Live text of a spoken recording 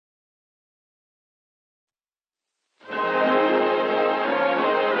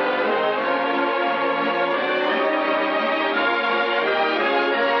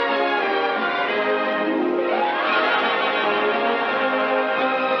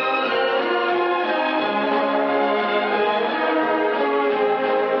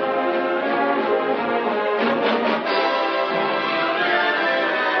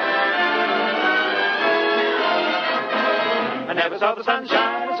saw the sun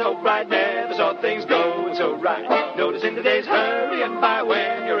shining so bright, never saw things going so right. Noticing the days hurrying by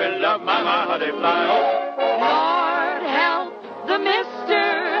when you're in love, my how they fly. Lord help the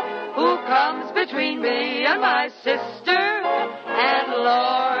mister who comes between me and my sister. And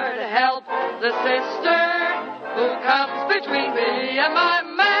Lord help the sister who comes between me and my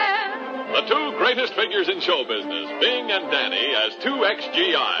man. The two greatest figures in show business, Bing and Danny, as two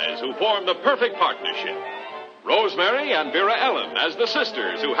ex-GIs who form the perfect partnership. Rosemary and Vera Ellen as the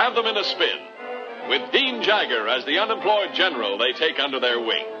sisters who have them in a spin. With Dean Jagger as the unemployed general they take under their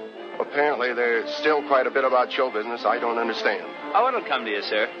wing. Apparently, there's still quite a bit about show business I don't understand. Oh, it'll come to you,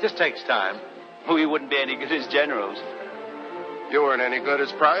 sir. Just takes time. We wouldn't be any good as generals. You weren't any good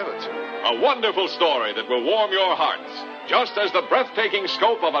as privates. A wonderful story that will warm your hearts, just as the breathtaking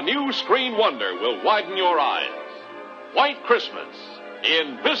scope of a new screen wonder will widen your eyes. White Christmas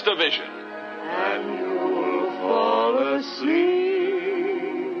in VistaVision. And you'll fall asleep,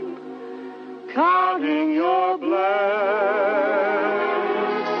 counting your blessings.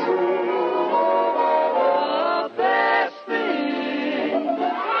 The best thing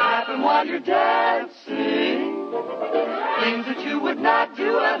happen while you're dancing. Things that you would not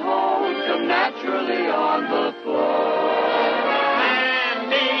do at home come naturally on the floor.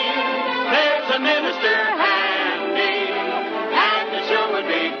 Handy, there's a minister handy, and the show would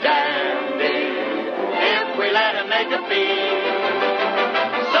be dandy if we let him make a fee.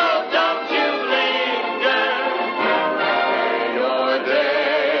 So don't you linger, your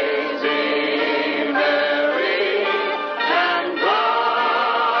days be merry and bright,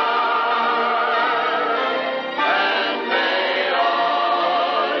 and may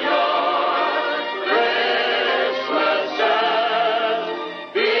all your Christmases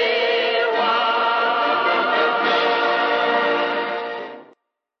be white.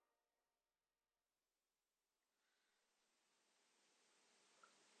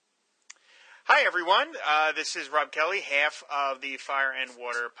 Hi, everyone. This is Rob Kelly, half of the Fire and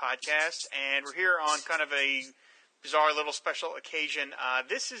Water podcast, and we're here on kind of a bizarre little special occasion.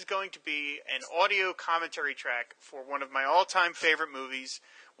 This is going to be an audio commentary track for one of my all-time favorite movies,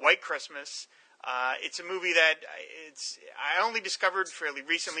 White Christmas. It's a movie that I only discovered fairly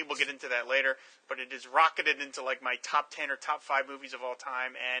recently. We'll get into that later, but it is rocketed into like my top 10 or top 5 movies of all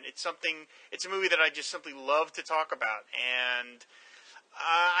time, and it's a movie that I just simply love to talk about. And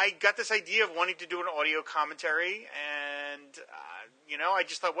I got this idea of wanting to do an audio commentary, and, I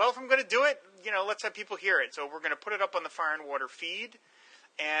just thought, well, if I'm going to do it, let's have people hear it. So we're going to put it up on the Fire and Water feed,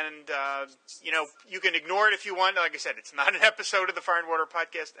 and, you can ignore it if you want. Like I said, it's not an episode of the Fire and Water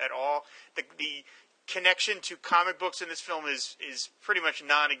podcast at all. The connection to comic books in this film is pretty much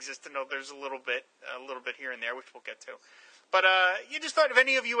non-existent. There's a little bit here and there, which we'll get to. But you just thought if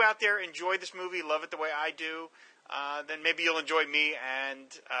any of you out there enjoy this movie, love it the way I do, then maybe you'll enjoy me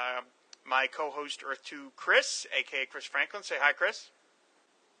and my co-host Earth 2, Chris, a.k.a. Chris Franklin. Say hi, Chris.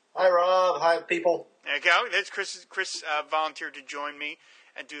 Hi, Rob. Hi, people. There you go. That's Chris volunteered to join me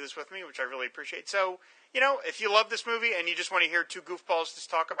and do this with me, which I really appreciate. So, if you love this movie and you just want to hear two goofballs just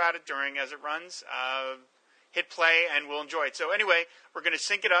talk about it as it runs, hit play and we'll enjoy it. So anyway, we're going to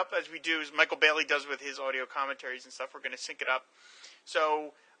sync it up as we do, as Michael Bailey does with his audio commentaries and stuff. We're going to sync it up.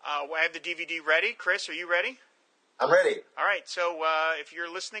 So I have the DVD ready. Chris, are you ready? I'm ready. All right. So if you're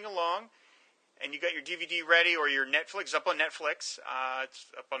listening along and you got your DVD ready or your Netflix, it's up on Netflix. It's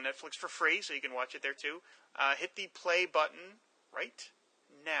up on Netflix for free, so you can watch it there too. Hit the play button right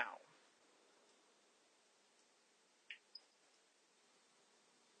now.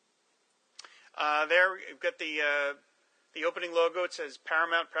 There, we've got the opening logo. It says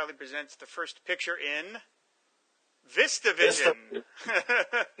Paramount proudly presents the first picture in VistaVision.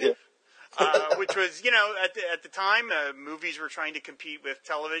 Yeah. Which was, at the time, movies were trying to compete with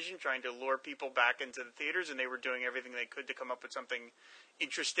television, trying to lure people back into the theaters, and they were doing everything they could to come up with something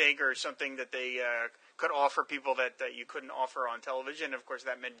interesting or something that they could offer people that you couldn't offer on television. Of course,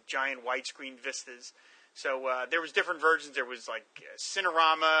 that meant giant widescreen vistas. So there was different versions. There was like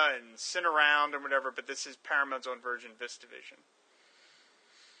Cinerama and Cineround or whatever, but this is Paramount's own version, VistaVision.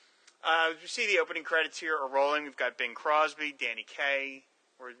 You see the opening credits here are rolling. We've got Bing Crosby, Danny Kaye,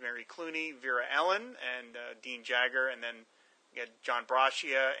 Rosemary Clooney, Vera Ellen, and Dean Jagger, and then we got John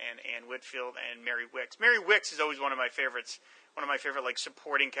Braccia and Ann Whitfield and Mary Wicks. Mary Wicks is always one of my favorites. One of my favorite like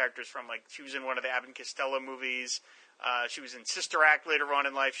supporting characters from she was in one of the Abbott and Costello movies. She was in Sister Act later on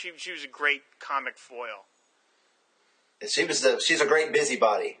in life. She was a great comic foil. She's a great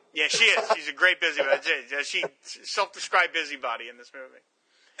busybody. Yeah, she is. She's a great busybody. She self-described busybody in this movie.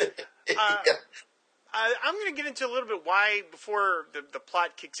 Yeah. I'm going to get into a little bit why, before the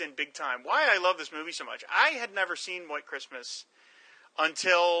plot kicks in big time, why I love this movie so much. I had never seen White Christmas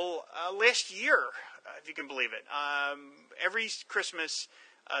until last year, if you can believe it. Every Christmas,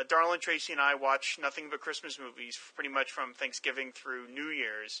 Darla and Tracy and I watch nothing but Christmas movies, pretty much from Thanksgiving through New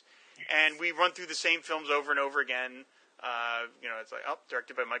Year's. And we run through the same films over and over again. It's like,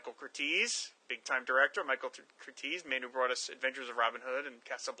 directed by Michael Curtiz, big-time director, Michael Curtiz, man who brought us Adventures of Robin Hood and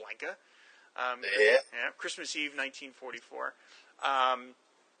Casablanca. Christmas Eve, 1944.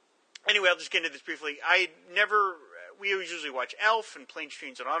 Anyway, I'll just get into this briefly. We usually watch Elf and Planes,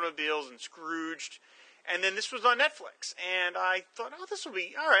 Trains, and Automobiles and Scrooged. And then this was on Netflix. And I thought, this will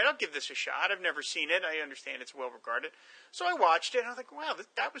be, all right, I'll give this a shot. I've never seen it. I understand it's well regarded. So I watched it, and I was like, wow,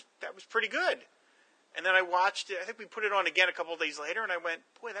 that was pretty good. And then I watched it. I think we put it on again a couple of days later, and I went,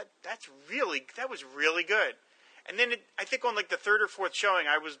 boy, that was really good. And then I think on like the third or fourth showing,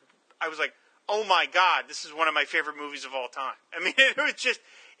 I was like, oh my God, this is one of my favorite movies of all time. I mean,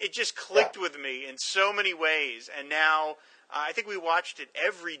 it just clicked with me in so many ways. And now I think we watched it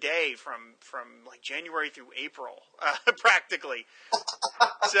every day from like January through April, practically.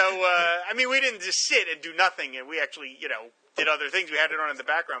 So, we didn't just sit and do nothing, and we actually, did other things. We had it on in the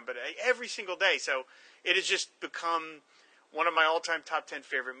background, but every single day. So it has just become one of my all-time top 10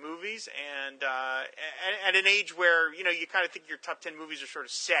 favorite movies, and at an age where, you kind of think your top 10 movies are sort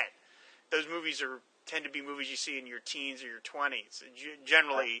of set. Those movies tend to be movies you see in your teens or your 20s.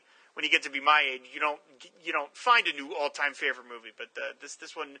 Generally, when you get to be my age, you don't find a new all-time favorite movie, but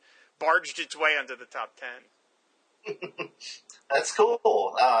this one barged its way onto the top 10. That's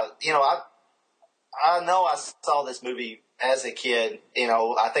cool. I know I saw this movie as a kid.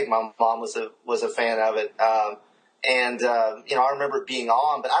 I think my mom was a fan of it. I remember it being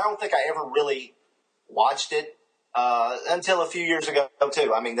on, but I don't think I ever really watched it until a few years ago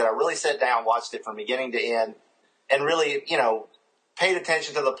too. I mean, that I really sat down, watched it from beginning to end, and really, paid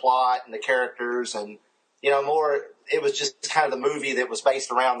attention to the plot and the characters, and more. It was just kind of the movie that was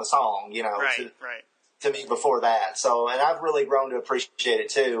based around the song, Right. To me before that. So, and I've really grown to appreciate it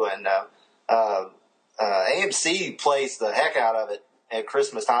too. And AMC plays the heck out of it at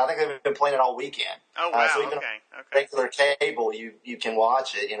Christmas time. I think they've been playing it all weekend. Oh wow! So even Okay. regular cable, you can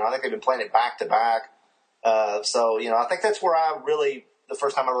watch it. I think they've been playing it back to back. I think that's where the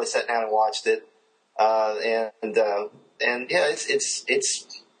first time I really sat down and watched it.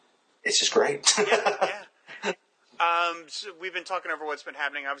 It's just great. Yeah. So we've been talking over what's been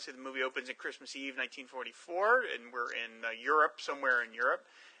happening. Obviously, the movie opens at Christmas Eve, 1944, and we're in somewhere in Europe.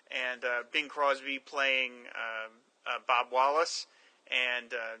 And Bing Crosby playing Bob Wallace,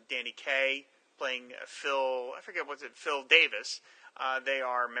 and Danny Kaye playing Phil Davis. They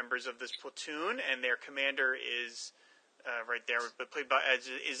are members of this platoon, and their commander is right there, played by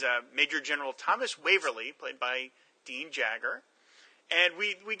Major General Thomas Waverly, played by Dean Jagger. And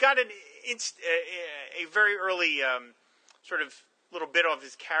we got a very early sort of little bit of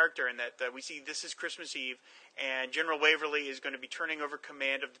his character in that we see this is Christmas Eve, and General Waverly is going to be turning over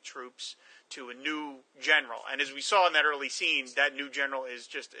command of the troops to a new general. And as we saw in that early scene, that new general is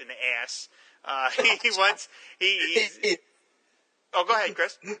just an ass. Oh, go ahead,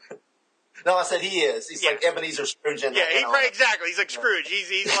 Chris. No, I said he is. He's like Ebenezer Scrooge. Right, exactly. He's like Scrooge.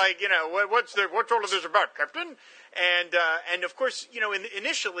 He's like, what's all of this about, Captain? And of course,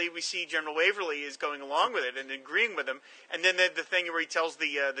 initially we see General Waverly is going along with it and agreeing with him, and then the thing where he tells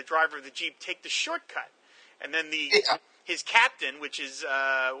the driver of the Jeep, take the shortcut, and then his captain, which is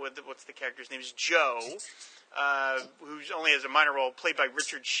what's the character's name, is Joe, who only has a minor role, played by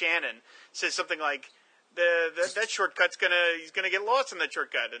Richard Shannon, says something like, that shortcut's he's gonna get lost in that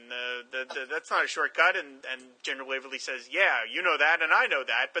shortcut, and that's not a shortcut. And General Waverly says, yeah, you know that, and I know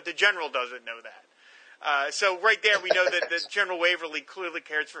that, but the general doesn't know that. So right there, we know that General Waverly clearly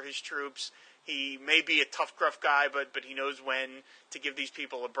cares for his troops. He may be a tough, gruff guy, but he knows when to give these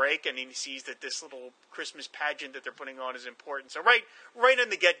people a break, and he sees that this little Christmas pageant that they're putting on is important. So right in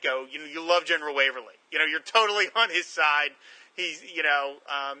the get-go, you love General Waverly. You're totally on his side. He's,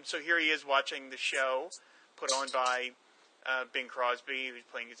 so here he is watching the show put on by Bing Crosby, who's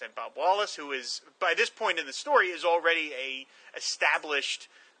playing his head Bob Wallace, who is, by this point in the story, is already a established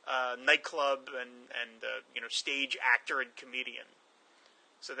nightclub and stage actor and comedian.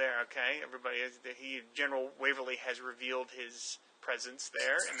 So there, okay, everybody, General Waverly has revealed his presence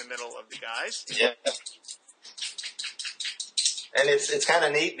there in the middle of the guys. Yeah. And it's kind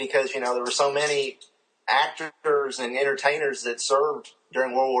of neat because, there were so many actors and entertainers that served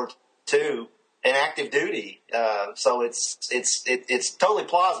during World War II in active duty. So it's totally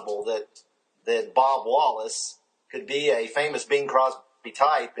plausible that Bob Wallace could be a famous Bing Crosby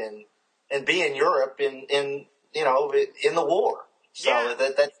type and be in Europe in the war. So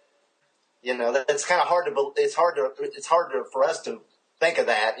that's kind of hard to. It's hard for us to think of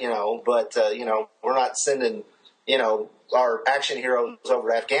that, but, we're not sending, our action heroes over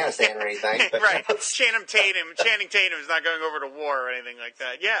to Afghanistan or anything. But, right. Channing Tatum is not going over to war or anything like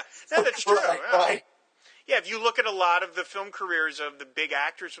that. Yeah, no, that's true. Right. Yeah, if you look at a lot of the film careers of the big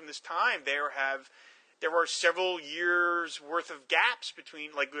actors from this time, there were several years worth of gaps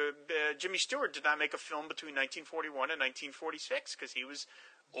between, like Jimmy Stewart did not make a film between 1941 and 1946 because he was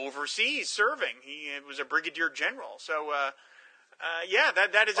overseas serving. He was a brigadier general. So,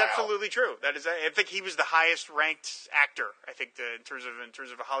 that is absolutely true. I think he was the highest ranked actor. I think in terms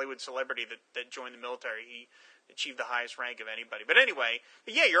of a Hollywood celebrity that joined the military, he achieved the highest rank of anybody. But anyway,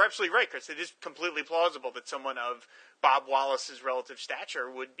 you're absolutely right, Chris. It is completely plausible that someone of Bob Wallace's relative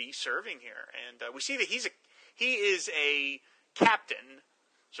stature would be serving here. And we see that he is a captain,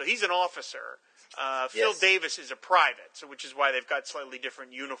 so he's an officer. Phil Davis is a private, so which is why they've got slightly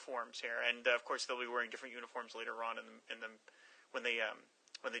different uniforms here. And of course, they'll be wearing different uniforms later on when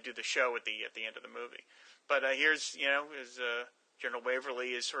they do the show at the end of the movie. But here's General Waverly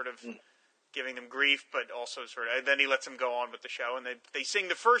is sort of giving them grief, but also sort of then he lets them go on with the show, and they sing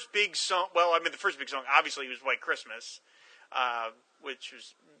the first big song. Well, I mean, the first big song obviously was White Christmas, which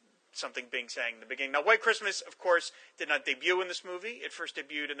was something Bing sang in the beginning. Now, White Christmas, of course, did not debut in this movie. It first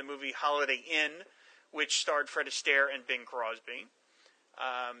debuted in the movie Holiday Inn, which starred Fred Astaire and Bing Crosby.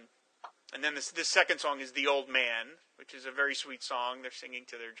 And then this second song is The Old Man, which is a very sweet song. They're singing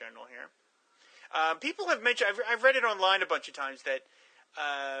to their general here. People have mentioned, I've read it online a bunch of times, that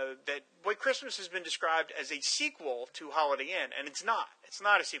White Christmas has been described as a sequel to Holiday Inn, and it's not. It's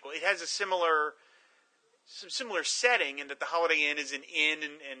not a sequel. It has a similar setting in that the Holiday Inn is an inn,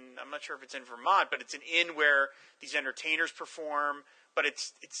 and I'm not sure if it's in Vermont, but it's an inn where these entertainers perform. But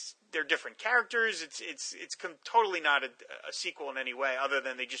they're different characters. It's totally not a sequel in any way, other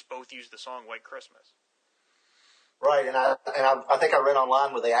than they just both use the song White Christmas. Right, and I think I read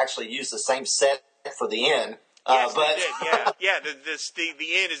online where they actually used the same set for the inn. Yes, they did. Yeah.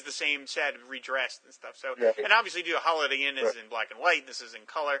 The inn is the same set, redressed and stuff. So, right. And obviously, the Holiday Inn is in black and white. This is in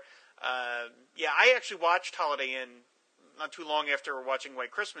color. I actually watched Holiday Inn not too long after watching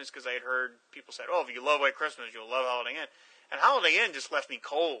White Christmas because I had heard people say, "Oh, if you love White Christmas, you'll love Holiday Inn." And Holiday Inn just left me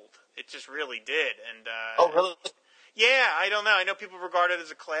cold. It just really did. And oh, really? Yeah, I don't know. I know people regard it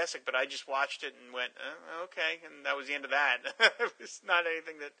as a classic, but I just watched it and went, okay, and that was the end of that. It's not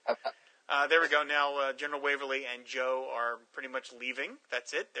anything that. There we go. Now General Waverly and Joe are pretty much leaving.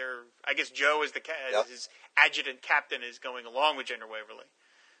 That's it. I guess Joe is his adjutant captain is going along with General Waverly.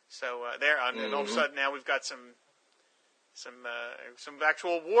 So and all of a sudden now we've got some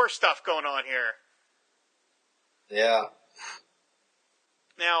actual war stuff going on here. Yeah.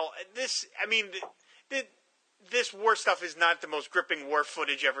 Now this war stuff is not the most gripping war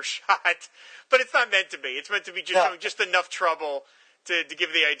footage ever shot, but it's not meant to be. It's meant to be showing just enough trouble to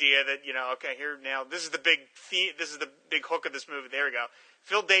give the idea that, okay, here now, this is the big hook of this movie. There we go.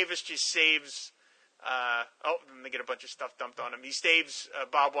 Phil Davis just saves, then they get a bunch of stuff dumped on him. He saves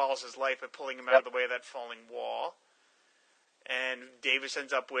Bob Wallace's life by pulling him out of the way of that falling wall. And Davis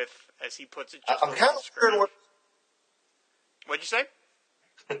ends up with, as he puts it, just I'm kind of wondering what'd you say?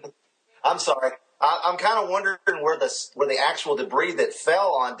 I'm sorry. I'm kind of wondering where the actual debris that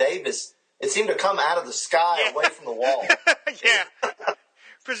fell on Davis, it seemed to come out of the sky away from the wall. Yeah.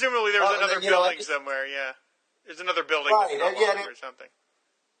 Presumably there was another building somewhere, yeah. There's another building or something.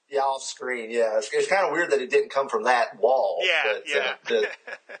 Yeah, off screen, yeah. It's kind of weird that it didn't come from that wall. Yeah,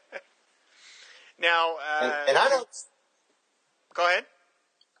 Now, and I don't... Go ahead.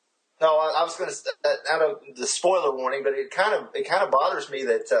 No, I was going to, out of the spoiler warning, but it kind of bothers me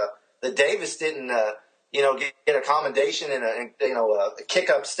that Davis didn't, get a commendation and a kick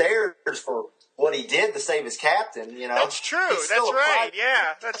upstairs for what he did to save his captain. That's true. That's right.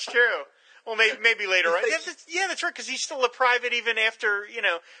 Yeah, that's true. Well, maybe later on. Yeah, that's right, because he's still a private even after,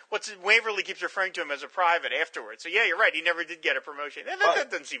 Waverly keeps referring to him as a private afterwards. So, yeah, you're right. He never did get a promotion. That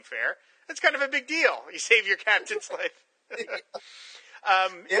doesn't seem fair. That's kind of a big deal. You save your captain's life.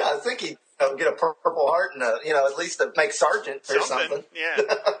 I think he'd get a Purple Heart and at least to make sergeant or something.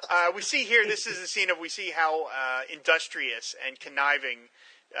 Yeah. We see here, this is the scene we see how industrious and conniving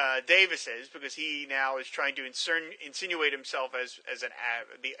Davis is, because he now is trying to insinuate himself as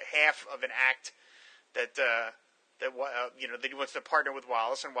the half of an act that he wants to partner with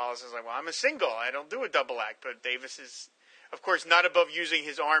Wallace, and Wallace is like, well, I'm a single, I don't do a double act. But Davis is, of course, not above using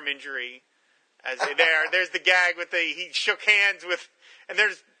his arm injury. There's the gag with he shook hands with, and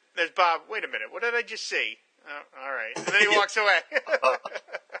there's Bob. Wait a minute, what did I just see? Oh, all right, and then he walks away.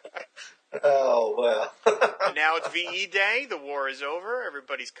 Oh well. And now it's VE Day. The war is over.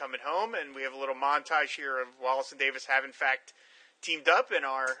 Everybody's coming home, and we have a little montage here of Wallace and Davis have in fact teamed up and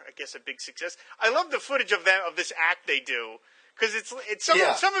are, I guess, a big success. I love the footage of this act they do because it's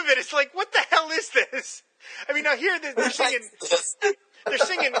some of it. It's like, what the hell is this? I mean, now here they're singing.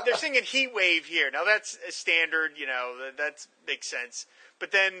 They're singing Heat Wave here. Now that's a standard, that makes sense.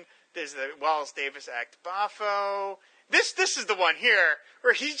 But then there's the Wallace Davis act, Boffo. This is the one here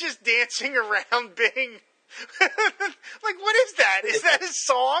where he's just dancing around Bing. Like, what is that? Is that a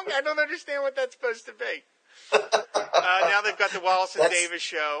song? I don't understand what that's supposed to be. Now they've got the Wallace and Davis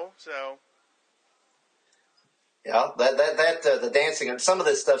show, so. Yeah, the dancing and some of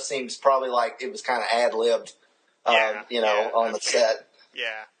this stuff seems probably like it was kind of ad-libbed, on the set.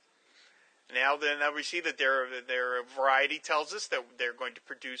 Yeah. Now we see that their Variety tells us that they're going to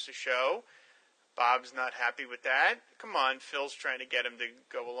produce a show. Bob's not happy with that. Come on, Phil's trying to get him to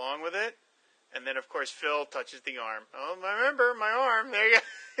go along with it. And then, of course, Phil touches the arm. Oh, remember, my arm. There you go.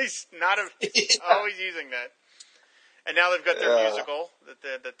 He's not always using that. And now they've got their musical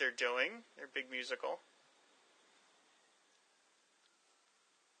that they're doing, their big musical.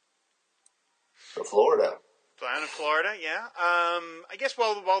 For Florida. Down in Florida, yeah. I guess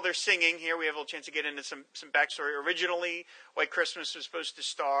while they're singing here, we have a little chance to get into some backstory. Originally, White Christmas was supposed to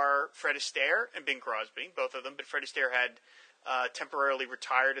star Fred Astaire and Bing Crosby, both of them, but Fred Astaire had temporarily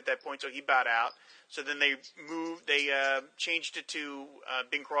retired at that point, so he bowed out. So then they changed it to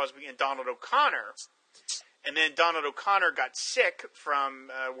Bing Crosby and Donald O'Connor. And then Donald O'Connor got sick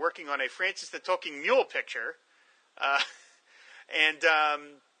from working on a Francis the Talking Mule picture.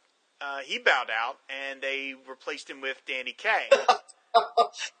 He bowed out, and they replaced him with Danny Kaye.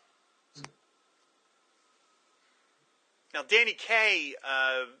 Now, Danny Kaye,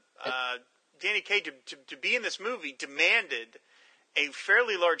 to be in this movie, demanded a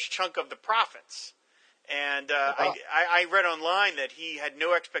fairly large chunk of the profits. And I read online that he had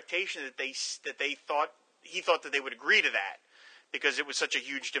no expectation that he thought that they would agree to that because it was such a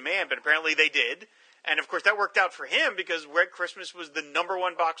huge demand. But apparently they did. And, of course, that worked out for him because Red Christmas was the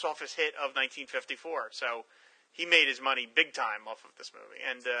 #1 box office hit of 1954. So he made his money big time off of this movie.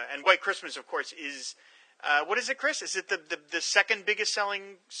 And White Christmas, of course, is what is it, Chris? Is it the second biggest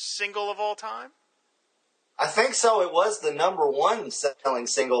selling single of all time? I think so. It was the #1 selling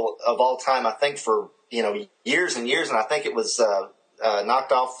single of all time, I think, for years and years. And I think it was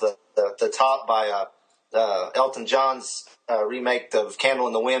knocked off the top by Elton John's remake of Candle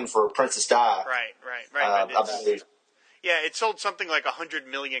in the Wind for Princess Di. Right. I believe. Yeah, it sold something like 100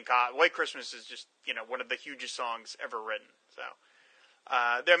 million copies. White Christmas is just, one of the hugest songs ever written. So,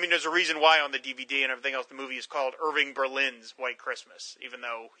 there's a reason why on the DVD and everything else, the movie is called Irving Berlin's White Christmas, even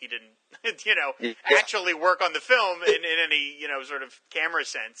though he didn't, actually work on the film in any, sort of camera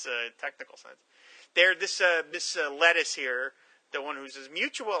sense, technical sense. This lettuce here, the one who says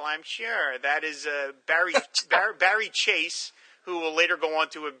mutual, I'm sure. That is Barry Chase, who will later go on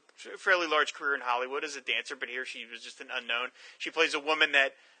to a fairly large career in Hollywood as a dancer, but here she was just an unknown. She plays a woman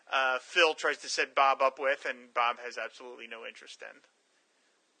that Phil tries to set Bob up with, and Bob has absolutely no interest in.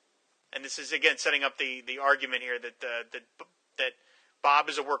 And this is, again, setting up the argument here that Bob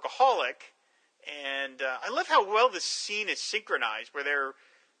is a workaholic, and I love how well this scene is synchronized, where they're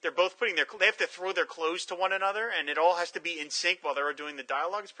both they have to throw their clothes to one another, and it all has to be in sync while they're doing the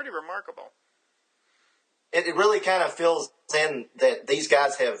dialogue. It's pretty remarkable. It really kind of fills in that these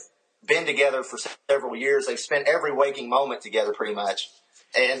guys have been together for several years. They've spent every waking moment together, pretty much.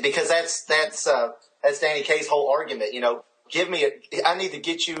 And because that's Danny Kaye's whole argument. I need to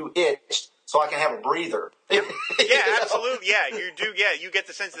get you hitched so I can have a breather. Yeah, absolutely. Yeah, you do. Yeah, you get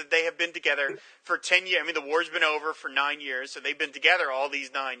the sense that they have been together for 10 years. I mean, the war's been over for 9 years, so they've been together all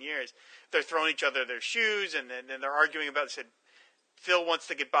these 9 years. They're throwing each other their shoes, and then they're arguing about it. Said Phil wants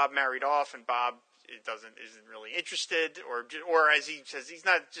to get Bob married off, and Bob isn't really interested, or as he says,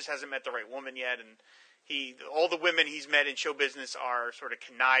 hasn't met the right woman yet, and all the women he's met in show business are sort of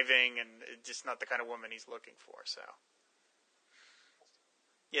conniving and just not the kind of woman he's looking for. So.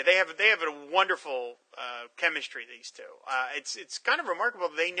 Yeah, they have a wonderful chemistry, these two. It's kind of remarkable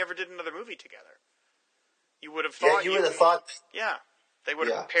that they never did another movie together. You would have thought. Yeah, you would have thought. Yeah, they would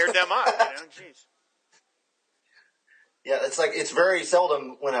have paired them up. Jeez. Yeah, it's very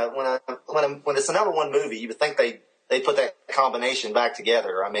seldom when it's a #1 movie, you would think they put that combination back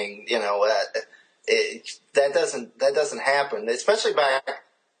together. I mean, that doesn't happen, especially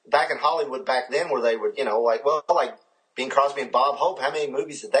back in Hollywood back then, where they would like Bing Crosby and Bob Hope. How many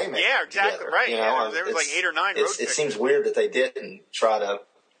movies did they make? Yeah, exactly together? right. There was like 8 or 9. It seems weird that they didn't try to.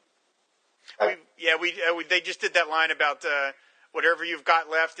 They just did that line about whatever you've got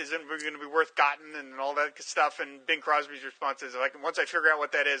left isn't going to be worth gotten and all that stuff. And Bing Crosby's response is, once I figure out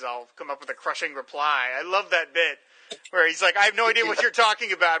what that is, I'll come up with a crushing reply. I love that bit where he's like, I have no idea what you're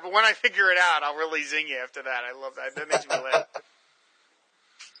talking about, but when I figure it out, I'll really zing you after that. I love that. That makes me laugh.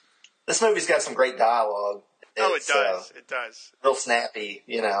 This movie's got some great dialogue. It does. It does. Real snappy,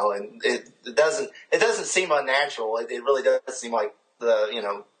 and it doesn't seem unnatural. It really does seem like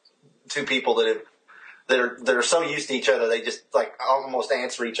two people that are so used to each other, they just like almost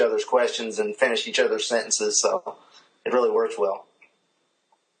answer each other's questions and finish each other's sentences. So it really works well.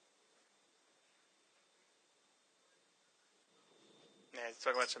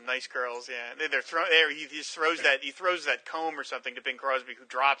 Talking about some nice girls, yeah. They're there. He just throws that comb or something to Bing Crosby, who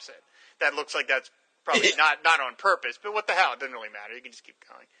drops it. That looks like that's probably not on purpose, but what the hell? It doesn't really matter. You can just keep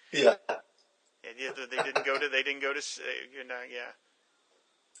going. Yeah. Yeah. They didn't go to. Yeah.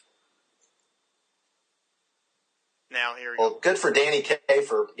 Now here we go. Well, good for Danny Kaye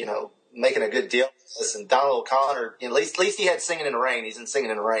for making a good deal with this, and Donald O'Connor. At least he had Singing in the Rain. He's in Singing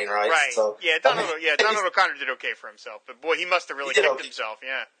in the Rain, right? Right. So, Donald O'Connor did okay for himself, but boy, he must have really kicked himself.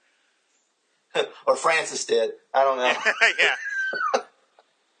 Yeah. Or Francis did. I don't know. Yeah.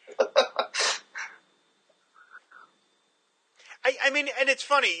 I mean, and it's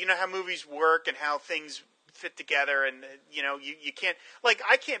funny, how movies work and how things fit together, and you can't, like,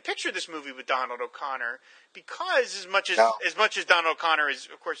 I can't picture this movie with Donald O'Connor, because as much as Donald O'Connor is,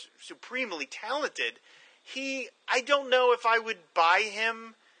 of course, supremely talented, I don't know if I would buy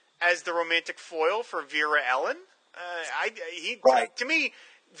him as the romantic foil for Vera Ellen. To me,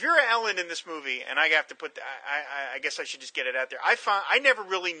 Vera Ellen in this movie, and I have to put, I guess I should just get it out there. I never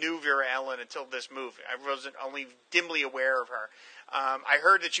really knew Vera Ellen until this movie. I wasn't only dimly aware of her. I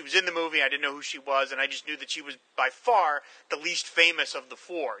heard that she was in the movie. I didn't know who she was, and I just knew that she was by far the least famous of the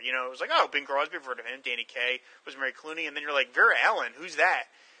four. It was like, oh, Bing Crosby, I've heard of him. Danny Kaye, Rosemary Clooney, and then you're like, Vera Ellen, who's that?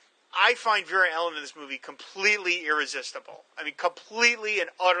 I find Vera Ellen in this movie completely irresistible. I mean, completely and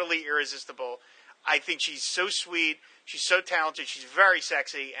utterly irresistible. I think she's so sweet. She's so talented. She's very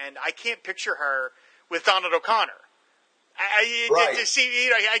sexy, and I can't picture her with Donald O'Connor. I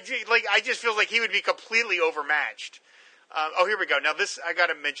just feel like he would be completely overmatched. Here we go. Now I got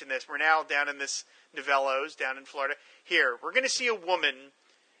to mention this. We're now down in this Novellos down in Florida. Here, we're going to see a woman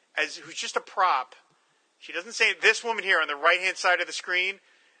who's just a prop. She doesn't say this woman here on the right-hand side of the screen.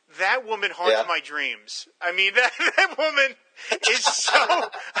 That woman haunts my dreams. I mean, that woman is so.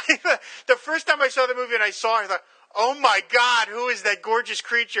 The first time I saw the movie and I saw her, I thought, oh my God, who is that gorgeous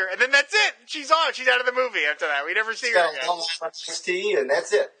creature? And then that's it. She's on. She's out of the movie after that. We never see her again. And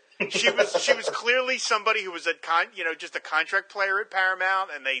that's it. She was clearly somebody who was just a contract player at Paramount,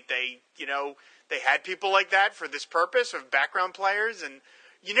 and they had people like that for this purpose of background players, and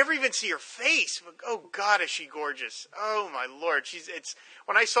you never even see her face. Oh God, is she gorgeous? Oh my Lord,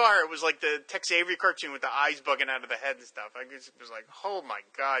 when I saw her, it was like the Tex Avery cartoon with the eyes bugging out of the head and stuff. I just was like, oh my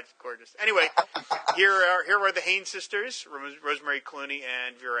God, she's gorgeous. Anyway, here are the Haynes sisters, Rosemary Clooney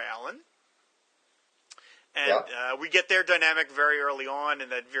and Vera Ellen. And we get their dynamic very early on, in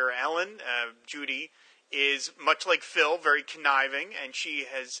that Vera Ellen, Judy, is much like Phil, very conniving, and she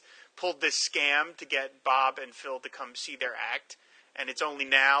has pulled this scam to get Bob and Phil to come see their act. And it's only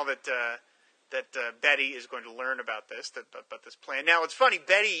now that Betty is going to learn about this plan. Now, it's funny,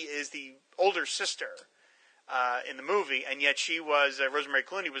 Betty is the older sister in the movie, and yet she was, Rosemary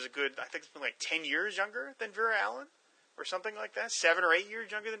Clooney was a good, I think it's been like 10 years younger than Vera Ellen, or something like that, 7 or 8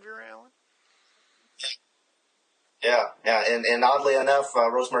 years younger than Vera Ellen. Yeah, and oddly enough,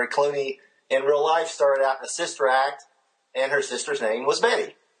 Rosemary Clooney in real life started out in a sister act, and her sister's name was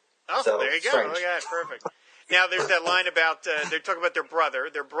Betty. Oh, so, there you go. Strange. Look at that, perfect. Now, there's that line about, they're talking about their brother.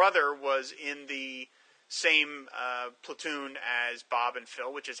 Their brother was in the same platoon as Bob and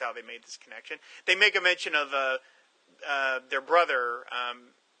Phil, which is how they made this connection. They make a mention of their brother.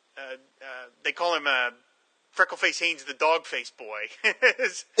 They call him Freckleface Haynes, the dog-faced boy.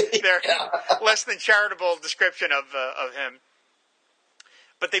 Their less than charitable description of him.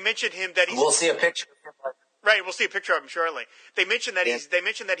 But they mentioned him that he's. We'll see a picture. Right, we'll see a picture of him shortly. They mentioned that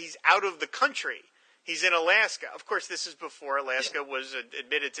he's out of the country. He's in Alaska. Of course, this is before Alaska was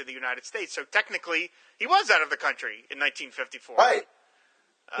admitted to the United States. So technically, he was out of the country in 1954. Right.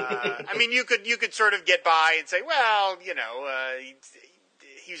 I mean, you could sort of get by and say, well,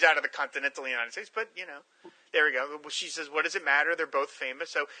 he was out of the continental United States, but there we go. She says, what does it matter? They're both famous.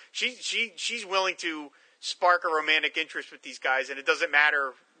 So she's willing to spark a romantic interest with these guys, and it doesn't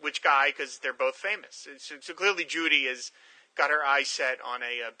matter which guy because they're both famous. So clearly Judy has got her eyes set on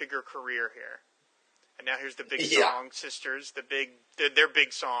a bigger career here. And now here's the big song, Sisters, their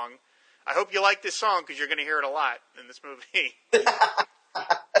big song. I hope you like this song because you're going to hear it a lot in this movie.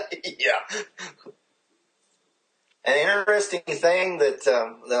 Yeah. An interesting thing that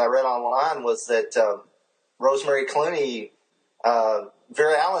I read online was that Rosemary Clooney,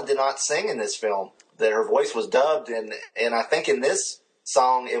 Vera Allen did not sing in this film. That her voice was dubbed, and I think in this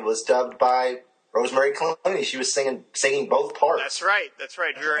song it was dubbed by Rosemary Clooney. She was singing both parts. That's right. That's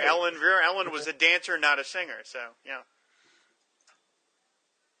right. Vera Ellen was a dancer, not a singer. So yeah.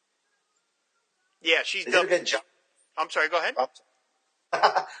 Yeah, she's They did a good job. I'm sorry. Go ahead.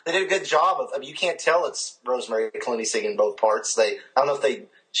 They did a good job of. I mean, you can't tell it's Rosemary Clooney singing both parts. I don't know if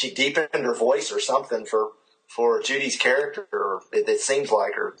she deepened her voice or something for Judy's character. Or it seems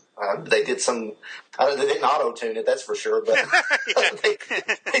like her. They did some. They didn't auto tune it, that's for sure. But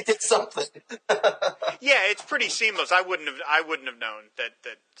they did something. Yeah, it's pretty seamless. I wouldn't have known that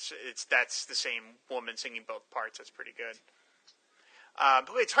that's the same woman singing both parts. That's pretty good.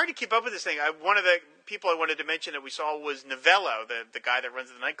 But it's hard to keep up with this thing. One of the people I wanted to mention that we saw was Novello, the guy that runs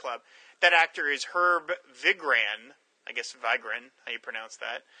the nightclub. That actor is Herb Vigran. I guess Vigran, how you pronounce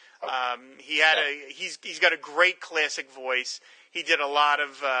that. He's got a great classic voice. He did a lot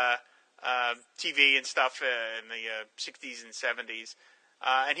of TV and stuff in the 60s and 70s.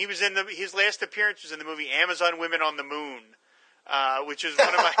 And he was his last appearance was in the movie Amazon Women on the Moon. Which is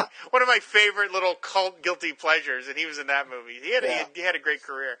one of my favorite little cult guilty pleasures, and he was in that movie. He had a great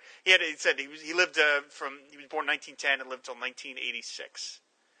career. He was born in 1910 and lived till 1986.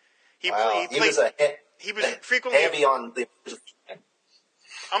 He was frequently heavy on the.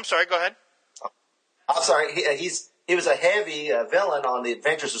 I'm sorry. Go ahead. I'm sorry. He was a heavy villain on the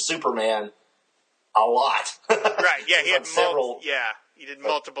Adventures of Superman. A lot. Right. Yeah. He had several. He did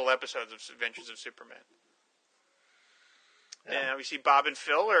multiple episodes of Adventures of Superman. Yeah. And we see Bob and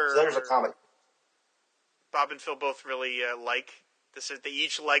Phil So there's a comic. Bob and Phil both really they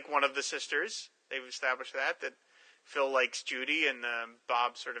each like one of the sisters. They've established that Phil likes Judy and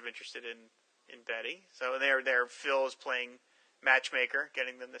Bob's sort of interested in Betty. So there Phil is playing matchmaker,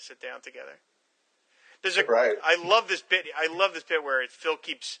 getting them to sit down together. Right. I love this bit. Where Phil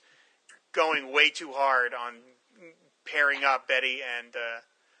keeps going way too hard on pairing up Betty and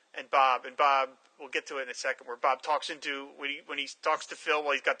Bob. And Bob, we'll get to it in a second, where Bob talks when he talks to Phil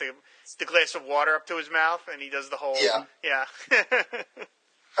while he's got the glass of water up to his mouth, and he does the whole yeah.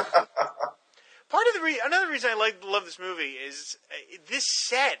 Another reason I love this movie is this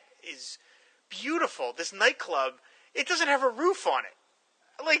set is beautiful. This nightclub, it doesn't have a roof on it.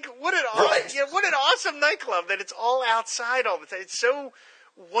 Like what an awesome nightclub that it's all outside all the time. It's so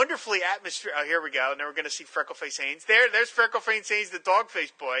wonderfully atmosphere. Oh, here we go. Now we're going to see Freckleface Haynes. There's Freckleface Haynes, the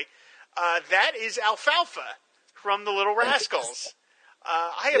dog-faced boy. That is Alfalfa from the Little Rascals.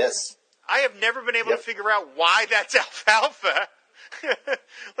 I have never been able to figure out why that's Alfalfa.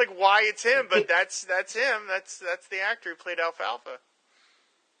 Like why it's him, but that's him. That's the actor who played Alfalfa.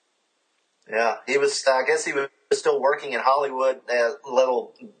 Yeah, he was. I guess he was still working in Hollywood,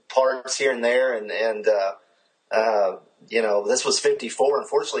 little parts here and there, and this was 1954.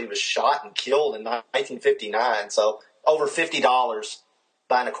 Unfortunately, he was shot and killed in 1959. So over $50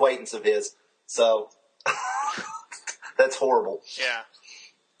 by an acquaintance of his. So that's horrible. Yeah.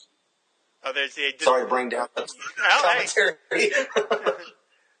 Oh, sorry to bring down the commentary.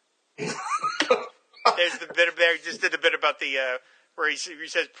 There's the bit of there. Just did a bit about the where he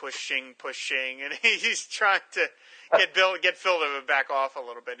says pushing, and he's trying to get Phil to back off a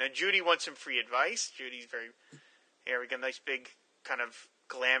little bit. Now Judy wants some free advice. Judy's here we get a nice big kind of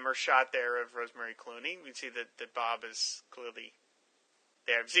glamour shot there of Rosemary Clooney. We can see that Bob is clearly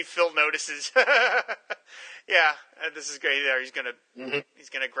there. See, Phil notices. Yeah, this is great. There, he's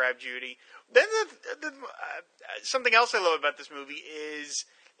gonna grab Judy. Then something else I love about this movie is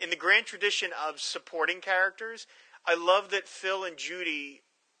in the grand tradition of supporting characters. I love that Phil and Judy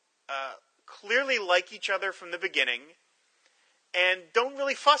clearly like each other from the beginning and don't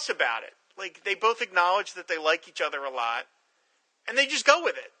really fuss about it. Like they both acknowledge that they like each other a lot, and they just go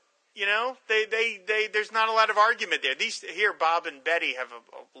with it. You know, there's not a lot of argument there. Bob and Betty have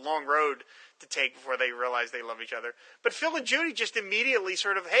a long road to take before they realize they love each other. But Phil and Judy just immediately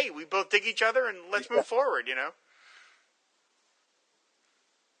sort of, hey, we both dig each other and let's move forward, you know?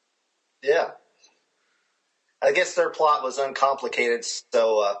 Yeah. I guess their plot was uncomplicated,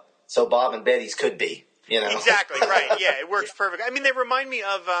 so Bob and Betty's could be, you know? Exactly, right. Yeah, it works perfect. I mean, they remind me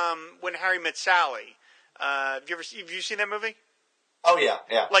of When Harry Met Sally. Have you seen that movie? Oh,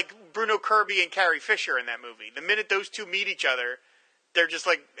 yeah. Like Bruno Kirby and Carrie Fisher in that movie. The minute those two meet each other, they're just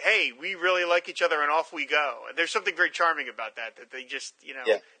like, hey, we really like each other, and off we go. And there's something very charming about that they just,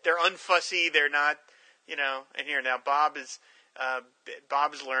 they're unfussy, they're not, and here now Bob is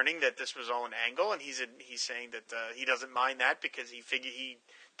learning that this was all an angle, and he's saying that he doesn't mind that because he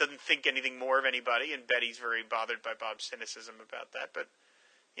doesn't think anything more of anybody, and Betty's very bothered by Bob's cynicism about that. But,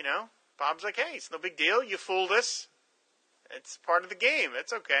 Bob's like, hey, it's no big deal. You fooled us. It's part of the game.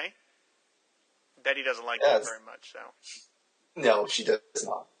 It's okay. Betty doesn't like that very much, so. No, she does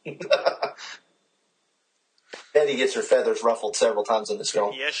not. Betty gets her feathers ruffled several times in this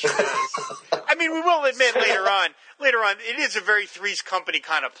film. Yes, she does. I mean, we will admit later on, it is a very Three's Company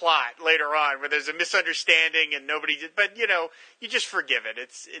kind of plot later on, where there's a misunderstanding and nobody did, but you just forgive it.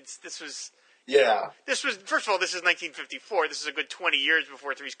 This was, first of all, this is 1954. This is a good 20 years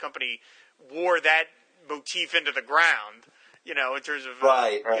before Three's Company wore that motif into the ground, in terms of,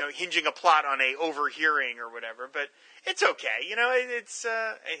 hinging a plot on a overhearing or whatever, but it's okay. It's,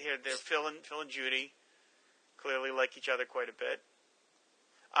 here, they're Phil and Judy. Clearly like each other quite a bit.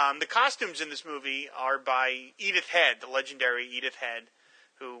 The costumes in this movie are by Edith Head, the legendary Edith Head,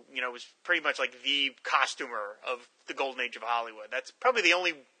 who, was pretty much like the costumer of the golden age of Hollywood. That's probably the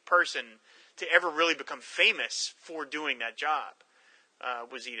only person to ever really become famous for doing that job,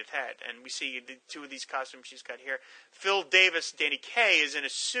 was Edith Head. And we see the two of these costumes she's got here. Phil Davis, Danny Kaye, is in a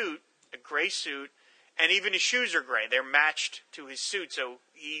suit, a gray suit, and even his shoes are gray. They're matched to his suit, so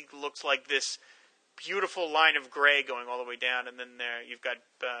he looks like this beautiful line of gray going all the way down, and then there you've got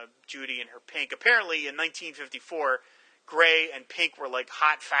Judy in her pink. Apparently, in 1954, gray and pink were like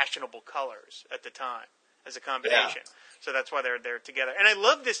hot, fashionable colors at the time as a combination. Yeah. So that's why they're together. And I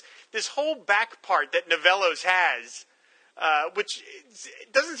love this whole back part that Novello's has, which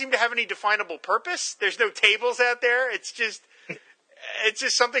doesn't seem to have any definable purpose. There's no tables out there. It's just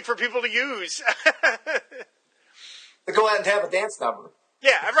something for people to use. To go out and have a dance number.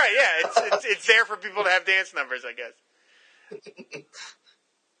 Yeah, right. Yeah, it's there for people to have dance numbers, I guess.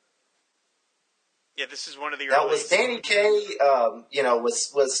 Yeah, this is one of the early. Now, was Danny Kaye?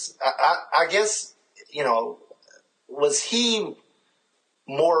 Was I guess was he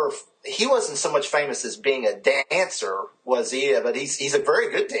more? He wasn't so much famous as being a dancer, was he? But he's a very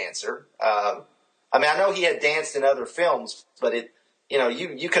good dancer. I mean, I know he had danced in other films, but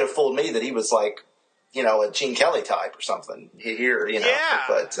you could have fooled me that he was like, a Gene Kelly type or something here, Yeah.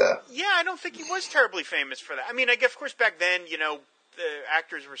 But I don't think he was terribly famous for that. I mean, I guess, of course, back then, the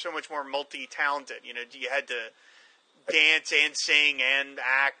actors were so much more multi-talented. You had to dance and sing and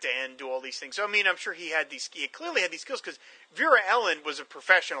act and do all these things. So, I mean, I'm sure he clearly had these skills because Vera Ellen was a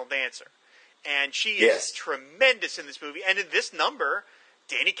professional dancer. And she is tremendous in this movie. And in this number,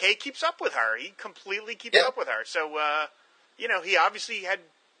 Danny Kaye keeps up with her. He completely keeps up with her. So, he obviously had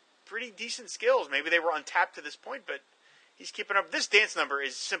pretty decent skills. Maybe they were untapped to this point, but he's keeping up. This dance number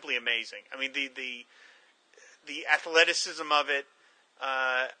is simply amazing. I mean, the athleticism of it.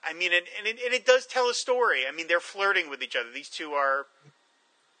 I mean, and it does tell a story. I mean, they're flirting with each other. These two are,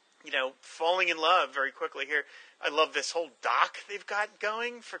 falling in love very quickly here. I love this whole dock they've got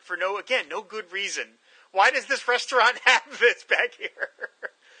going for no good reason. Why does this restaurant have this back here?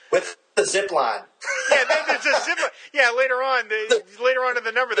 With the zip line. Yeah, there's a zip line. Yeah, later on in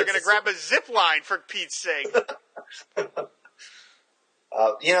the number, they're going to grab a zip line for Pete's sake.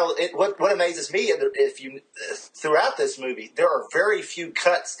 What amazes me, throughout this movie, there are very few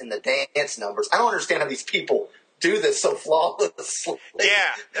cuts in the dance numbers. I don't understand how these people do this so flawlessly.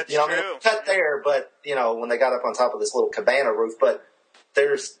 Yeah, that's true. Cut there, but when they got up on top of this little cabana roof, but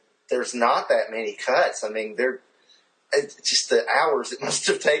there's not that many cuts. I mean, it's just the hours it must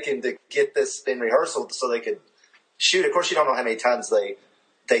have taken to get this in rehearsal so they could shoot. Of course, you don't know how many times they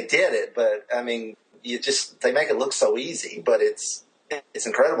did it, but I mean, they make it look so easy, but it's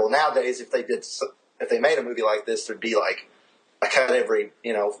incredible. Nowadays, if they made a movie like this, there'd be like a cut every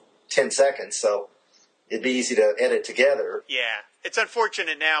 10 seconds, so it'd be easy to edit together. Yeah, it's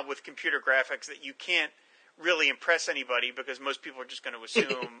unfortunate now with computer graphics that you can't really impress anybody because most people are just going to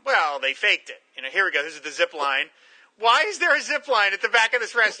assume, well, they faked it. Here we go. This is the zip line. Why is there a zip line at the back of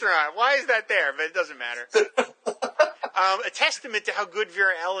this restaurant? Why is that there? But it doesn't matter. A testament to how good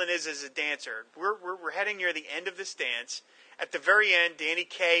Vera Ellen is as a dancer. We're heading near the end of this dance. At the very end, Danny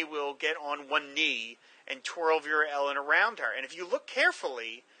Kaye will get on one knee and twirl Vera Ellen around her. And if you look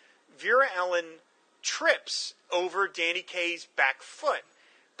carefully, Vera Ellen trips over Danny Kaye's back foot.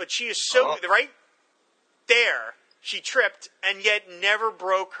 But she is right there, she tripped and yet never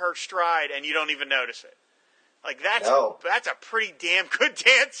broke her stride, and you don't even notice it. Like that's a pretty damn good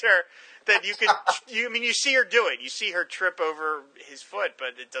dancer that you could. You see her do it. You see her trip over his foot,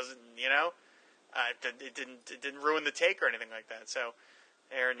 but it doesn't. It didn't ruin the take or anything like that. So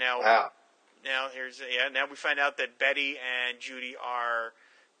there now. Wow. Now now we find out that Betty and Judy are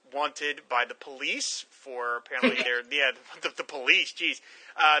wanted by the police for apparently the police. Geez,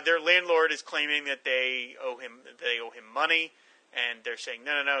 their landlord is claiming that they owe him money. And they're saying,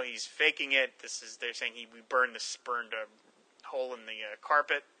 no, he's faking it. They're saying we burned a hole in the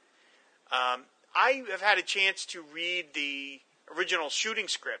carpet. I have had a chance to read the original shooting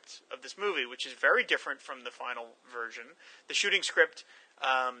script of this movie, which is very different from the final version. The shooting script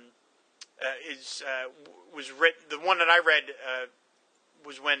was written. The one that I read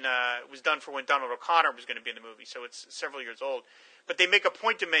was done for when Donald O'Connor was going to be in the movie, so it's several years old. But they make a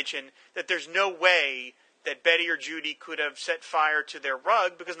point to mention that there's no way that Betty or Judy could have set fire to their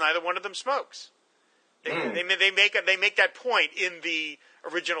rug because neither one of them smokes. They make that point in the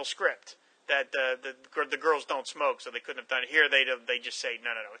original script that the girls don't smoke, so they couldn't have done it. Here they just say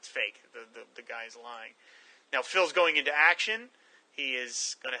no, it's fake. The guy's lying. Now Phil's going into action. He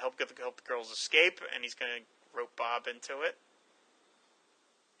is going to help the girls escape, and he's going to rope Bob into it.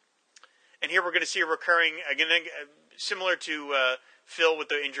 And here we're going to see a recurring, again, similar to Phil with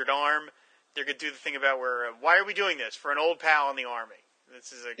the injured arm. They're going to do the thing about where, why are we doing this? For an old pal in the Army.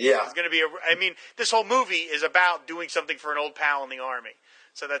 This is it's going to be this whole movie is about doing something for an old pal in the Army.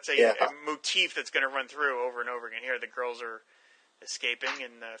 So that's a motif that's going to run through over and over again. Here the girls are escaping,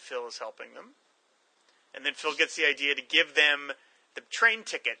 and Phil is helping them. And then Phil gets the idea to give them the train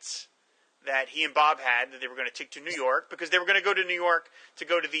tickets that he and Bob had that they were going to take to New York, because they were going to go to New York to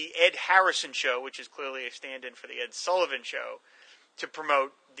go to the Ed Harrison show, which is clearly a stand-in for the Ed Sullivan show, to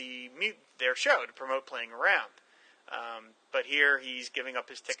promote their show, to promote Playing Around. But here he's giving up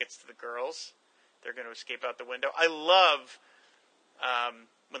his tickets to the girls. They're going to escape out the window. I love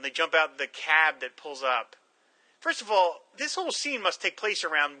when they jump out the cab that pulls up. First of all, this whole scene must take place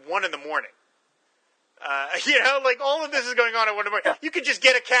around 1 a.m. All of this is going on at 1 a.m. You could just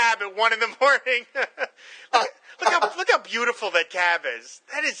get a cab at 1 a.m. Look how beautiful that cab is.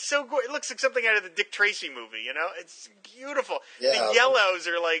 That is so good. It looks like something out of the Dick Tracy movie, It's beautiful. Yeah. The yellows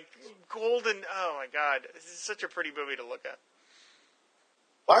are like golden. Oh, my God. This is such a pretty movie to look at.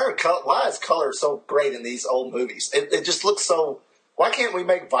 Why is color so great in these old movies? It just looks so... Why can't we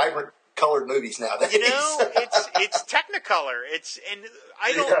make vibrant colored movies nowadays? It's Technicolor.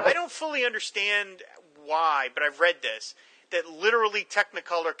 I don't fully understand why, but I've read this, that literally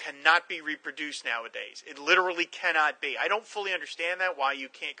Technicolor cannot be reproduced nowadays. It literally cannot be. I don't fully understand that, why you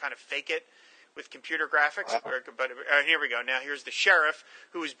can't kind of fake it with computer graphics. But here we go. Now here's the sheriff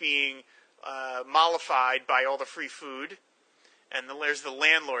who is being mollified by all the free food. And there's the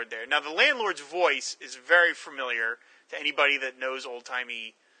landlord there. Now, the landlord's voice is very familiar to anybody that knows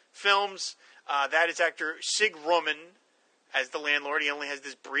old-timey films. That is actor Sig Roman as the landlord. He only has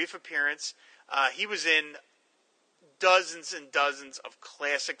this brief appearance. He was in dozens and dozens of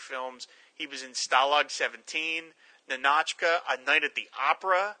classic films. He was in Stalag 17, Ninotchka, A Night at the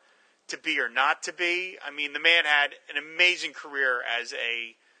Opera, To Be or Not to Be. I mean, the man had an amazing career as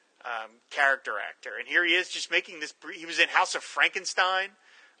a character actor, and here he is just making this. He was in House of Frankenstein,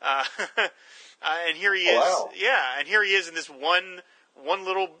 and here he is. Wow. Yeah, and here he is in this one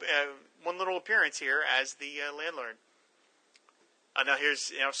little appearance here as the landlord. Now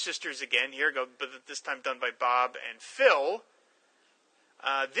here's sisters again. Here go, but this time done by Bob and Phil.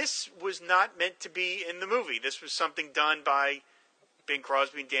 This was not meant to be in the movie. This was something done by Bing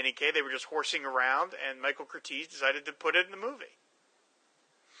Crosby and Danny Kaye. They were just horsing around, and Michael Curtiz decided to put it in the movie.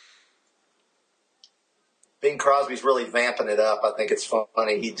 Bing Crosby's really vamping it up. I think it's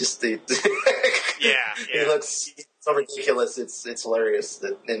funny. He looks so ridiculous. It's hilarious.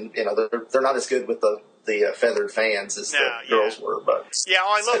 And they're not as good with the feathered fans as the girls were. But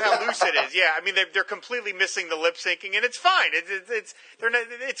I love how loose it is. Yeah, I mean they're completely missing the lip syncing, and it's fine.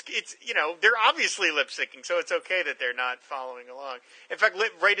 They're obviously lip syncing, so it's okay that they're not following along. In fact,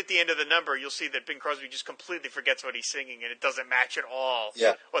 right at the end of the number, you'll see that Bing Crosby just completely forgets what he's singing, and it doesn't match at all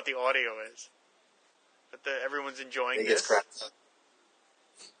what the audio is. But everyone's enjoying this. Gets cracked up.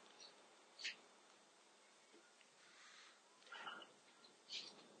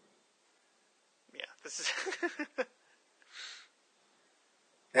 Yeah, this is.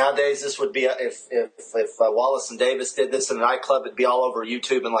 Nowadays, this would be if Wallace and Davis did this in a nightclub, it'd be all over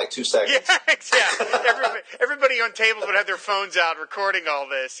YouTube in like 2 seconds. Yeah. Everybody on tables would have their phones out recording all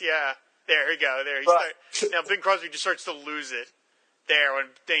this. Yeah, there we go. Now Bing Crosby just starts to lose it. There, when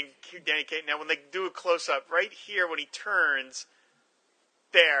Danny Kaye. Now, when they do a close-up, right here, when he turns,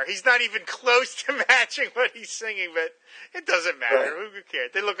 there, he's not even close to matching what he's singing, but it doesn't matter. Right. Who cares?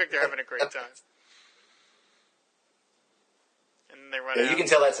 They look like they're having a great time. And they run out. You can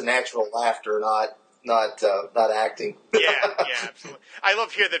tell that's a natural laughter, not acting. Yeah, absolutely. I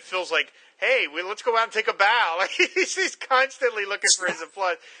love here that Phil's like, hey, let's go out and take a bow. Like, he's constantly looking for his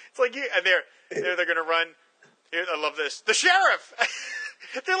applause. It's like, and they're going to run. Here, I love this. The sheriff!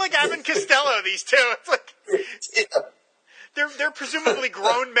 They're like Abbott and Costello, these two. It's like they're presumably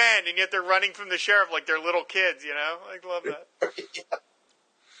grown men, and yet they're running from the sheriff like they're little kids, I love that.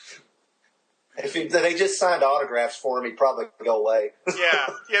 If they just signed autographs for him, he'd probably go away.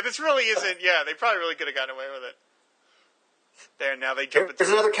 Yeah. This really isn't. Yeah, they probably really could have gotten away with it. There now they jump into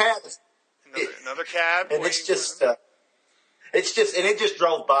There's another cab. another cab, and it just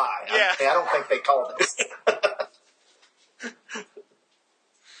drove by. Yeah. I don't think they called it.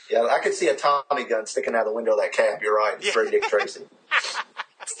 Yeah, I could see a Tommy gun sticking out the window of that cab. You're right. It's very Dick Tracy.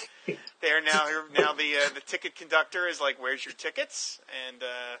 There now the ticket conductor is like, "Where's your tickets?" And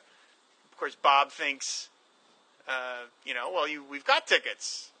of course Bob thinks, we've got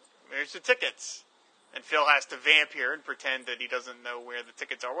tickets. Where's the tickets? And Phil has to vamp here and pretend that he doesn't know where the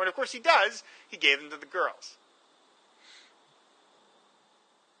tickets are. When of course he does. He gave them to the girls.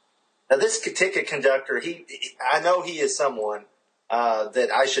 Now this ticket conductor, I know he is someone that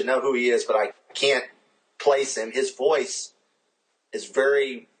I should know who he is, but I can't place him. His voice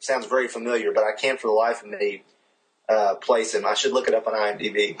sounds very familiar, but I can't for the life of me place him. I should look it up on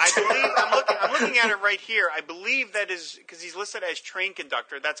IMDb. I'm looking at it right here. I believe that is because he's listed as train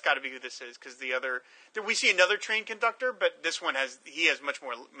conductor. That's got to be who this is. Because we see another train conductor, but this one has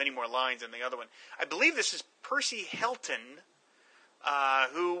many more lines than the other one. I believe this is Percy Helton,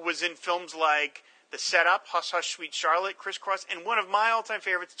 who was in films like The Setup, Hush Hush Sweet Charlotte, Crisscross, and one of my all-time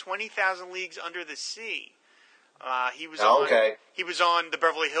favorites, 20,000 Leagues Under the Sea. He was on the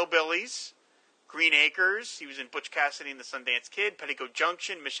Beverly Hillbillies, Green Acres. He was in Butch Cassidy and the Sundance Kid, Petticoat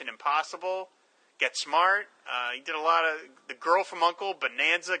Junction, Mission Impossible, Get Smart. He did a lot of The Girl from U.N.C.L.E.,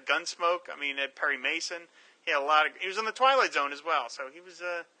 Bonanza, Gunsmoke. Perry Mason. He was on The Twilight Zone as well. So he was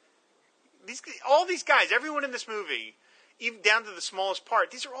all these guys, everyone in this movie, even down to the smallest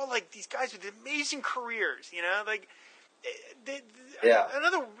part. These are all like these guys with amazing careers.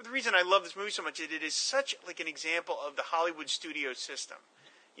 Another reason I love this movie so much is it is such like an example of the Hollywood studio system.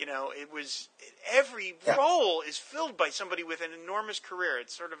 Every role is filled by somebody with an enormous career.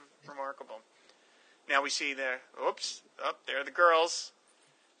 It's sort of remarkable. Now we see there are the girls.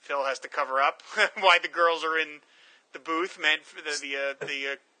 Phil has to cover up why the girls are in the booth meant for the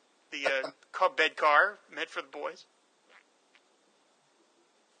bed car meant for the boys.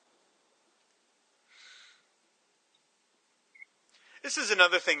 This is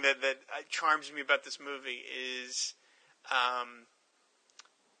another thing that charms me about this movie is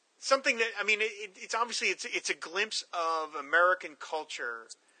something that it's obviously it's a glimpse of American culture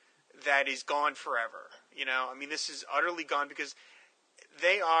that is gone forever. This is utterly gone because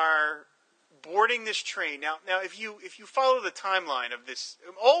they are boarding this train now. If you follow the timeline of this,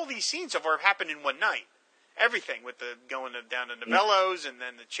 all these scenes have happened in one night. Everything with the going down to Novello's and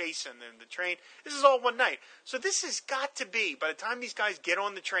then the chase and then the train. This is all one night. So this has got to be, by the time these guys get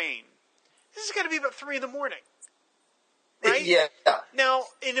on the train, this has got to be about 3 a.m, right? Yeah. Now,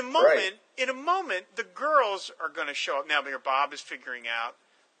 in a moment, the girls are going to show up. Now, Bob is figuring out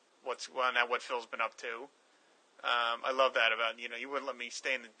what Phil's been up to. I love that about, you wouldn't let me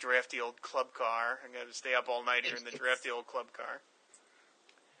stay in the drafty old club car. I'm going to stay up all night here in the drafty old club car.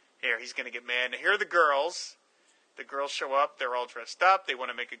 Here, he's going to get mad. Now, here are the girls. The girls show up. They're all dressed up. They want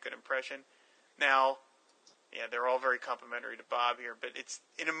to make a good impression. Now, they're all very complimentary to Bob here. But it's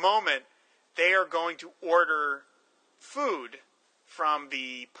in a moment, they are going to order food from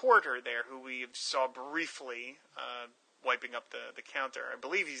the porter there, who we saw briefly wiping up the counter. I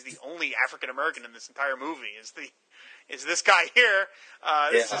believe he's the only African-American in this entire movie. Is this guy here?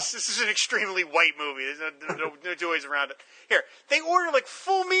 This is an extremely white movie. There's no two ways around it. Here, they order like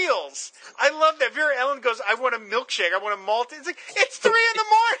full meals. I love that. Vera Ellen goes, "I want a milkshake. I want a malt." It's like it's 3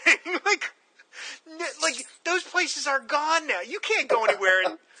 a.m. like those places are gone now. You can't go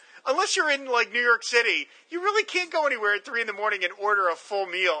anywhere unless you're in like New York City. You really can't go anywhere at 3 a.m. and order a full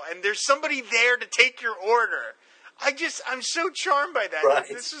meal, and there's somebody there to take your order. I'm so charmed by that. Right.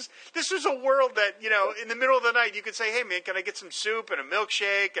 This was a world that, in the middle of the night you could say, "Hey man, can I get some soup and a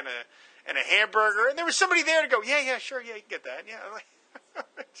milkshake and a hamburger?" And there was somebody there to go, "Yeah, sure, yeah, you can get that." Yeah.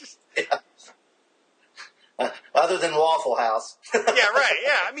 Other than Waffle House. Yeah, right.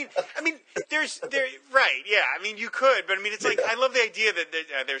 Yeah. Right. Yeah. You could, but it's like, I love the idea that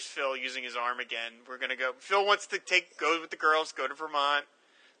there's Phil using his arm again. We're going to go. Phil wants to go with the girls, go to Vermont.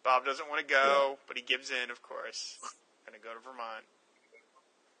 Bob doesn't want to go, but he gives in, of course. Going to go to Vermont.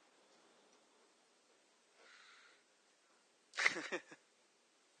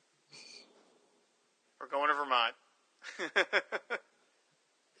 We're going to Vermont.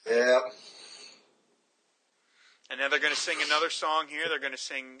 Yeah. And now they're going to sing another song here. They're going to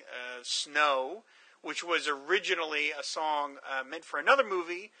sing Snow, which was originally a song meant for another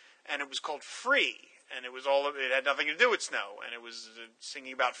movie, and it was called Free. And it had nothing to do with snow, and it was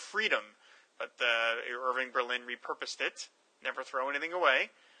singing about freedom. But Irving Berlin repurposed it, never throw anything away,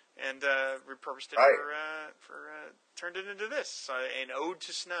 and repurposed it Right. turned it into this, an ode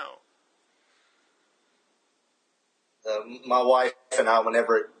to snow. My wife and I,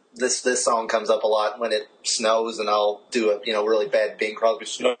 whenever this song comes up a lot when it snows, and I'll do a really bad Bing Crosby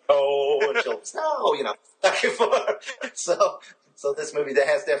snow, and she'll snow, back and forth. So this movie that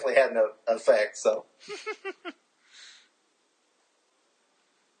has definitely had an effect. So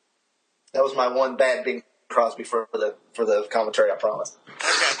that was my one bad Bing Crosby for the commentary. I promise.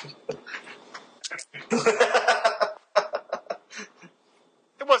 Okay.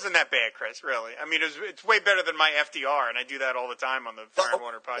 It wasn't that bad, Chris, really. I mean, it's way better than my FDR, and I do that all the time on the Fire and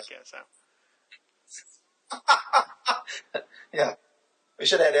Water podcast. So. Yeah. We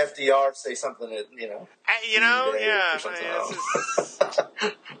should have had FDR say something that, yeah. or something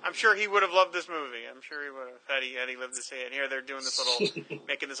I'm sure he would have loved this movie. I'm sure he would have had he lived to see it. Here they're doing this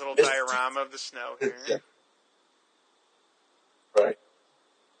making this little diorama of the snow here. Yeah. Right.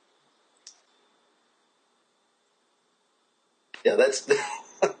 Yeah, that's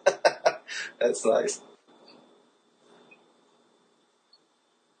that's nice.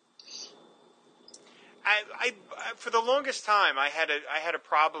 I for the longest time I had a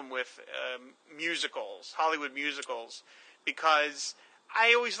problem with musicals, Hollywood musicals, because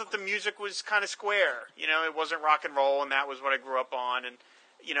I always thought the music was kind of square. It wasn't rock and roll, and that was what I grew up on. And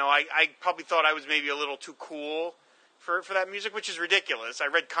I probably thought I was maybe a little too cool for that music, which is ridiculous. I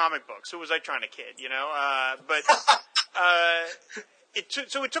read comic books. Who was I trying to kid? But it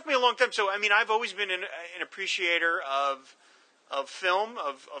took me a long time. So I mean, I've always been an appreciator of film,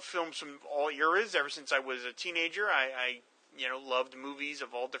 of films from all eras. Ever since I was a teenager, I loved movies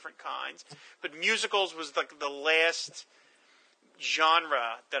of all different kinds. But musicals was like the last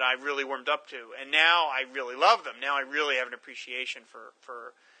genre that I really warmed up to, and now I really love them. Now I really have an appreciation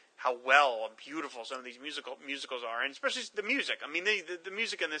for how well and beautiful some of these musicals are, and especially the music. I mean, the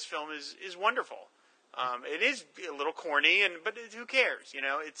music in this film is wonderful. It is a little corny, but who cares?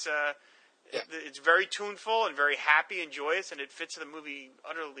 It's very tuneful and very happy and joyous, and it fits the movie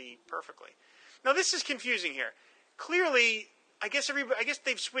utterly perfectly. Now, this is confusing here. Clearly, I guess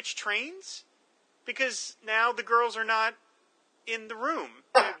they've switched trains, because now the girls are not in the room.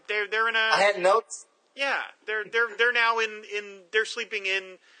 They're in a. I had notes. Yeah, they're now they're sleeping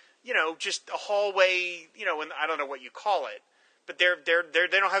in, just a hallway, and I don't know what you call it, but they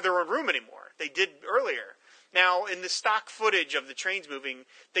don't have their own room anymore. They did earlier. Now, in the stock footage of the trains moving,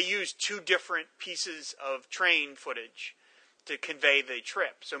 they used two different pieces of train footage to convey the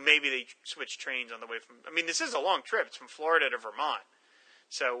trip. So maybe they switched trains on the way from. I mean, this is a long trip. It's from Florida to Vermont.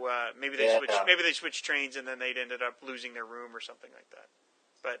 So maybe they switched trains, and then they'd ended up losing their room or something like that.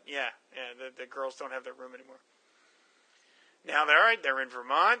 But the girls don't have their room anymore. Now they're in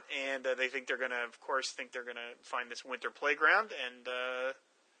Vermont, and they think they're gonna find this winter playground, and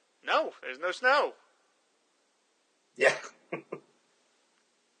no, there's no snow. Yeah.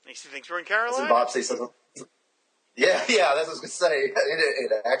 He thinks we're in Carolina. Bob say something. Yeah, that's what I was going to say.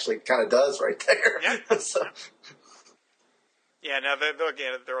 It actually kind of does right there. Yeah. So. Yeah, now they're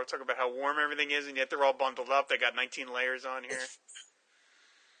all talking about how warm everything is, and yet they're all bundled up. They got 19 layers on here.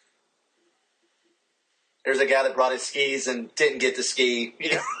 There's a guy that brought his skis and didn't get to ski.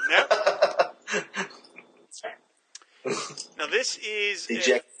 Yep. Now this is,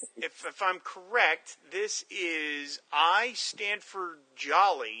 if I'm correct, this is I. Stanford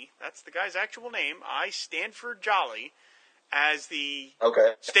Jolly. That's the guy's actual name. I. Stanford Jolly, as the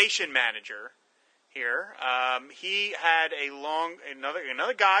station manager here. He had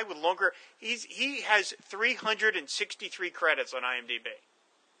another guy with longer. He has 363 credits on IMDb.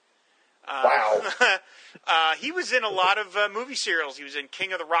 Wow. He was in a lot of movie serials. He was in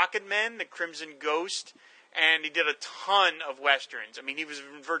King of the Rocket Men, The Crimson Ghost, and he did a ton of westerns. I mean, he was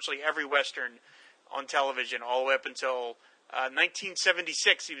in virtually every western on television all the way up until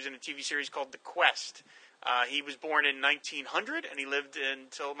 1976. He was in a TV series called The Quest. He was born in 1900, and he lived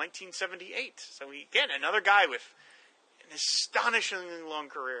until 1978. So, again, another guy with an astonishingly long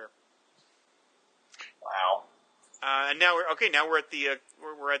career. Wow. And now we're at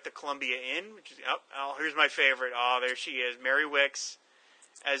the Columbia Inn, which is here's my favorite. Oh, there she is, Mary Wicks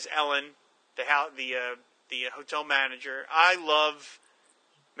as Ellen, the hotel manager. I love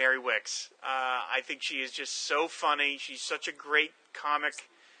Mary Wicks. I think she is just so funny. She's such a great comic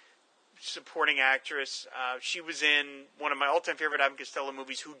supporting actress. She was in one of my all-time favorite Abbott and Costello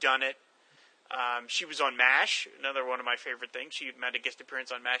movies, Who Done It. She was on MASH, another one of my favorite things. She made a guest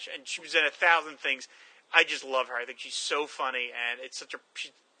appearance on MASH, and she was in 1,000 things. I just love her. I think she's so funny, and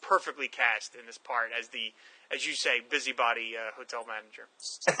she's perfectly cast in this part as you say, busybody hotel manager.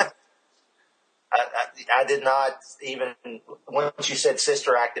 I did not even, once you said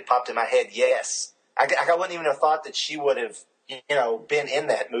Sister Act, it popped in my head, yes. I wouldn't even have thought that she would have, been in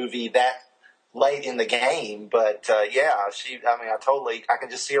that movie that late in the game. But, I can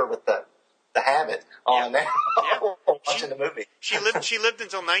just see her with the habit on now, watching the movie. She lived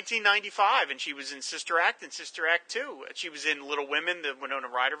until 1995, and she was in Sister Act and Sister Act 2. She was in Little Women, the Winona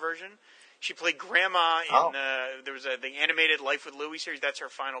Ryder version. She played Grandma in there was the animated Life with Louie series. That's her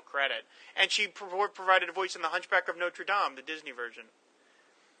final credit, and she provided a voice in The Hunchback of Notre Dame, the Disney version.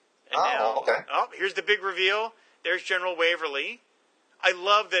 And okay. Oh, here's the big reveal. There's General Waverly. I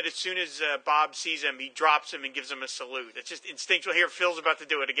love that as soon as Bob sees him, he drops him and gives him a salute. It's just instinctual. Here, Phil's about to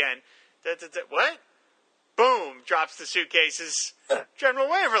do it again. What? Boom! Drops the suitcases. General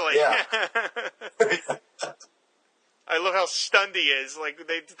Waverly. Yeah. I love how stunned he is. Like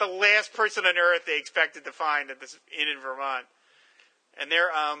the last person on Earth they expected to find at this inn in Vermont. And there,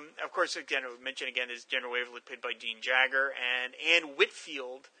 of course, again, I would mention again is General Waverly, played by Dean Jagger, and Anne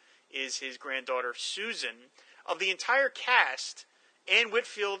Whitfield is his granddaughter Susan. Of the entire cast, Anne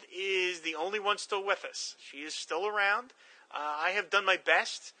Whitfield is the only one still with us. She is still around. I have done my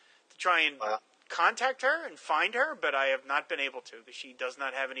best to try and contact her and find her, but I have not been able to because she does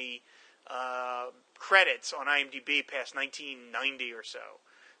not have any credits on IMDb past 1990 or so.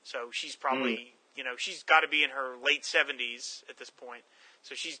 So she's probably, she's got to be in her late 70s at this point.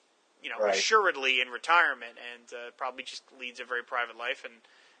 So she's, assuredly in retirement and probably just leads a very private life. And,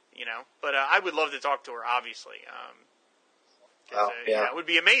 but I would love to talk to her, obviously. It would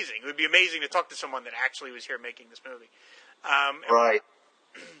be amazing. It would be amazing to talk to someone that actually was here making this movie. Right.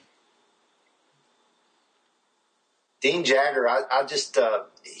 Dean Jagger, I just,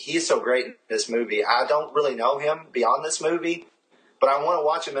 he's so great in this movie. I don't really know him beyond this movie, but I want to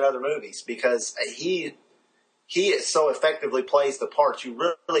watch him in other movies because he so effectively plays the parts.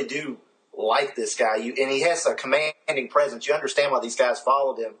 You really do like this guy, and he has a commanding presence. You understand why these guys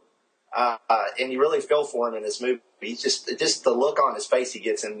followed him, and you really feel for him in this movie. He's just the look on his face he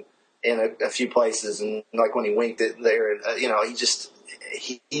gets in a few places, and like when he winked it there, and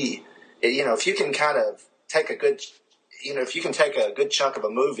if you can kind of take a good. If you can take a good chunk of a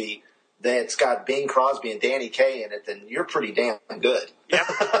movie that's got Bing Crosby and Danny Kaye in it, then you're pretty damn good.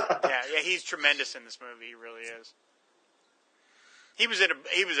 Yeah, he's tremendous in this movie. He really is. He was in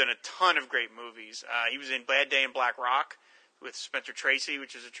a ton of great movies. He was in Bad Day in Black Rock with Spencer Tracy,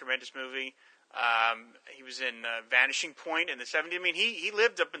 which is a tremendous movie. He was in Vanishing Point in the 70s. I mean, he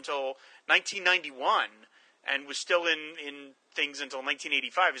lived up until 1991 and was still in things until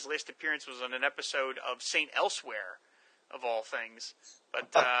 1985. His last appearance was on an episode of St. Elsewhere, of all things. But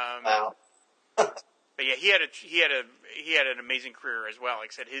wow. But yeah, he had an amazing career as well.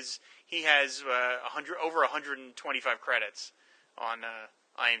 Like I said, he has over 125 credits on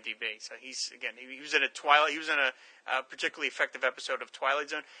IMDb. So he was in a particularly effective episode of Twilight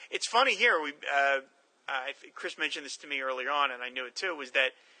Zone. It's funny here. Chris mentioned this to me earlier on, and I knew it too. Was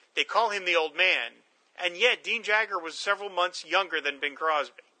that they call him the old man, and yet Dean Jagger was several months younger than Bing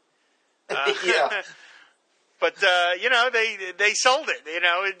Crosby. Yeah. But they sold it.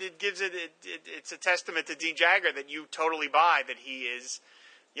 It gives it's a testament to Dean Jagger that you totally buy that he is,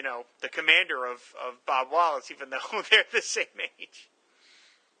 the commander of Bob Wallace, even though they're the same age.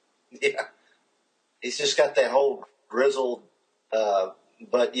 Yeah, he's just got that whole grizzled,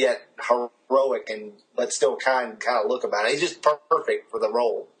 but yet heroic but still kind of look about it. He's just perfect for the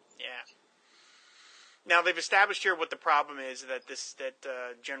role. Yeah. Now they've established here what the problem is that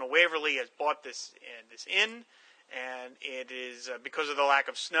General Waverly has bought this inn, and it is because of the lack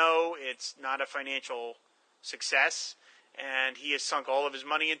of snow. It's not a financial success, and he has sunk all of his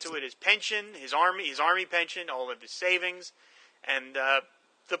money into it: his pension, his army pension, all of his savings, and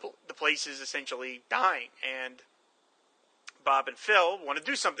the place is essentially dying. And Bob and Phil want to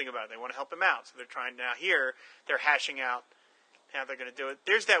do something about it. They want to help him out, so they're trying now. Here they're hashing out how they're going to do it.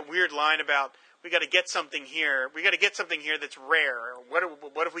 There's that weird line about, we got to get something here. We got to get something here that's rare.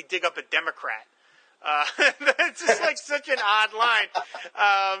 What if we dig up a Democrat? That's just like such an odd line.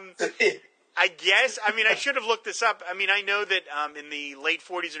 I guess. I mean, I should have looked this up. I mean, I know that in the late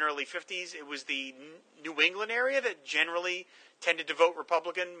 40s and early 50s, it was the New England area that generally tended to vote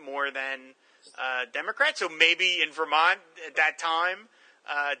Republican more than Democrat. So maybe in Vermont at that time,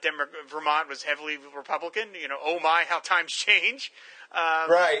 Vermont was heavily Republican. Oh my, how times change.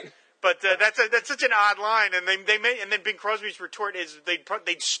 Right. But that's such an odd line, and and then Bing Crosby's retort is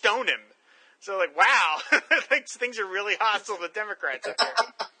they'd stone him. So like, wow, things are really hostile to Democrats up here.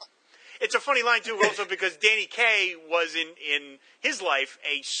 It's a funny line too, also because Danny Kaye was in his life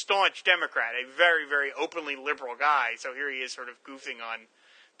a staunch Democrat, a very very openly liberal guy. So here he is, sort of goofing on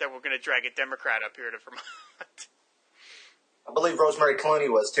that we're going to drag a Democrat up here to Vermont. I believe Rosemary Clooney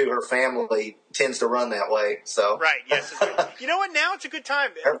was too. Her family tends to run that way. So Right. Yes. You know what? Now it's a good time.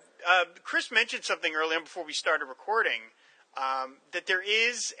 Chris mentioned something earlier before we started recording, that there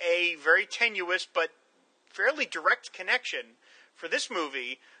is a very tenuous but fairly direct connection for this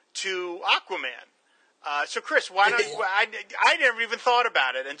movie to Aquaman. So, Chris, why don't I never even thought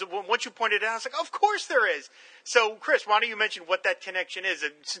about it, and once you pointed it out, I was like, of course there is. So, Chris, why don't you mention what that connection is?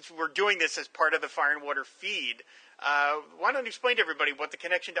 And since we're doing this as part of the Fire and Water feed, why don't you explain to everybody what the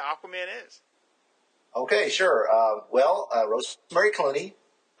connection to Aquaman is? Okay, sure. Rosemary Clooney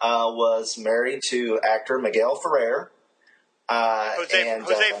was married to actor Miguel Ferrer. Jose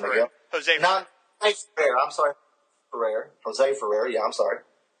Ferrer.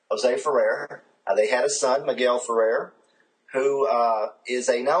 Jose Ferrer. They had a son, Miguel Ferrer, who is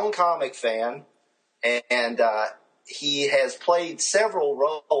a known comic fan, and he has played several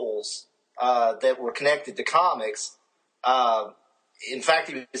roles that were connected to comics. In fact,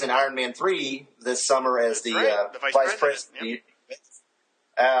 he was in Iron Man 3 this summer as the vice president. Yep.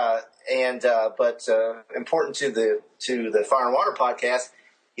 But important to the Fire and Water podcast,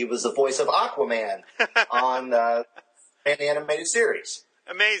 he was the voice of Aquaman on the animated series.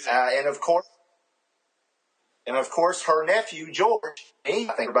 Amazing. And of course, her nephew George. I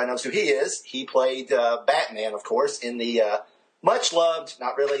think everybody knows who he is. He played Batman, of course, in the much loved,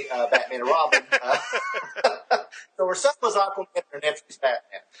 not really Batman and Robin. So her son was Aquaman, and her nephew's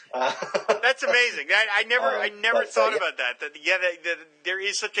Batman. That's amazing. I never thought about that. That there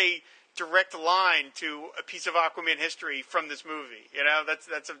is such a direct line to a piece of Aquaman history from this movie. You know,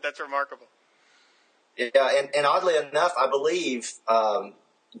 that's remarkable. Yeah, and oddly enough, I believe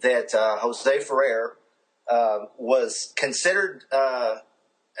that Jose Ferrer was considered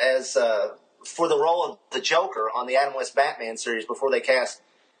as for the role of the Joker on the Adam West Batman series before they cast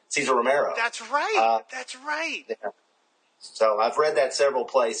Cesar Romero. That's right. That's right. Yeah. So I've read that several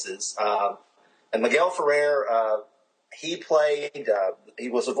places. And Miguel Ferrer, he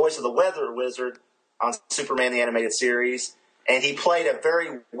was the voice of the Weather Wizard on Superman the Animated Series, and he played a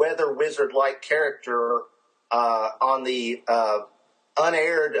very Weather Wizard-like character on the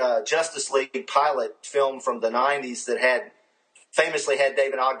unaired Justice League pilot film from the 90s that famously had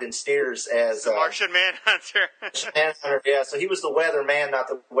David Ogden Stiers as the Martian Manhunter. Yeah, so he was the Weather Man, not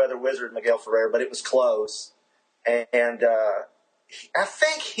the Weather Wizard, Miguel Ferrer, but it was close. And I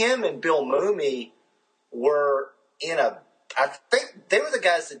think him and Bill Mumy were I think they were the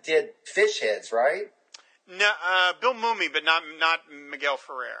guys that did Fish Heads, right? No, Bill Mumy, but not Miguel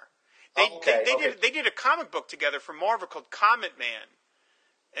Ferrer. They did a comic book together for Marvel called Comet Man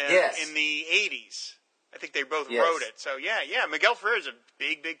in the 80s. I think they both wrote it. So, yeah. Miguel Ferrer is a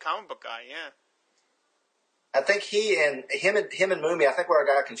big comic book guy, yeah. I think him and Mumy, I think where I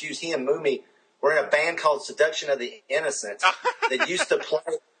got confused, he and Mumy were in a band called Seduction of the Innocent that used to play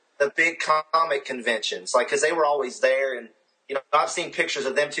the big comic conventions. Like, because they were always there. And, you know, I've seen pictures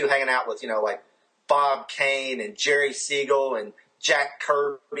of them two hanging out with, you know, like Bob Kane and Jerry Siegel and Jack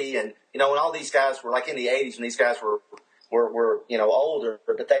Kirby. And, you know, when all these guys were like in the 80s when these guys were you know, older,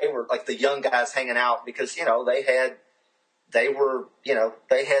 but they were like the young guys hanging out because, you know, they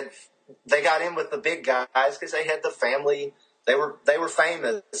got in with the big guys because they had the family. They were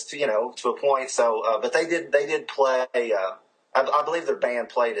famous to, you know, to a point. So, but they did play, I believe their band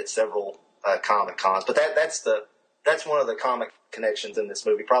played at several, comic cons, but that's one of the comic connections in this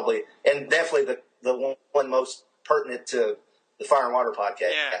movie, probably, and definitely the one most pertinent to the Fire and Water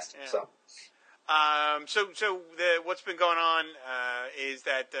podcast. Yeah. So. What's been going on is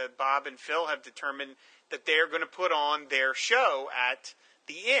that Bob and Phil have determined that they're going to put on their show at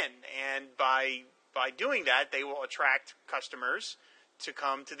the inn, and by doing that, they will attract customers to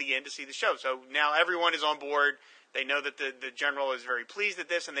come to the inn to see the show. So now everyone is on board. They know that the general is very pleased at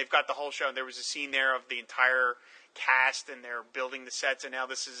this, and they've got the whole show. And there was a scene there of the entire cast, and they're building the sets. And now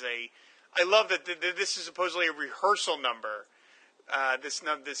this is I love that this is supposedly a rehearsal number. This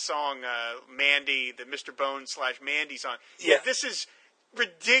song, Mandy, the Mr. Bones / Mandy song. Yeah. This is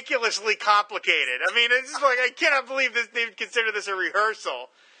ridiculously complicated. I mean, it's just like, I cannot believe this, they would consider this a rehearsal.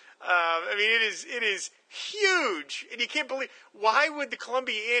 I mean, it is huge, and you can't believe, why would the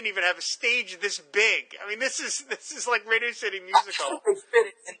Columbia Inn even have a stage this big? I mean, this is like Radio City Musical.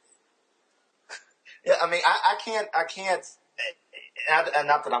 Yeah, I mean, I can't, and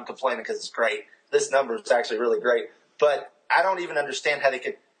not that I'm complaining because it's great. This number is actually really great, but I don't even understand how they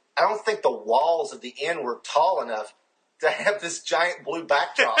could. I don't think the walls of the inn were tall enough to have this giant blue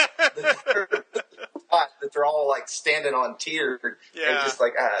backdrop that they're all like standing on tiered. Yeah. And just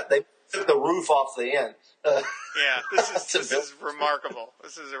like took the roof off the end. Yeah, this is remarkable.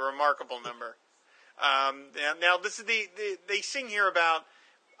 This is a remarkable number. Now this is they sing here about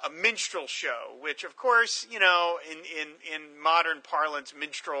a minstrel show, which of course, you know, in modern parlance,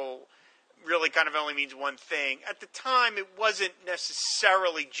 minstrel really kind of only means one thing. At the time, it wasn't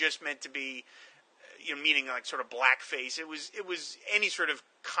necessarily just meant to be, you know, meaning like sort of blackface. It was any sort of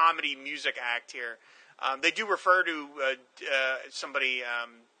comedy music act here. They do refer to somebody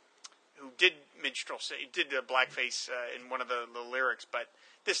who did did blackface in one of the lyrics, but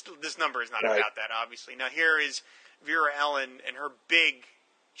this number is not Right. about that, obviously. Now here is Vera Ellen and her big.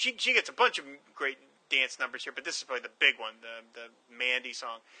 She gets a bunch of great dance numbers here, but this is probably the big one, the Mandy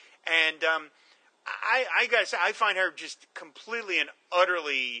song. And I gotta say, I find her just completely and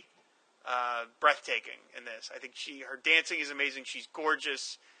utterly breathtaking in this. I think her dancing is amazing. She's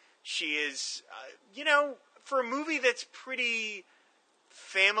gorgeous. She is, you know, for a movie that's pretty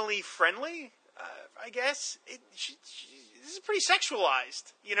family friendly, I guess this is pretty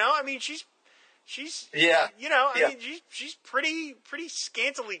sexualized. You know, I mean, she's Yeah. you know, I Yeah. mean, she's pretty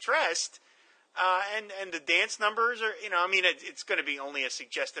scantily dressed. And the dance numbers are, you know, I mean, it's going to be only as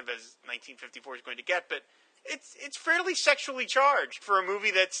suggestive as 1954 is going to get, but it's fairly sexually charged for a movie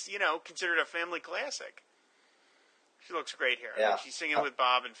that's, you know, considered a family classic. She looks great here. Yeah. She's singing with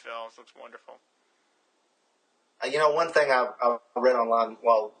Bob and Phil. It looks wonderful. You know, one thing I read online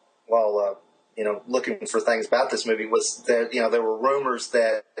while you know, looking for things about this movie was that, you know, there were rumors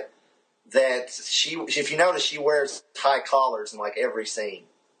that she, if you notice, she wears high collars in like every scene.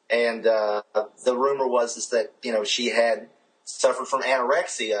 And the rumor is that, you know, she had suffered from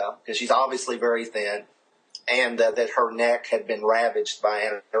anorexia because she's obviously very thin, and that her neck had been ravaged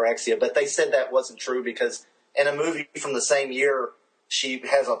by anorexia. But they said that wasn't true because in a movie from the same year, she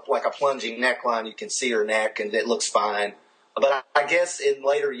has a plunging neckline. You can see her neck, and it looks fine. But I guess in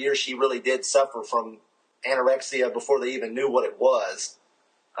later years, she really did suffer from anorexia before they even knew what it was.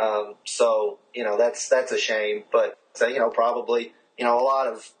 So, you know, that's a shame. But, you know, probably, you know, a lot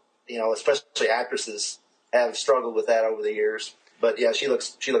of, you know, especially actresses have struggled with that over the years. But yeah, she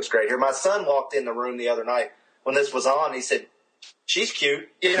looks great here. My son walked in the room the other night when this was on. He said, "She's cute."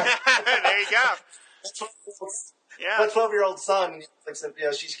 You know? There you go. Yeah. My 12-year-old son, you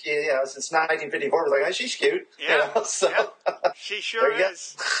know, she's, you know, since 1954, was like, "Oh, she's cute." Yeah. You know? So, Yeah. She sure there you go.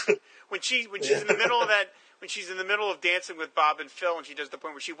 is. When she's in the middle of that, when she's in the middle of dancing with Bob and Phil, and she does the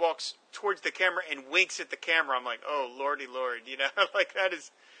point where she walks towards the camera and winks at the camera, I'm like, oh, lordy lord, you know, like that is.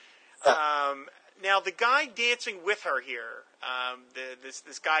 Now the guy dancing with her here,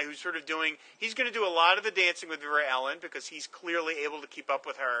 this guy who's sort of he's going to do a lot of the dancing with Vera Ellen because he's clearly able to keep up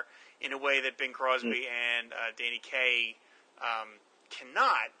with her in a way that Bing Crosby and Danny Kaye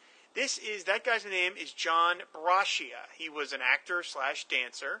cannot. That guy's name is John Braccia. He was an actor /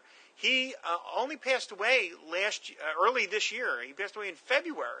 dancer. He only passed away early this year. He passed away in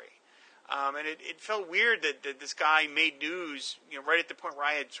February. And it felt weird that this guy made news, you know, right at the point where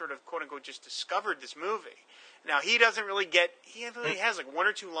I had sort of, quote unquote, just discovered this movie. Now, he only has like one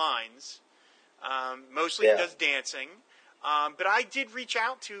or two lines. Mostly he does dancing. But I did reach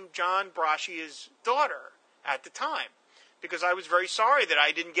out to John Braccia's daughter at the time because I was very sorry that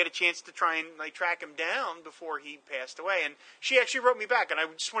I didn't get a chance to try and like track him down before he passed away. And she actually wrote me back, and I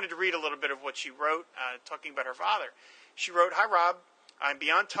just wanted to read a little bit of what she wrote, talking about her father. She wrote, "Hi, Rob. I'm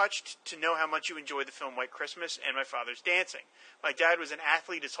beyond touched to know how much you enjoyed the film White Christmas and my father's dancing. My dad was an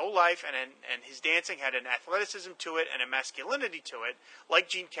athlete his whole life, and his dancing had an athleticism to it and a masculinity to it, like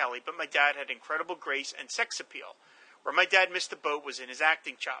Gene Kelly, but my dad had incredible grace and sex appeal. Where my dad missed the boat was in his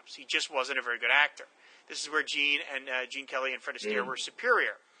acting chops. He just wasn't a very good actor. This is where Gene Kelly and Fred Astaire were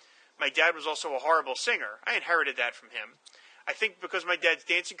superior. My dad was also a horrible singer. I inherited that from him. I think because my dad's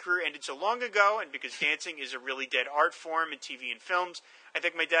dancing career ended so long ago, and because dancing is a really dead art form in TV and films, I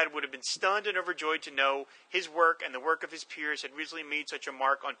think my dad would have been stunned and overjoyed to know his work and the work of his peers had recently made such a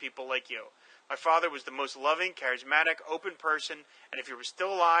mark on people like you. My father was the most loving, charismatic, open person, and if he were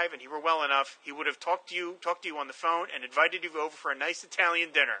still alive and he were well enough, he would have talked to you on the phone and invited you over for a nice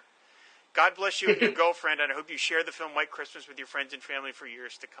Italian dinner. God bless you and your girlfriend, and I hope you share the film White Christmas with your friends and family for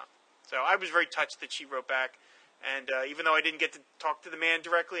years to come." So I was very touched that she wrote back. And even though I didn't get to talk to the man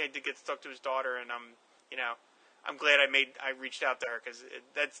directly, I did get to talk to his daughter, and I'm glad I reached out to her because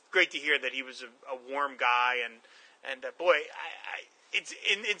that's great to hear that he was a warm guy, and boy, it's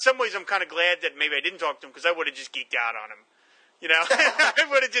in some ways I'm kind of glad that maybe I didn't talk to him because I would have just geeked out on him, you know, I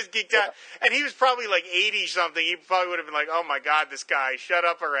would have just geeked out, and he was probably like 80 something. He probably would have been like, "Oh my God, this guy, shut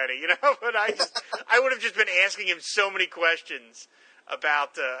up already," you know. But I would have just been asking him so many questions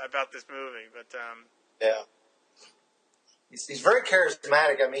about this movie, but yeah. he's very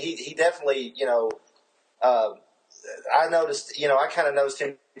charismatic. I mean, he definitely, I noticed, I kind of noticed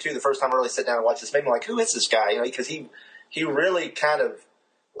him too the first time I really sat down and watched this. Made me like, who is this guy? Because he really kind of,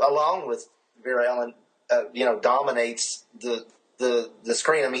 along with Vera Ellen, dominates the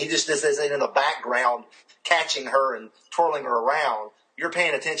screen. I mean, he just is in the background, catching her and twirling her around. You're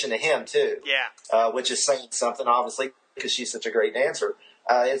paying attention to him too. Yeah. Which is saying something, obviously, because she's such a great dancer.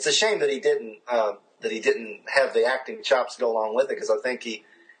 It's a shame that he didn't have the acting chops go along with it, because I think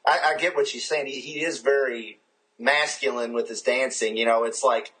I get what she's saying. He is very masculine with his dancing. It's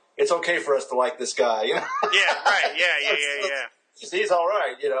like, it's okay for us to like this guy. Yeah, right. Yeah. He's all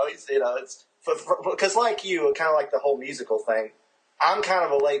right. It's because like you, kind of like the whole musical thing. I'm kind of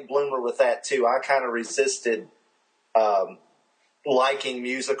a late bloomer with that too. I kind of resisted liking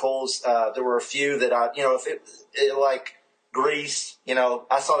musicals. There were a few that if it like Grease,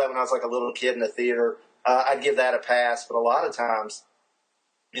 I saw that when I was like a little kid in the theater. I'd give that a pass, but a lot of times,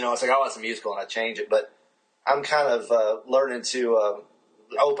 it's like, oh, it's a musical, and I change it. But I'm kind of learning to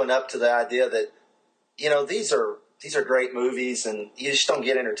open up to the idea that these are great movies, and you just don't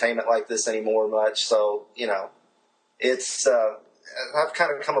get entertainment like this anymore much. So it's I've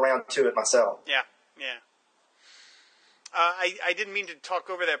kind of come around to it myself. Yeah. I didn't mean to talk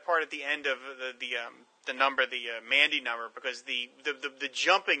over that part at the end of the number, the Mandy number, because the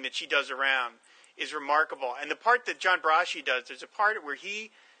jumping that she does around is remarkable. And the part that John Braschi does, there's a part where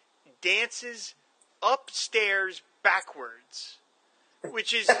he dances upstairs backwards,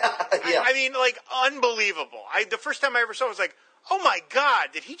 which is, Yeah. I mean, like, unbelievable. The first time I ever saw it, I was like, oh my God,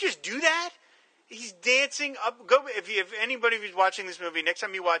 did he just do that? He's dancing up. If anybody who's watching this movie, next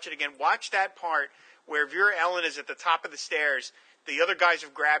time you watch it again, watch that part where Vera Ellen is at the top of the stairs. The other guys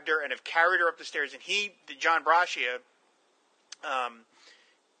have grabbed her and have carried her up the stairs, and John Braschi,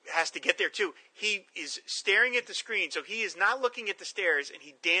 has to get there too. He is staring at the screen, so he is not looking at the stairs, and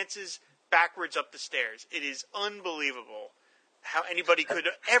he dances backwards up the stairs. It is unbelievable how anybody could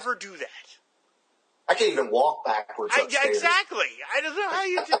ever do that. I can't even walk backwards upstairs. Exactly. I don't know how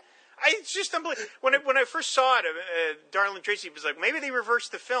you do. It's just unbelievable. When I first saw it, Darlene Tracy was like, maybe they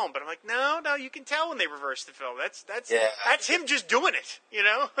reversed the film, but I'm like, no, you can tell when they reversed the film. That's him just doing it,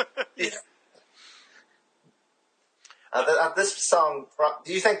 Yeah. This song.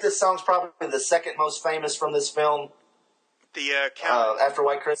 Do you think this song's probably the second most famous from this film? The after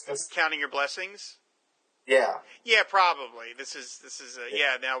White Christmas, Counting Your Blessings. Yeah. Yeah, probably. This is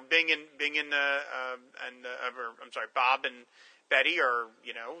yeah. Now Bing and Bob and Betty are,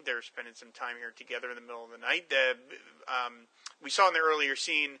 they're spending some time here together in the middle of the night. We saw in the earlier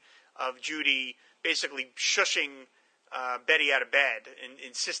scene of Judy basically shushing Betty out of bed and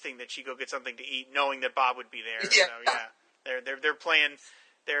insisting that she go get something to eat, knowing that Bob would be there. Yeah. So yeah, they're playing,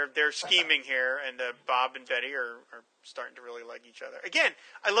 they're scheming here, and Bob and Betty are starting to really like each other. Again,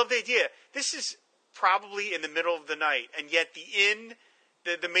 I love the idea. This is probably in the middle of the night, and yet the inn.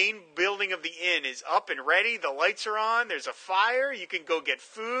 The main building of the inn is up and ready. The lights are on. There's a fire. You can go get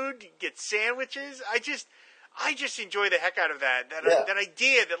food, get sandwiches. I just enjoy the heck out of that. That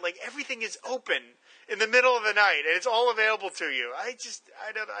idea that like everything is open in the middle of the night and it's all available to you.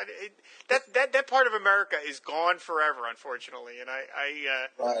 That part of America is gone forever, unfortunately. And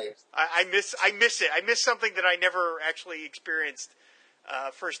I miss it. I miss something that I never actually experienced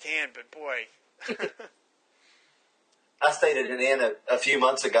firsthand. But boy. I stayed at an inn a few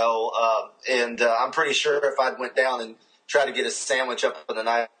months ago, and I'm pretty sure if I went down and tried to get a sandwich up in the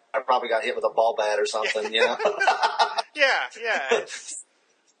night, I probably got hit with a ball bat or something, Yeah.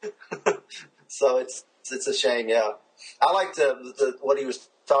 So it's a shame, yeah. I liked what he was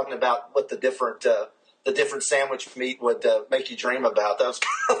talking about, what the different sandwich meat would make you dream about. That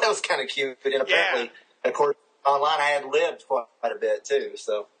was kind of cute. And apparently, of course, online I had lived quite a bit too,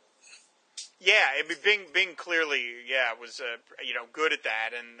 so. Yeah, I mean, Bing clearly, was good at that,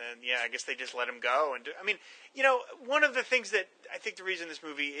 and I guess they just let him go. And I mean, one of the things that I think the reason this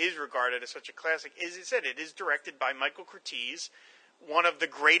movie is regarded as such a classic is it is directed by Michael Curtiz, one of the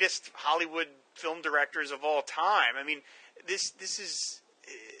greatest Hollywood film directors of all time. I mean, this is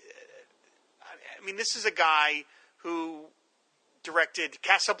a guy who directed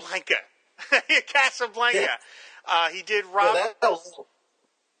Casablanca. Casablanca. He did Rob.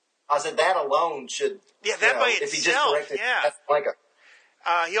 I said that alone should. Yeah, that by if itself. he just directed Casablanca.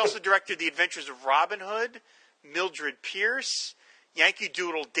 He also directed The Adventures of Robin Hood, Mildred Pierce, Yankee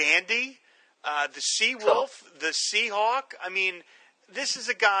Doodle Dandy, The Sea Wolf, The Seahawk. I mean, this is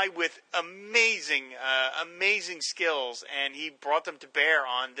a guy with amazing skills, and he brought them to bear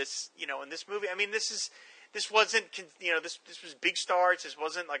on this, in this movie. I mean, this this wasn't, this was big stars. This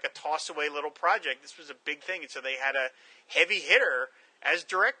wasn't like a toss-away little project. This was a big thing, and so they had a heavy hitter as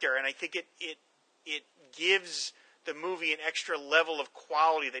director, and I think it gives the movie an extra level of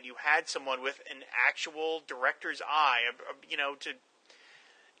quality that you had someone with an actual director's eye,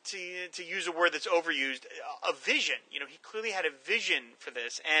 to use a word that's overused, a vision. He clearly had a vision for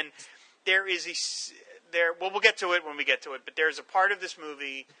this, and there is we'll get to it when we get to it, but there's a part of this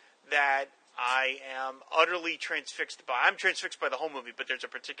movie that I am utterly transfixed by. I'm transfixed by the whole movie, but there's a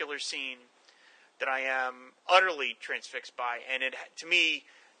particular scene that I am utterly transfixed by, and it, to me,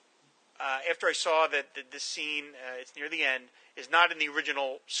 after I saw that this scene, it's near the end, is not in the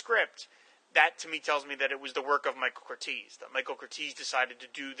original script, that to me tells me that it was the work of Michael Curtiz. That Michael Curtiz decided to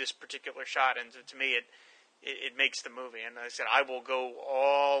do this particular shot, and to me, it makes the movie. And I said I will go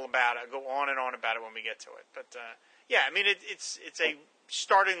all about it, go on and on about it when we get to it. But yeah, I mean, it's a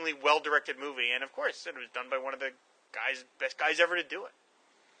startlingly well directed movie, and of course, it was done by one of the best guys ever to do it.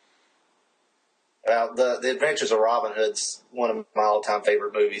 Well, the Adventures of Robin Hood's one of my all-time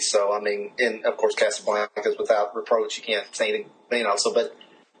favorite movies. So, I mean, and of course, Casablanca's without reproach. You can't say anything, but,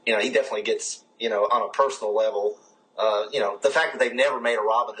 he definitely gets, on a personal level, the fact that they've never made a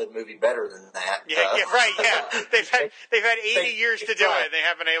Robin Hood movie better than that. Yeah, right, yeah. They've had 80 years to do it. They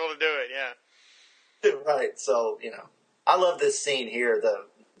haven't been able to do it, yeah. Right. So, I love this scene here. The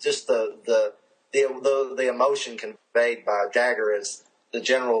emotion conveyed by Jagger as the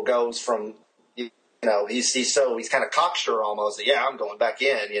general goes from, he's kind of cocksure almost. Yeah, I'm going back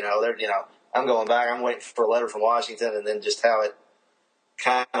in. I'm going back. I'm waiting for a letter from Washington, and then just how it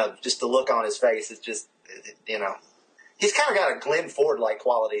kind of just the look on his face is just, he's kind of got a Glenn Ford-like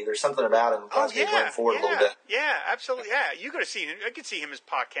quality. There's something about him. Glenn Ford a little bit. Yeah, absolutely. Yeah, you could have seen him. I could see him as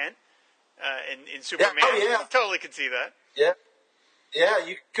Pa Kent in Superman. Yeah. Oh, yeah. I totally could see that. Yeah,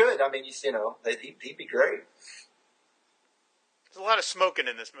 you could. I mean, he'd be great. There's a lot of smoking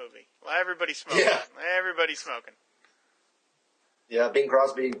in this movie. Everybody's smoking. Yeah. Everybody's smoking. Yeah, Bing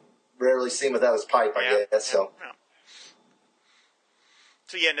Crosby rarely seen without his pipe, I guess. So. Yeah.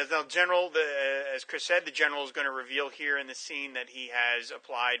 So yeah, now General, as Chris said, the General is going to reveal here in the scene that he has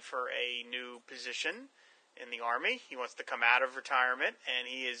applied for a new position in the Army. He wants to come out of retirement, and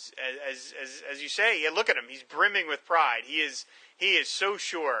he is, as you say, look at him. He's brimming with pride. He is so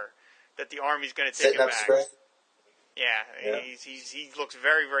sure that the Army's going to take him back. Straight. Yeah. He looks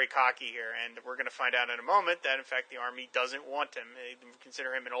very, very cocky here, and we're going to find out in a moment that in fact the Army doesn't want him. They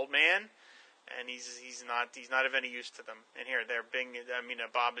consider him an old man, and he's not of any use to them. And here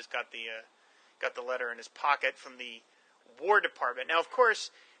Bob has got the letter in his pocket from the War Department. Now, of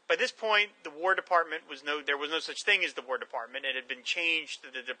course, by this point, the War Department there was no such thing as the War Department. It had been changed to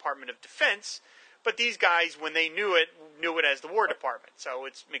the Department of Defense. But these guys, when they knew it as the War Department. So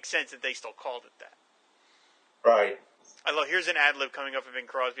it makes sense that they still called it that. Right. Here's an ad lib coming up of Bing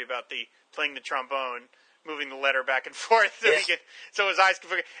Crosby about playing the trombone, moving the letter back and forth so his eyes can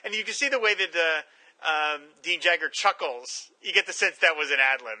focus. And you can see the way that Dean Jagger chuckles. You get the sense that was an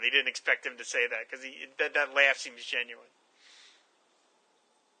ad lib. He didn't expect him to say that because that laugh seems genuine.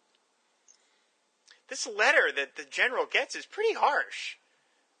 This letter that the General gets is pretty harsh.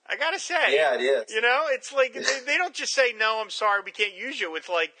 I gotta say. Yeah, it is. It's like they don't just say, "No, I'm sorry, we can't use you." It's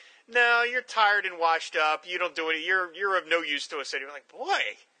like, "No, you're tired and washed up. You don't do it. You're of no use to us." And you're like,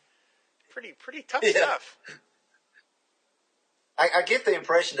 "Boy, pretty tough stuff." I get the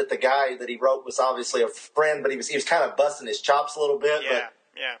impression that the guy that he wrote was obviously a friend, but he was kind of busting his chops a little bit.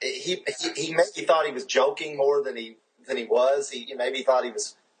 Yeah. He maybe thought he was joking more than he was. He maybe thought he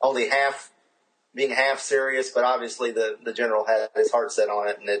was only being half serious, but obviously the General had his heart set on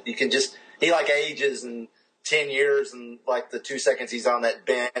it, and that you can just he ages in 10 years and like the 2 seconds he's on that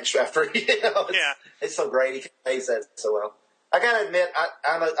bench after it's so great. He conveys that so well. I gotta admit,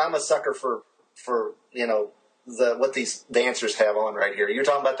 I'm a sucker for what these dancers have on right here. You're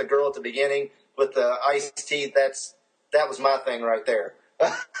talking about the girl at the beginning with the iced tea. That was my thing right there.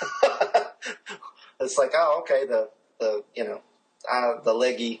 It's like, oh, okay, the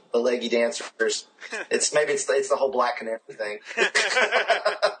leggy dancers. It's the whole Black Canary thing.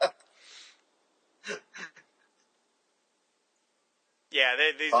 Yeah,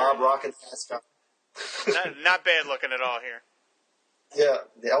 these Bob are rocking not bad looking at all here. Yeah,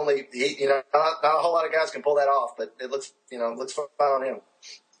 not a whole lot of guys can pull that off, but it looks fun on him.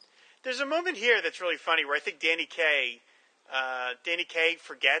 There's a moment here that's really funny where I think Danny Kaye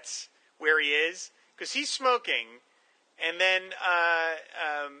forgets where he is because he's smoking, and then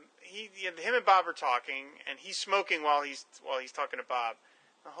him and Bob are talking, and he's smoking while he's talking to Bob.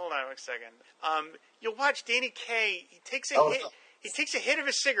 Now, hold on 1 second. You'll watch Danny Kaye. He takes a hit. He takes a hit of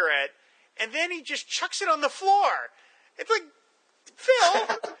his cigarette, and then he just chucks it on the floor. It's like,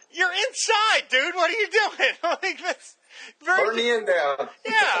 Phil, you're inside, dude. What are you doing? Like, that's very... Burn the end down.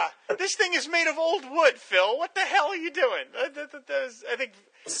 Yeah, this thing is made of old wood, Phil. What the hell are you doing? I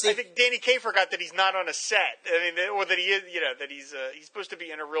think Danny Kaye forgot that he's not on a set. I mean, or that he is, that he's supposed to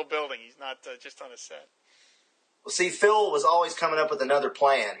be in a real building. He's not just on a set. Well, see, Phil was always coming up with another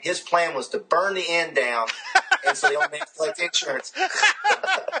plan. His plan was to burn the end down, and so they only collect insurance.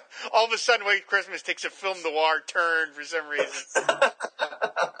 All of a sudden, White Christmas takes a film noir turn for some reason.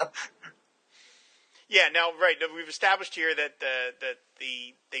 Yeah, now, right, we've established here that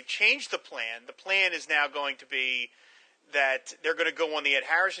they've changed the plan. The plan is now going to be that they're going to go on the Ed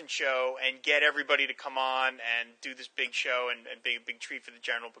Harrison show and get everybody to come on and do this big show and be a big treat for the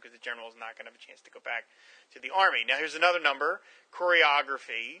General, because the General is not going to have a chance to go back to the Army. Now, here's another number,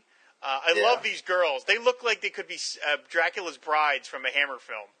 choreography. I love these girls. They look like they could be Dracula's brides from a Hammer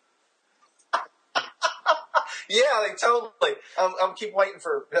film. Yeah, they totally. I'm keep waiting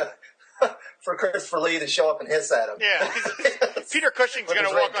for Christopher Lee to show up and hiss at him. Yeah, Peter Cushing's going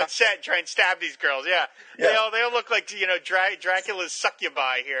to walk on set and try and stab these girls. Yeah. They all look like Dracula's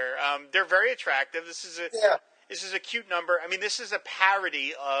succubi here. They're very attractive. This is a cute number. I mean, this is a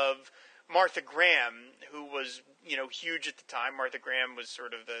parody of Martha Graham, who was huge at the time. Martha Graham was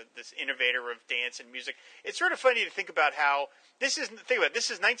sort of this innovator of dance and music. It's sort of funny to think about how this is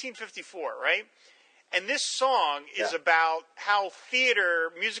 1954, right? And this song is about how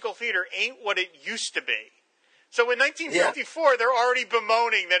musical theater ain't what it used to be. So in 1954, they're already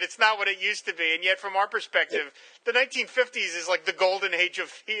bemoaning that it's not what it used to be. And yet, from our perspective, the 1950s is like the golden age of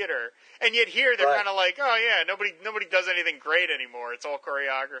theater. And yet here, they're kind of like, oh yeah, nobody does anything great anymore. It's all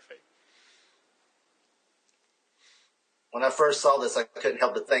choreography. When I first saw this, I couldn't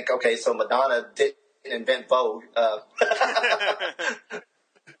help but think, okay, so Madonna didn't invent Vogue.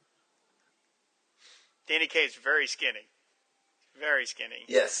 Danny Kaye is very skinny. Very skinny.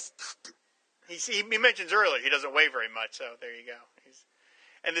 Yes. He mentions earlier he doesn't weigh very much, so there you go.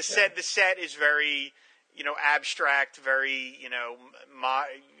 And the set is very, abstract, very,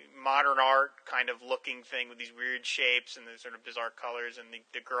 modern art kind of looking thing with these weird shapes and the sort of bizarre colors, and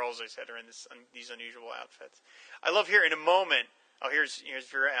the girls, I said, are in these unusual outfits. I love here in a moment. Oh, here's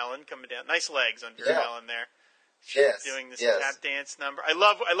Vera Ellen coming down. Nice legs on Vera Ellen there. She's doing this tap dance number. I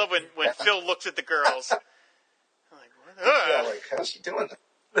love when Phil looks at the girls. I'm like, what? Yeah, like, how's she doing that?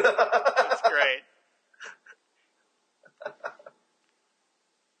 That's great.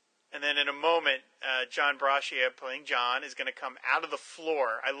 And then in a moment, John Brascia, playing John, is going to come out of the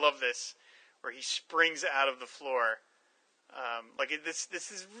floor. I love this, where he springs out of the floor. This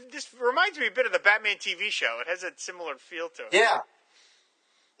reminds me a bit of the Batman TV show. It has a similar feel to it. Yeah.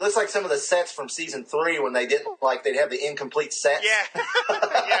 Looks like some of the sets from season 3 when they'd have the incomplete sets. Yeah.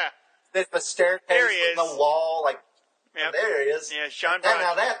 Yeah. There's the staircase with the wall, there he is. Yeah, Sean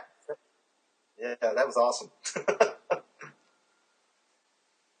Brascia. That was awesome.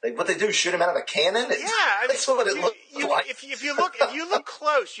 What they do? Shoot him out of a cannon? That's what it looks like. If you look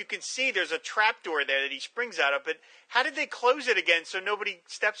close, you can see there's a trapdoor there that he springs out of. But how did they close it again so nobody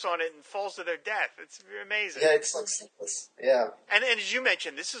steps on it and falls to their death? It's amazing. Yeah, it's like seamless. Yeah. And as you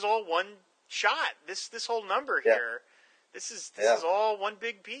mentioned, this is all one shot. This whole number here, this is all one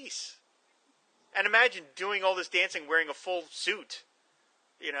big piece. And imagine doing all this dancing wearing a full suit.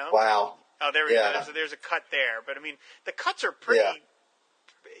 Wow. Oh, there we go. There's a cut there. But I mean, the cuts are pretty.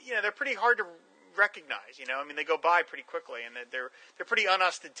 They're pretty hard to recognize. They go by pretty quickly, and they're pretty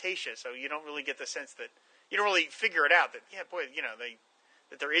unostentatious. So you don't really get the sense that you don't really figure it out that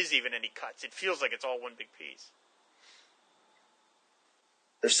that there is even any cuts. It feels like it's all one big piece.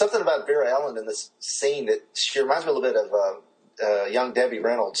 There's something about Vera Ellen in this scene that she reminds me a little bit of young Debbie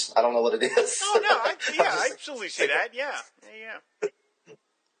Reynolds. I don't know what it is. Oh no, I absolutely see that. Yeah.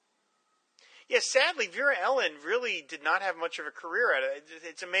 Yeah, sadly, Vera Ellen really did not have much of a career at it.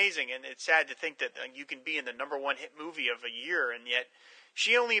 It's amazing, and it's sad to think that you can be in the number one hit movie of a year, and yet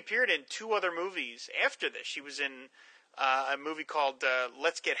she only appeared in 2 other movies after this. She was in a movie called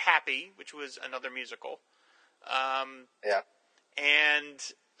Let's Get Happy, which was another musical. And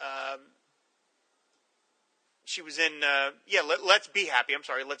she was in, Let's Be Happy. I'm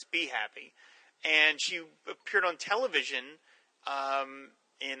sorry, Let's Be Happy. And she appeared on television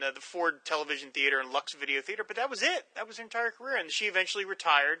in the Ford Television Theater and Lux Video Theater, but that was it. That was her entire career, and she eventually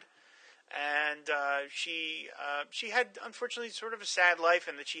retired. And she had, unfortunately, sort of a sad life,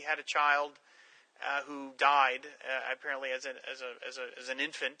 in that she had a child who died apparently as an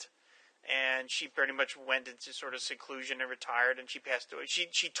infant, and she pretty much went into sort of seclusion and retired, and she passed away.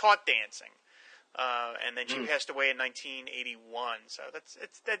 She taught dancing, And then she passed away in 1981. So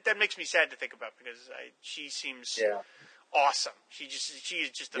that makes me sad to think about because she seems awesome. She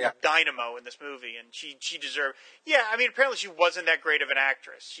is just a dynamo in this movie, and she deserved. Yeah, I mean, apparently she wasn't that great of an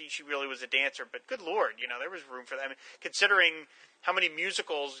actress. She really was a dancer, but good Lord, there was room for that. I mean, considering how many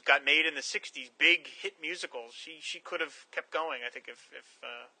musicals got made in the '60s, big hit musicals, she could have kept going. I think if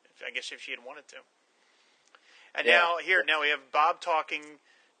she had wanted to. And now we have Bob talking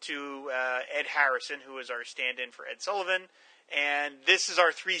to Ed Harrison, who is our stand-in for Ed Sullivan, and this is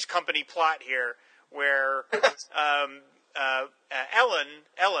our Three's Company plot here, where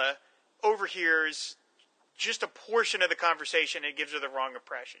Ella overhears just a portion of the conversation and gives her the wrong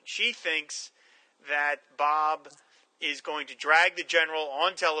impression. She thinks that Bob is going to drag the general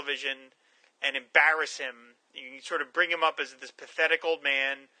on television and embarrass him. You sort of bring him up as this pathetic old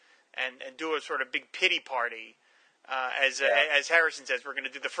man and do a sort of big pity party. As Harrison says, we're going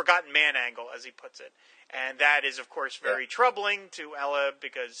to do the forgotten man angle, as he puts it. And that is, of course, very troubling to Ella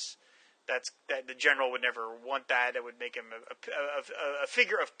because that the general would never want that. It would make him a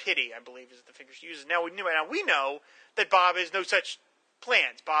figure of pity, I believe, is the figure she uses. Now we know that Bob has no such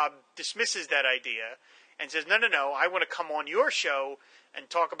plans. Bob dismisses that idea and says, no, I want to come on your show and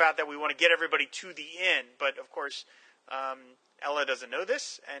talk about that. We want to get everybody to the end. But, of course, Ella doesn't know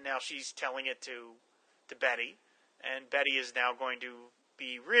this, and now she's telling it to Betty. And Betty is now going to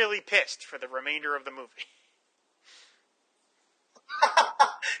be really pissed for the remainder of the movie.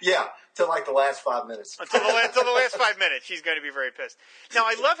 Yeah, till like the last 5 minutes. Until the last 5 minutes, she's going to be very pissed. Now,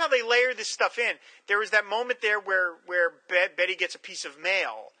 I love how they layer this stuff in. There was that moment there where Betty gets a piece of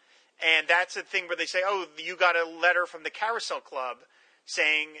mail, and that's the thing where they say, oh, you got a letter from the Carousel Club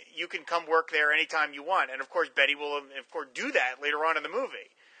saying you can come work there anytime you want. And, of course, Betty will, of course, do that later on in the movie.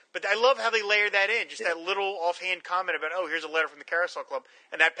 But I love how they layer that in, just that little offhand comment about, oh, here's a letter from the Carousel Club,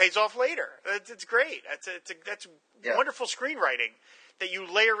 and that pays off later. It's great. That's wonderful screenwriting that you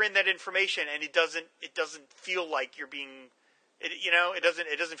layer in that information, and it doesn't feel like you're being, it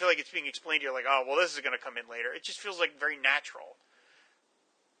doesn't feel like it's being explained to you like, oh, well, this is going to come in later. It just feels like very natural.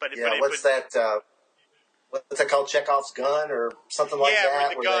 What's that called? Chekhov's gun or something like that? Yeah,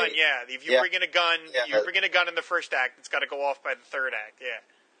 with the gun. If you bring in a gun, you bring in a gun in the first act, it's got to go off by the third act. Yeah.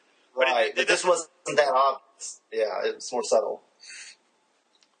 Right, but this wasn't that obvious. Yeah, it's more subtle.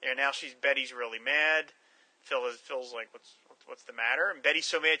 Yeah, now Betty's really mad. Phil's like, what's the matter? And Betty's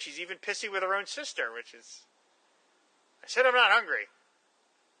so mad she's even pissy with her own sister, which is, I said I'm not hungry.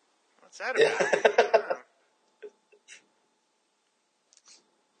 What's that about?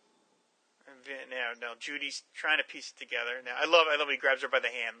 Now Judy's trying to piece it together. Now I love he grabs her by the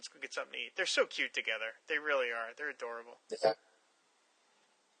hand. Let's go get something to eat. They're so cute together. They really are. They're adorable. Yeah.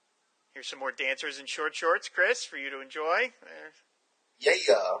 Here's some more dancers in short shorts, Chris, for you to enjoy. Yeah.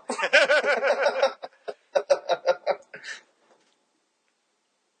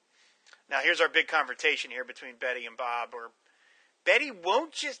 Now, here's our big confrontation here between Betty and Bob, where Betty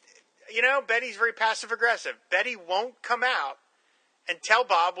won't just, Betty's very passive-aggressive. Betty won't come out and tell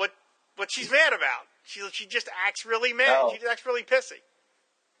Bob what she's mad about. She just acts really mad. Oh. She acts really pissy.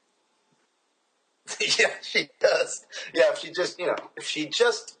 Yeah, she does. Yeah, if she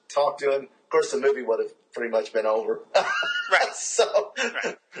just talked to him, of course the movie would have pretty much been over. Right. So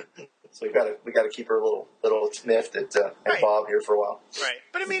we got to keep her a little sniffed at Bob here for a while. Right.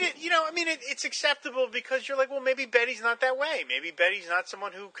 But it's acceptable because you're like, well, maybe Betty's not that way. Maybe Betty's not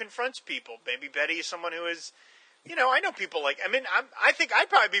someone who confronts people. Maybe Betty is someone who is, I know people I think I'd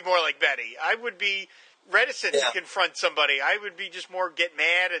probably be more like Betty. I would be reticent to confront somebody. I would be just more get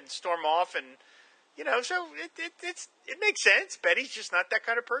mad and storm off and. So it makes sense. Betty's just not that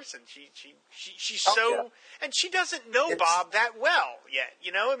kind of person. She's and she doesn't know Bob that well yet.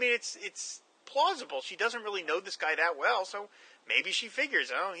 It's plausible. She doesn't really know this guy that well. So maybe she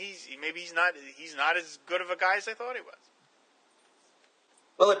figures, he's not as good of a guy as I thought he was.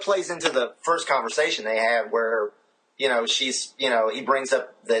 Well, it plays into the first conversation they had where, he brings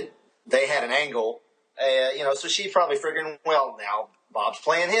up that they had an angle, so she's probably figuring, well, now Bob's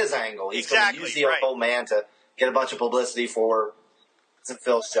playing his angle. He's going to use the old man to get a bunch of publicity for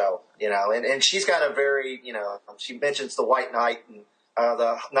Phil's show, and she's got a very, she mentions the White Knight and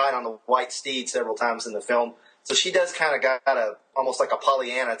the Knight on the White Steed several times in the film. So she does kind of got almost like a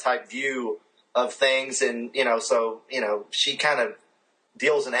Pollyanna type view of things. And, she kind of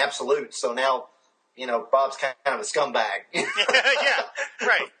deals in absolutes. So now, Bob's kind of a scumbag. Yeah,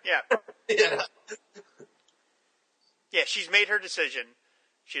 right. Yeah. Yeah, she's made her decision.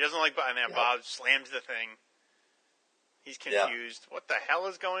 She doesn't like Bob. And then Bob slams the thing. He's confused. What the hell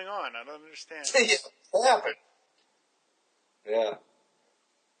is going on? I don't understand. What happened? Yeah.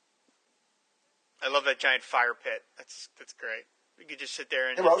 I love that giant fire pit. That's great. You could just sit there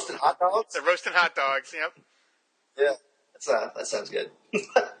and They're roasting hot dogs. They're roasting hot dogs. Yep. Yeah, that sounds good.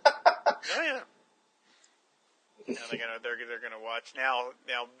 Oh yeah. Now they're gonna watch now.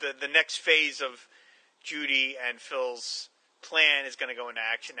 The next phase of Judy and Phil's plan is going to go into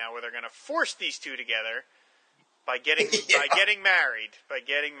action now, where they're going to force these two together by getting married.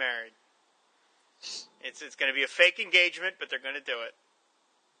 It's going to be a fake engagement, but they're going to do it.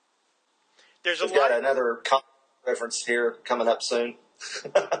 We've got another reference here coming up soon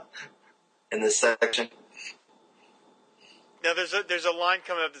in this section. Now, there's a line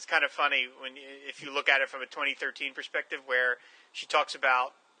coming up that's kind of funny if you look at it from a 2013 perspective, where she talks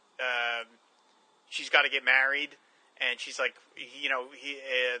about she's got to get married, and she's like,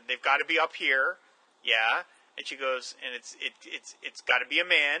 they've got to be up here, yeah. And she goes, and it's got to be a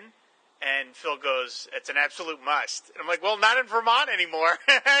man. And Phil goes, "It's an absolute must." And I'm like, "Well, not in Vermont anymore.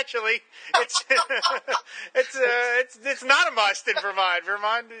 Actually, it's not a must in Vermont.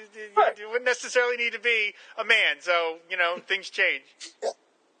 Vermont, you wouldn't necessarily need to be a man. So things change."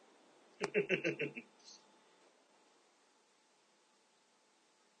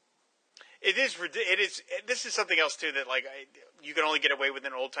 It is. This is something else too that you can only get away with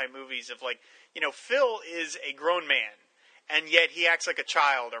in old time movies. Of Phil is a grown man, and yet he acts like a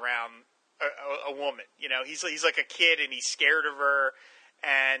child around a woman. He's like a kid, and he's scared of her,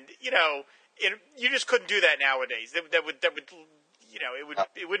 and you just couldn't do that nowadays. That would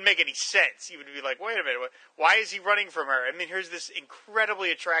it wouldn't make any sense. You would be like, wait a minute, why is he running from her? I mean, here's this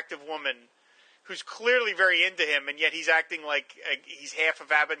incredibly attractive woman who's clearly very into him, and yet he's acting like he's half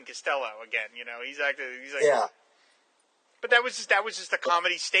of Abbott and Costello again. He's like, yeah. But that was just a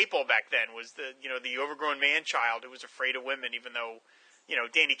comedy staple back then. Was the overgrown man child who was afraid of women, even though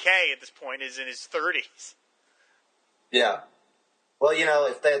Danny Kaye at this point is in his 30s. Yeah. Well,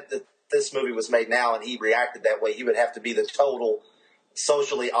 if this movie was made now and he reacted that way, he would have to be the total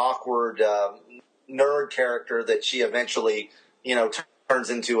socially awkward nerd character that she eventually turns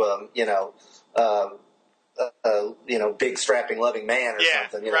into a big strapping loving man or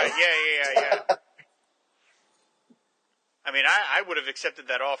something. Right. Yeah. I mean, I would have accepted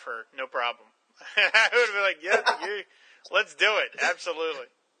that offer, no problem. I would have been like, yeah, let's do it. Absolutely.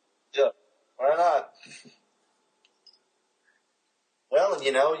 Yeah. Why not? Well, and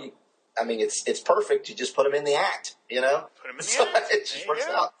it's perfect. You just put them in the act, Put them in the act. It just works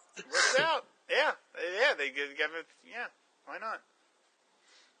out. Works out. Yeah. Yeah. They give it. Yeah. Why not?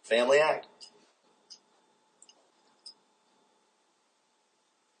 Family act.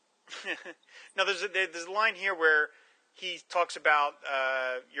 Now, there's a line here where he talks about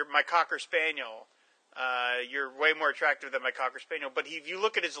my Cocker Spaniel. You're way more attractive than my Cocker Spaniel. But if you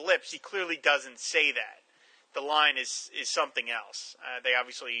look at his lips, he clearly doesn't say that. The line is something else. They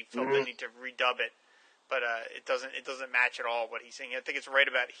obviously felt the need to redub it, but it doesn't match at all what he's saying. I think it's right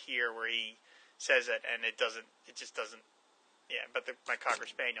about here where he says it, and it just doesn't. Yeah, but my Cocker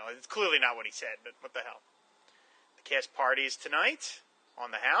Spaniel. It's clearly not what he said, but what the hell. The cast party is tonight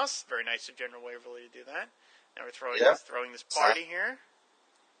on the house. Very nice of General Waverly to do that. Now we're throwing this party here.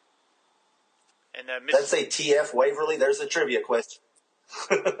 And let's say T.F. Waverly. There's a trivia question.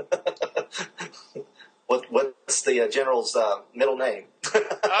 What's the general's middle name?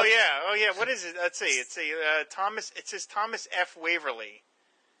 Oh yeah. What is it? Let's see. It's Thomas. It says Thomas F. Waverly.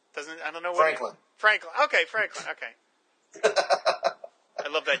 I don't know what. Franklin. Okay, Franklin. Okay. I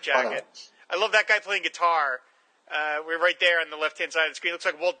love that jacket. I love that guy playing guitar. We're right there on the left-hand side of the screen. It looks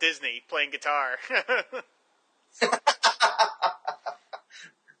like Walt Disney playing guitar.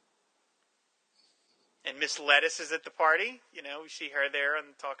 And Miss Lettuce is at the party. We see her there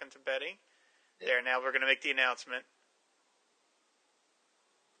and talking to Betty. Yeah. There, now we're going to make the announcement.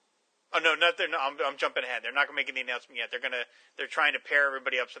 Oh, no, not there. No, I'm jumping ahead. They're not going to make the announcement yet. They're trying to pair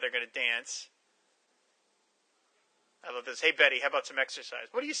everybody up, so they're going to dance. I love this. Hey, Betty, how about some exercise?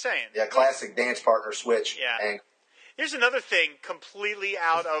 What are you saying? Yeah, classic dance partner switch. Yeah. Here's another thing completely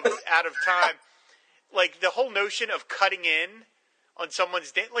out of time. Like the whole notion of cutting in on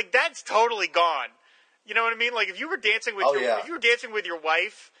someone's dance, like that's totally gone. You know what I mean? Like if you were dancing with your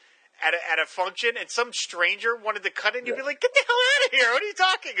wife at a function and some stranger wanted to cut in, you'd be like, "Get the hell out of here! What are you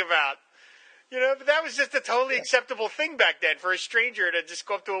talking about?" But that was just a totally acceptable thing back then for a stranger to just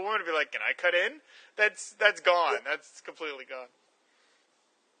go up to a woman and be like, "Can I cut in?" That's gone. That's completely gone.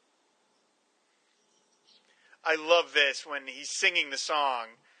 I love this when he's singing the song,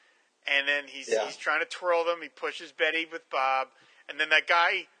 and then he's trying to twirl them. He pushes Betty with Bob, and then that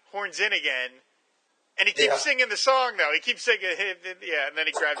guy horns in again, and he keeps singing the song though. He keeps singing, and then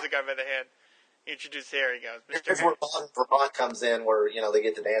he grabs the guy by the hand. Introduced, there he goes. Mr. Here's where Bob Vermont comes in, where they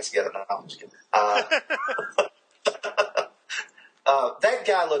get to dance together. No, I'm just kidding. That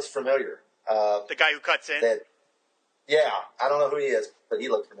guy looks familiar. The guy who cuts in. I don't know who he is, but he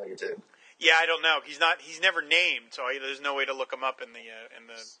looks familiar too. Yeah, I don't know. He's never named, so there's no way to look him up in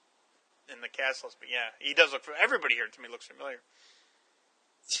the cast list. But yeah, he does look. Everybody here to me looks familiar.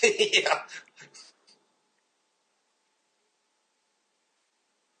 Yeah.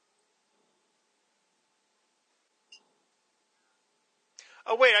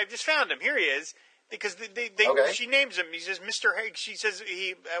 Oh wait, I just found him. Here he is. Because Okay. She names him. He says Mr. Herring. She says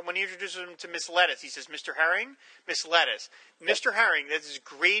when he introduces him to Miss Lettuce, he says Mr. Herring, Miss Lettuce. Mr. Herring. This is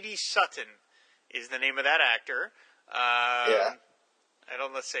Grady Sutton, is the name of that actor. Yeah.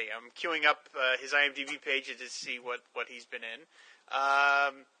 Let's see. I'm queuing up his IMDb page to see what he's been in.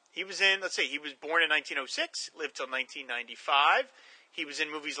 He was in. Let's see. He was born in 1906. Lived till 1995. He was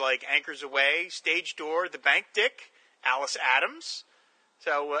in movies like Anchors Away, Stage Door, The Bank Dick, Alice Adams.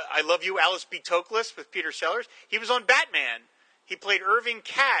 So, I Love You, Alice B. Toklas with Peter Sellers. He was on Batman. He played Irving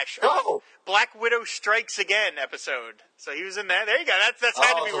Cash on Black Widow Strikes Again episode. So he was in that. There you go. That's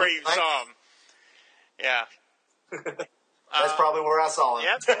had to be where you saw him. Yeah. That's probably where I saw him.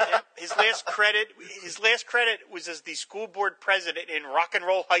 Yep. His last credit was as the school board president in Rock and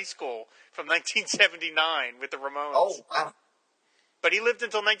Roll High School from 1979 with the Ramones. Oh, wow. But he lived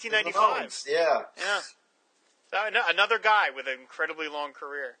until 1995. Ramones, yeah. Yeah. Another guy with an incredibly long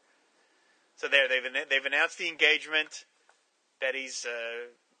career. So they've announced the engagement. Betty's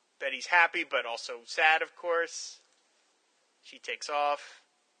happy, but also sad, of course. She takes off.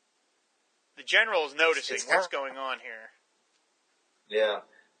 The general is noticing what's going on here. Yeah,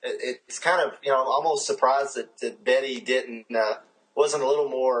 it's kind of I'm almost surprised that Betty wasn't a little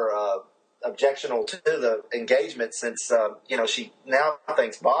more objectional to the engagement, since she now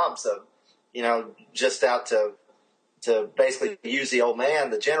thinks Bob's just out to basically use the old man,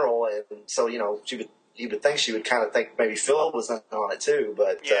 the general, and so you would think she would kind of think maybe Phil was in on it too,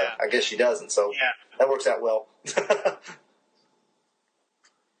 but I guess she doesn't. So that works out well.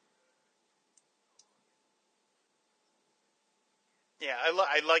 Yeah,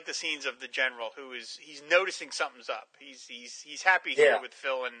 I like the scenes of the general he's noticing something's up. He's happy here with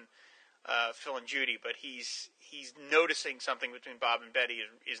Phil and Judy, but he's noticing something between Bob and Betty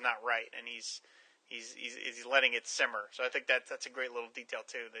is not right, and he's letting it simmer. So I think that's a great little detail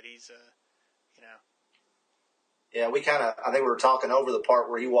too, that he's Yeah, I think we were talking over the part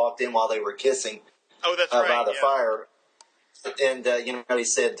where he walked in while they were kissing. Oh, that's right. By the fire. And, he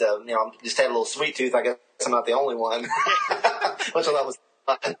said, I just had a little sweet tooth. I guess I'm not the only one. Which I thought was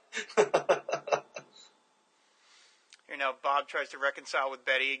fun. Bob tries to reconcile with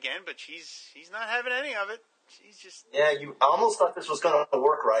Betty again, but he's not having any of it. She's just... Yeah, I almost thought this was going to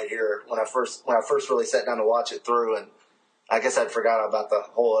work right here when I first really sat down to watch it through, and I guess I'd forgot about the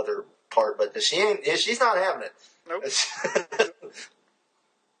whole other part, but she's not having it. Nope.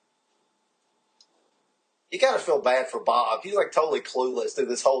 You got to feel bad for Bob. He's like totally clueless through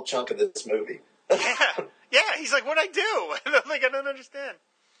this whole chunk of this movie. Yeah. He's like, "What'd I do?" I don't understand.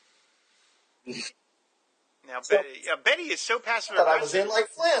 Now, Betty is so passive aggressive. I was in like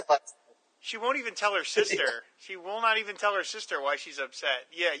Flint. She won't even tell her sister. Yeah. She will not even tell her sister why she's upset.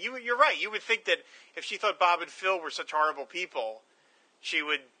 Yeah, you're right. You would think that if she thought Bob and Phil were such horrible people, she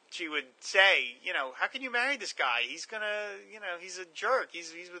would say, how can you marry this guy? He's gonna, he's a jerk.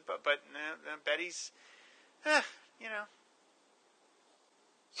 He's with, but no, Betty's.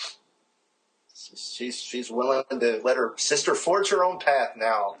 She's willing to let her sister forge her own path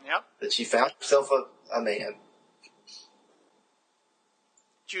now. Yep. That she found herself a man.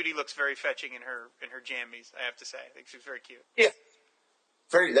 Judy looks very fetching in her jammies, I have to say. I think she's very cute. Yeah.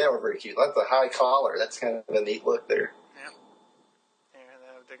 They were very cute. Like the high collar. That's kind of a neat look there. Yeah. And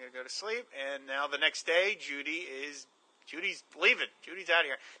they're going to go to sleep. And now the next day, Judy's leaving. Judy's out of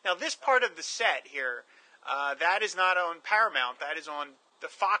here. Now, this part of the set here, that is not on Paramount. That is on the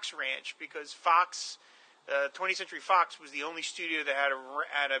Fox Ranch, because 20th Century Fox was the only studio that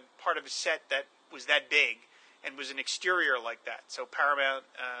had a part of a set that was that big and was an exterior like that. So Paramount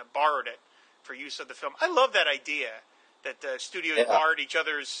borrowed it for use of the film. I love that idea that studios borrowed each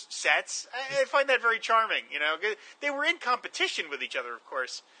other's sets. I find that very charming. They were in competition with each other, of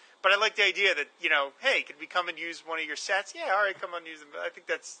course. But I like the idea that, hey, could we come and use one of your sets? Yeah, all right, come on and use them. I think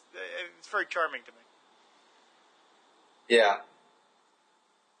it's very charming to me. Yeah.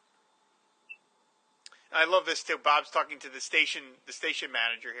 I love this too. Bob's talking to the station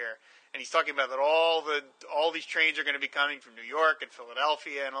manager here, and he's talking about that all these trains are going to be coming from New York and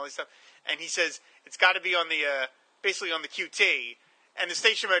Philadelphia and all this stuff. And he says it's got to be on the basically on the QT. And the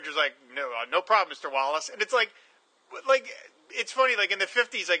station manager's like, no problem, Mr. Wallace. And it's like, it's funny, like in the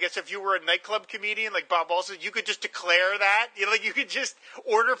 50s, I guess if you were a nightclub comedian like Bob Wallace, you could just declare that. You know, like you could just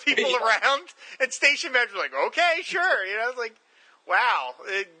order people around, and station managers were like, okay, sure. You know, it's like, wow.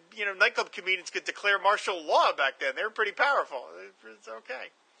 Nightclub comedians could declare martial law back then. They were pretty powerful. It's okay.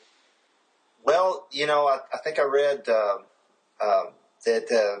 Well, I think I read that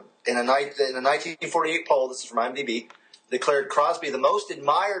in a 1948 poll, this is from IMDb, declared Crosby the most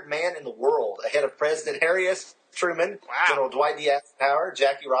admired man in the world, ahead of President Harry S. Truman, wow. General Dwight D. Eisenhower,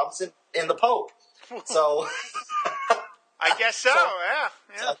 Jackie Robinson, and the Pope. So, I guess so. Yeah.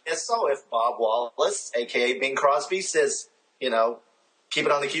 I guess so. If Bob Wallace, a.k.a. Bing Crosby, says, keep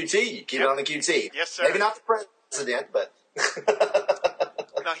it on the QT, keep it on the QT. Yes, sir. Maybe not the president, but.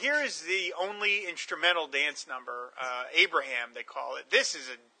 Now, here is the only instrumental dance number, Abraham, they call it. This is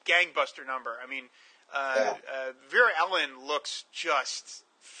a gangbuster number. I mean, Vera Ellen looks just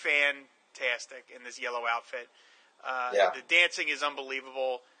fantastic in this yellow outfit. The dancing is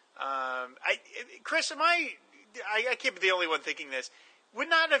unbelievable. Chris, I can't be the only one thinking this. Would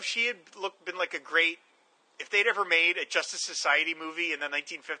not have she had been like a great, if they'd ever made a Justice Society movie in the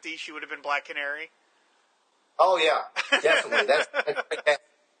 1950s, she would have been Black Canary? Oh, yeah, definitely.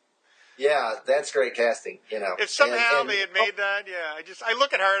 That's great casting, If somehow they had made that, I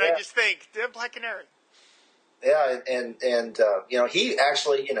look at her and I just think, Black Canary. Yeah, and he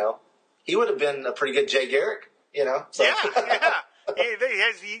actually, he would have been a pretty good Jay Garrick, So. Yeah.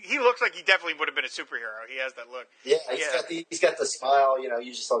 He looks like he definitely would have been a superhero. He has that look. Yeah, he's got the smile.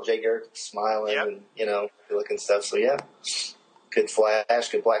 You just saw Jay Garrick smiling and looking stuff. So yeah, good Flash,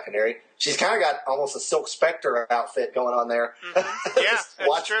 good Black Canary. She's kind of got almost a Silk Spectre outfit going on there. Mm-hmm. Yeah,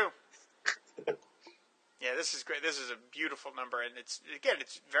 that's true. Yeah, this is great. This is a beautiful number, and it's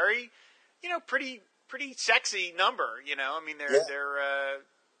very, pretty sexy number.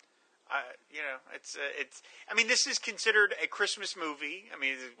 I mean, this is considered a Christmas movie. I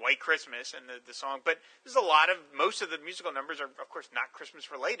mean, it's White Christmas and the song, but there's most of the musical numbers are, of course, not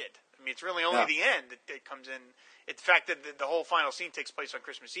Christmas related. I mean, it's really only the end that comes in. It's the fact that the whole final scene takes place on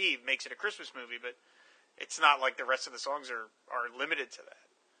Christmas Eve makes it a Christmas movie, but it's not like the rest of the songs are limited to that.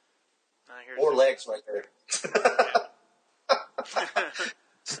 More legs right there.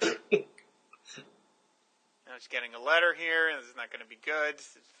 I was getting a letter here, and this is not going to be good.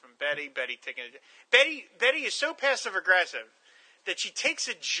 This is from Betty. Betty is so passive aggressive that she takes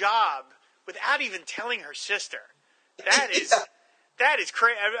a job without even telling her sister. That is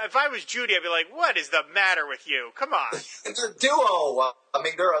crazy. If I was Judy, I'd be like, "What is the matter with you? Come on." It's a duo. I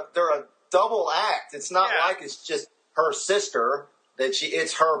mean, they're a double act. It's not like it's just her sister that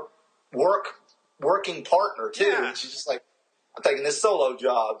it's her working partner too. Yeah. And she's just like, I'm taking this solo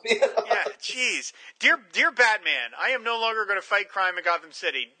job. Yeah, jeez. Dear Batman, I am no longer going to fight crime in Gotham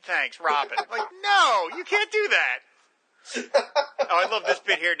City. Thanks, Robin. Like, no, you can't do that. I love this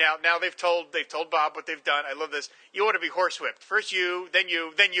bit here now. Now they've told Bob what they've done. I love this. You ought to be horsewhipped. First you, then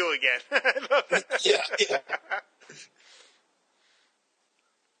you again. I love that. Yeah.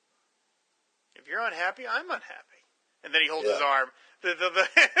 If you're unhappy, I'm unhappy. And then he holds his arm. The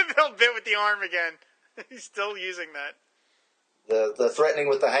little bit with the arm again. He's still using that. The threatening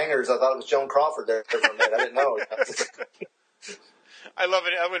with the hangers, I thought it was Joan Crawford there for a minute. I didn't know. I love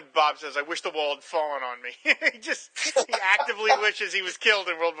it when Bob says, I wish the wall had fallen on me. he actively wishes he was killed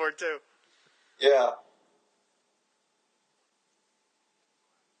in World War II. Yeah.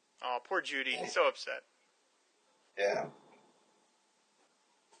 Oh, poor Judy. He's so upset. Yeah.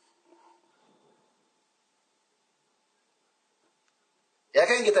 Yeah, I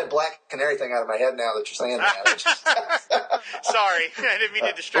can't get that Black Canary thing out of my head now that you're saying that. Sorry, I didn't mean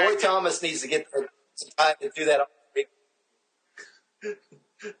to distract you. Roy Thomas needs to get some time to do that.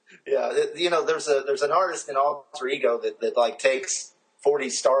 Yeah, there's an artist in Alter Ego that like takes 40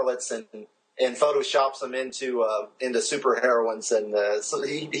 starlets and photoshops them into superheroines, and so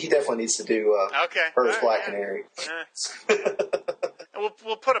he definitely needs to do her as Black Canary.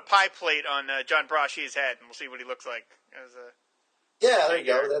 We'll put a pie plate on John Brashi's head, and we'll see what he looks like as a. Yeah, there you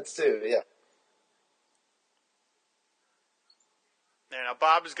go. That's too. Yeah. Now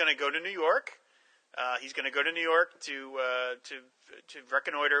Bob is going to go to New York. He's going to go to New York to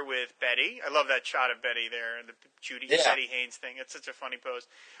reconnoiter with Betty. I love that shot of Betty there and the Judy Betty Haynes thing. It's such a funny pose.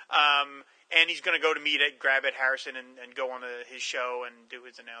 And he's going to go to grab Ed Harrison and go on his show and do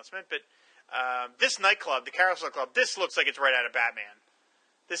his announcement. But this nightclub, the Carousel Club, this looks like it's right out of Batman.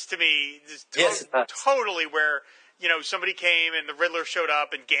 This to me is totally where. Somebody came and the Riddler showed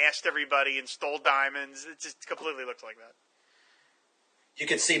up and gassed everybody and stole diamonds. It just completely looks like that. you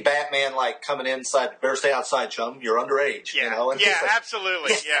could see Batman like coming inside. Better stay outside, chum. You're underage. Yeah, You know? And yeah, he's like,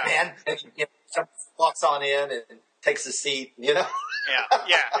 absolutely, yeah. man. And walks on in and takes a seat. You know.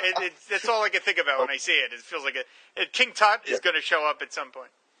 Yeah. That's all I can think about when I see it. It feels like King Tut is going to show up at some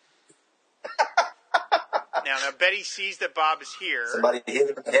point. Now Betty sees that Bob is here. Somebody hit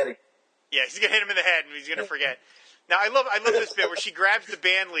him in the head. Yeah, he's gonna hit him in the head, and he's gonna forget. Now I love this bit where she grabs the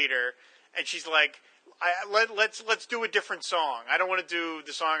band leader, and she's like, "Let's do a different song. I don't want to do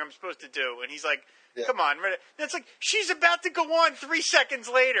the song I'm supposed to do." And he's like, "Come on." And it's like she's about to go on 3 seconds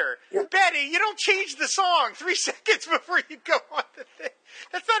later. Yeah. Betty, you don't change the song 3 seconds before you go on the thing.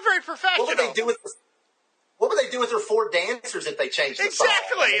 That's not very professional. What would they do with their 4 dancers if they changed the song?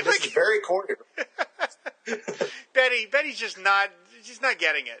 Exactly. I mean, this is very choreographed. Betty's just not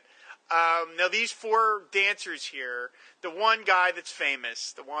getting it. Now these 4 dancers here, the one guy that's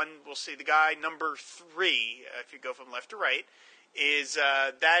famous, the guy number 3, if you go from left to right, is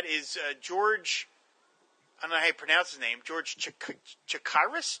George. I don't know how you pronounce his name. George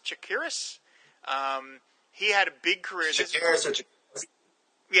Chakiris. He had a big career.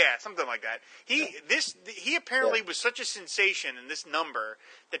 Yeah, something like that. He apparently was such a sensation in this number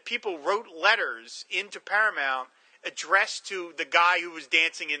that people wrote letters into Paramount addressed to the guy who was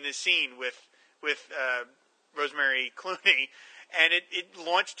dancing in this scene with Rosemary Clooney, and it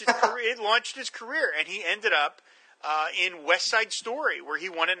launched his career. It launched his career, and he ended up in West Side Story, where he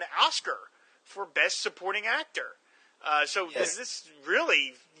won an Oscar for Best Supporting Actor. This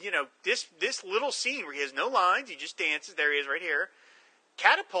really, this little scene where he has no lines, he just dances. There he is, right here.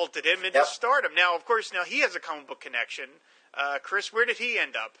 Catapulted him into stardom. Now, of course, he has a comic book connection. Chris, where did he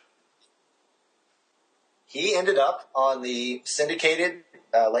end up? He ended up on the syndicated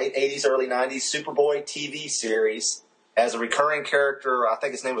late 80s, early 90s Superboy TV series as a recurring character. I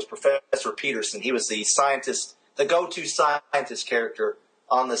think his name was Professor Peterson. He was the scientist, the go-to scientist character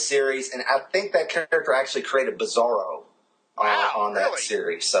on the series. And I think that character actually created Bizarro on that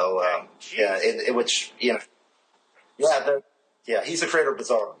series. So, he's the creator of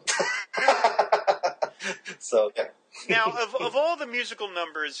Bizarro. So, yeah. Now, of all the musical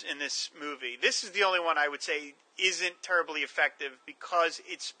numbers in this movie, this is the only one I would say isn't terribly effective because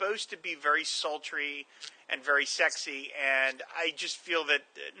it's supposed to be very sultry and very sexy, and I just feel that,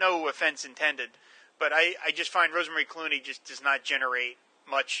 no offense intended, but I just find Rosemary Clooney just does not generate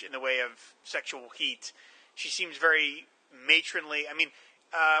much in the way of sexual heat. She seems very matronly. I mean,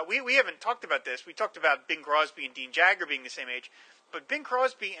 we haven't talked about this. We talked about Bing Crosby and Dean Jagger being the same age. But Bing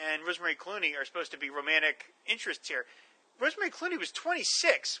Crosby and Rosemary Clooney are supposed to be romantic interests here. Rosemary Clooney was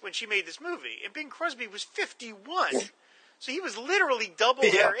 26 when she made this movie, and Bing Crosby was 51. So he was literally double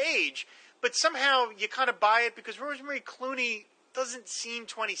their age. But somehow you kind of buy it because Rosemary Clooney doesn't seem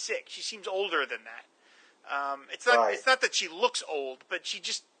 26. She seems older than that. It's not that she looks old, but she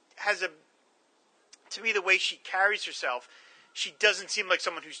just has to me, the way she carries herself, she doesn't seem like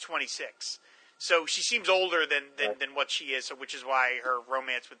someone who's 26. So she seems older than what she is, so which is why her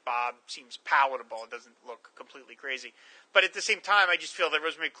romance with Bob seems palatable. It doesn't look completely crazy. But at the same time, I just feel that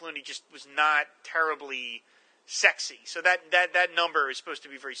Rosemary Clooney just was not terribly sexy. So that number is supposed to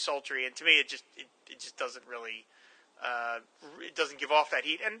be very sultry, and to me, it just doesn't really it doesn't give off that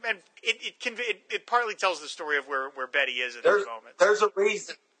heat. And it partly tells the story of where Betty is at this moment. There's a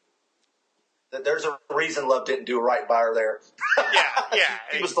reason. There's a reason Love didn't do right by her there. Yeah.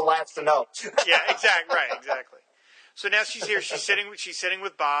 He was the last to know. Yeah, exactly. So now she's here. She's sitting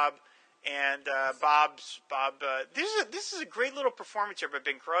with Bob, and Bob. This is a great little performance here by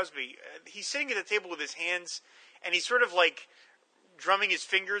Bing Crosby. He's sitting at the table with his hands, and he's sort of like drumming his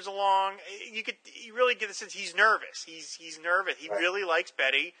fingers along. You really get the sense he's nervous. He's nervous. He really likes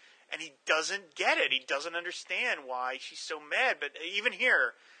Betty, and he doesn't get it. He doesn't understand why she's so mad. But even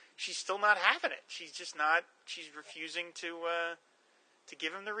here, she's still not having it. She's just not. She's refusing to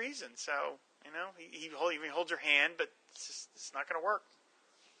give him the reason. So he holds her hand, but it's not going to work.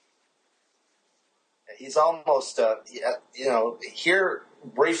 He's almost, here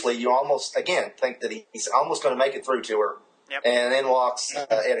briefly, you almost again think that he's almost going to make it through to her, and then walks Ed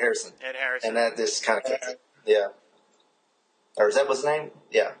Harrison. And that this kind of, or is that what's his name?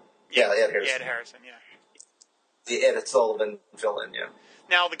 Yeah, Ed Harrison. Yeah, Ed Harrison. Yeah. The Ed Sullivan fill-in. Yeah.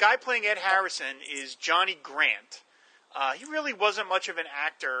 Now, the guy playing Ed Harrison is Johnny Grant. He really wasn't much of an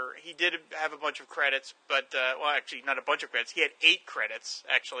actor. He did have a bunch of credits, but, actually, not a bunch of credits. He had 8 credits,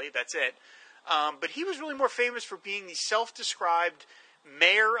 actually. That's it. But he was really more famous for being the self-described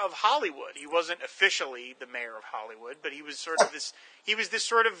mayor of Hollywood. He wasn't officially the mayor of Hollywood, but he was sort of this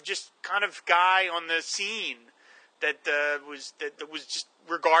sort of just kind of guy on the scene that was just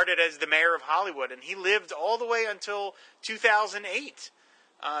regarded as the mayor of Hollywood. And he lived all the way until 2008.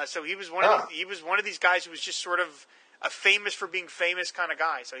 So he was one of these guys who was just sort of a famous for being famous kind of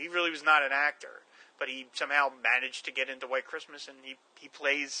guy. So he really was not an actor, but he somehow managed to get into White Christmas, and he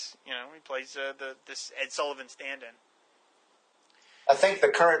plays this Ed Sullivan stand-in. I think the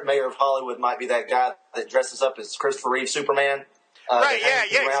current mayor of Hollywood might be that guy that dresses up as Christopher Reeve Superman. Right?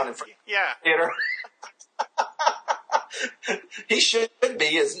 Around in front of the theater. He should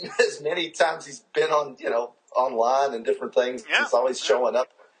be as many times he's been on, online and different things. Yeah. He's always showing up.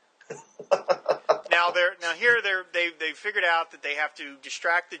 Now they figured out that they have to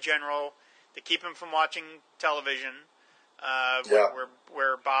distract the general to keep him from watching television,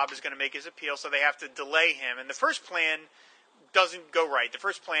 where Bob is going to make his appeal. So they have to delay him. And the first plan doesn't go right. The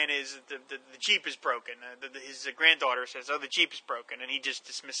first plan is the Jeep is broken. His granddaughter says, "Oh, the Jeep is broken," and he just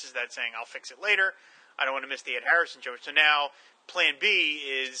dismisses that, saying, "I'll fix it later. I don't want to miss the Ed Harrison joke." So now plan B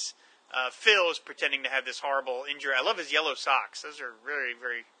is Phil is pretending to have this horrible injury. I love his yellow socks. Those are very,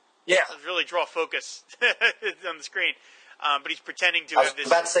 very... Yeah. Those really draw focus on the screen. But he's pretending to I was have this...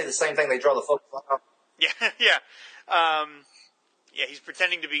 about to say the same thing. They draw the focus on. Yeah. He's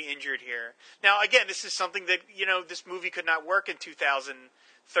pretending to be injured here. Now, again, this is something that, this movie could not work in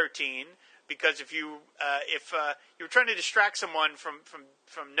 2013, because if you were trying to distract someone from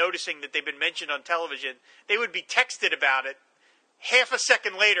noticing that they've been mentioned on television, they would be texted about it half a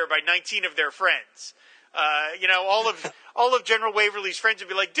second later by 19 of their friends. All of General Waverly's friends would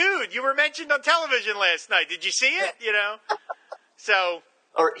be like, "Dude, you were mentioned on television last night. Did you see it?" So,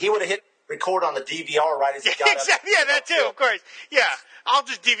 or he would have hit record on the DVR right as he got exactly. up. Yeah, that too, of course. Yeah, I'll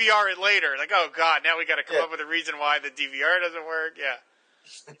just DVR it later. Like, oh God, now we got to come up with a reason why the DVR doesn't work. Yeah.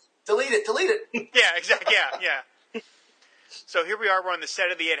 Delete it. Yeah, exactly. Yeah. So here we are. We're on the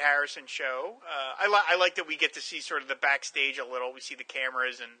set of the Ed Harrison show. I like that we get to see sort of the backstage a little. We see the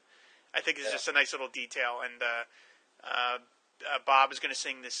cameras, and I think it's just a nice little detail. And Bob is going to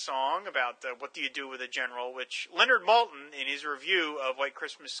sing this song about what do you do with a general, which Leonard Maltin, in his review of White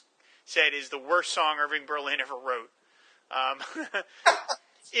Christmas, said is the worst song Irving Berlin ever wrote.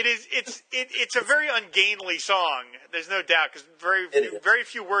 It's a very ungainly song. There's no doubt, because very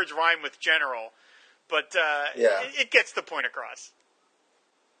few words rhyme with general, but it gets the point across.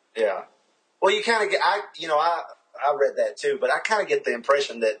 Yeah. Well, you kind of get. I read that too, but I kind of get the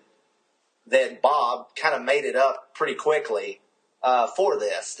impression that Bob kind of made it up pretty quickly for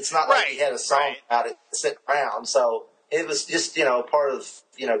this. It's not like he had a song about it sitting around, so it was just part of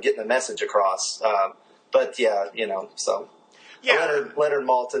getting the message across. But so. Yeah. Leonard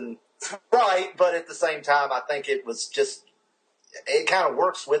Maltin, right, but at the same time, I think it was just, it kind of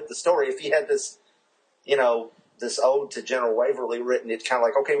works with the story. If he had this, this ode to General Waverly written, it's kind of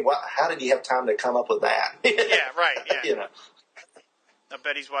like, okay, how did he have time to come up with that? Yeah, right, yeah. I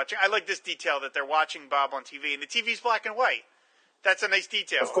bet he's watching. I like this detail that they're watching Bob on TV, and the TV's black and white. That's a nice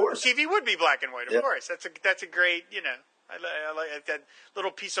detail. Of course. TV would be black and white, of course. That's a great, I like that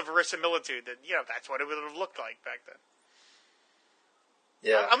little piece of verisimilitude that, that's what it would have looked like back then.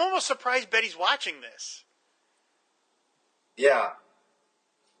 Yeah. I'm almost surprised Betty's watching this. Yeah.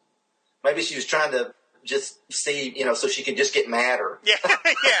 Maybe she was trying to just see, so she could just get madder. Yeah,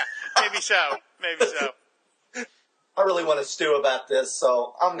 maybe so. I really want to stew about this,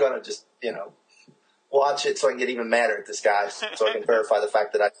 so I'm going to just, watch it so I can get even madder at this guy, so I can verify the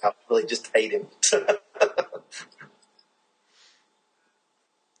fact that I really just hate him.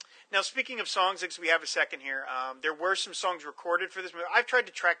 Now, speaking of songs, because we have a second here, there were some songs recorded for this movie. I've tried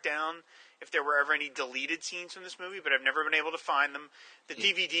to track down if there were ever any deleted scenes from this movie, but I've never been able to find them. The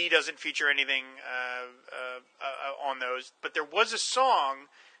DVD doesn't feature anything on those, but there was a song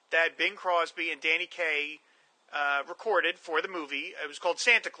that Bing Crosby and Danny Kaye recorded for the movie. It was called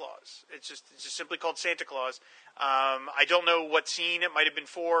Santa Claus. It's just simply called Santa Claus. I don't know what scene it might have been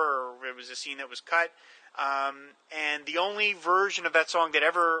for, or it was a scene that was cut. And the only version of that song that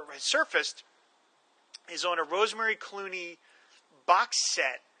ever has surfaced is on a Rosemary Clooney box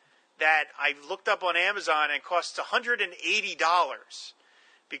set that I looked up on Amazon and costs $180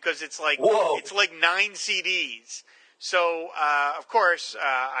 because it's like 9 CDs. So, of course,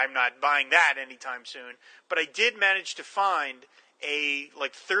 I'm not buying that anytime soon. But I did manage to find a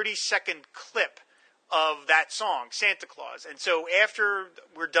 30-second clip of that song, Santa Claus. And so after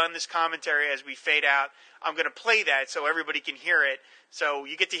we're done this commentary, as we fade out, I'm going to play that so everybody can hear it. So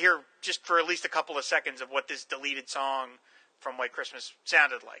you get to hear just for at least a couple of seconds of what this deleted song from White Christmas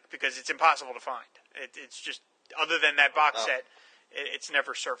sounded like, because it's impossible to find. It's just, other than that box set, it's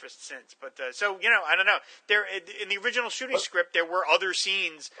never surfaced since. But so, I don't know. There, in the original shooting script, there were other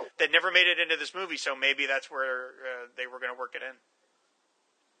scenes that never made it into this movie, so maybe that's where they were going to work it in.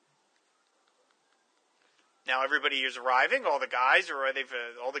 Now everybody is arriving, all the guys, or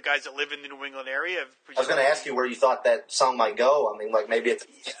all the guys that live in the New England area. I was going to ask you where you thought that song might go. I mean, like maybe it's...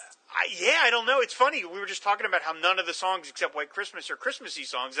 I don't know. It's funny. We were just talking about how none of the songs except White Christmas are Christmassy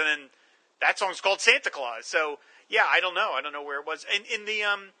songs, and then that song's called Santa Claus. So, yeah, I don't know. I don't know where it was. And in the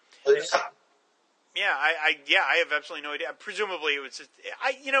I have absolutely no idea. Presumably, it was.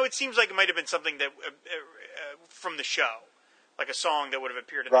 It seems like it might have been something that from the show, like a song that would have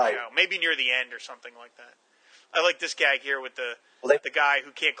appeared in the show, maybe near the end or something like that. I like this gag here with the guy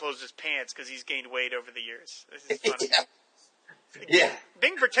who can't close his pants because he's gained weight over the years. This is funny. Yeah.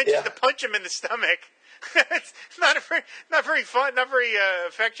 Being pretentious to punch him in the stomach. It's not very fun, not very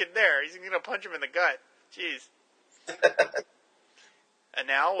affectionate there. He's going to punch him in the gut. Jeez. And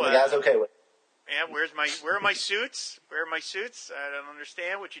now, the guy's okay with it. Yeah, where are my suits? Where are my suits? I don't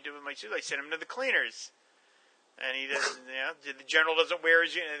understand what you do with my suits. I sent him to the cleaners. And he doesn't, the general doesn't wear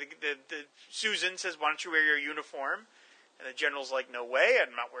his, the Susan says, why don't you wear your uniform? And the general's like, no way,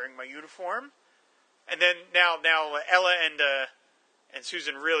 I'm not wearing my uniform. And then now Ella and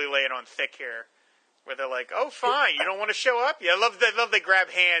Susan really lay it on thick here, where they're like, oh, fine, you don't want to show up? Yeah, I love they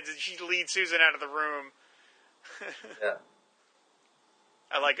grab hands and she leads Susan out of the room. Yeah.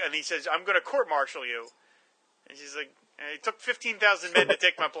 And he says, I'm going to court-martial you. And she's like, it took 15,000 men to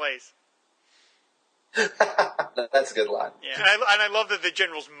take my place. That's a good line. Yeah, and I love that the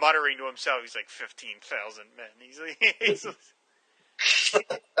general's muttering to himself. He's like, 15,000 men. He's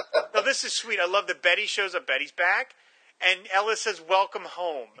no, this is sweet. I love that Betty shows up. Betty's back. And Ella says, welcome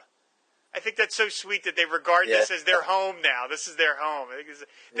home. I think that's so sweet that they regard this as their home now. This is their home. I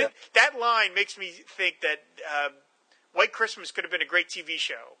think that line makes me think that White Christmas could have been a great TV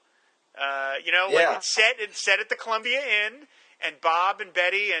show. Like it's set at the Columbia Inn, and Bob and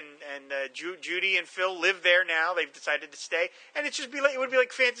Betty and Judy and Phil live there now. They've decided to stay, and it would be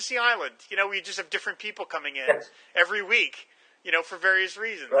like Fantasy Island. We just have different people coming in every week. For various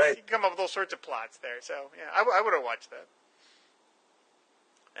reasons. Right. You can come up with all sorts of plots there. So yeah, I would have watched that.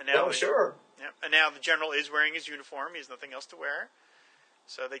 And now, sure. Yeah, and now the general is wearing his uniform. He has nothing else to wear.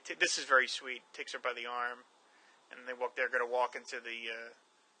 So this is very sweet. Takes her by the arm, and they walk. They're going to walk into the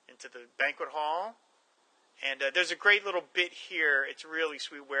banquet hall. And there's a great little bit here. It's really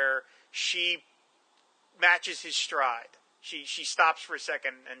sweet where she matches his stride. She stops for a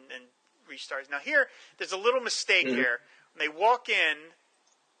second and restarts. Now here, there's a little mistake here. When they walk in,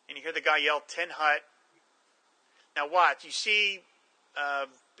 and you hear the guy yell, "Tin Hut." Now watch. You see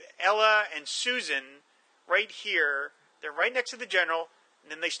Ella and Susan right here. They're right next to the general, and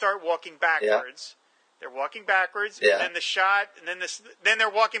then they start walking backwards. Yeah. They're walking backwards, and then the shot, and then they're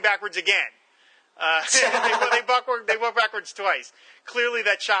walking backwards again. They walk backwards twice. Clearly,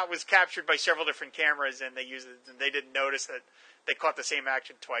 that shot was captured by several different cameras, and they didn't notice that they caught the same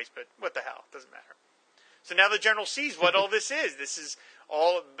action twice. But what the hell? It doesn't matter. So now the general sees what all this is. This is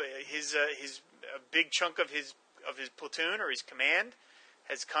all his big chunk of his platoon or his command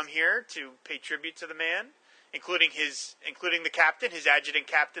has come here to pay tribute to the man, including the captain, his adjutant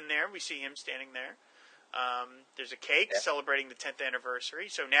captain. There, we see him standing there. There's a cake celebrating the 10th anniversary.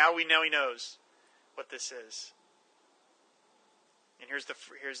 So now we know he knows what this is. And here's the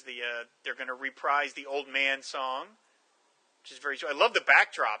they're going to reprise the Old Man song, which is very. I love the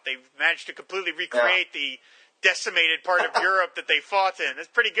backdrop. They've managed to completely recreate the decimated part of Europe that they fought in. That's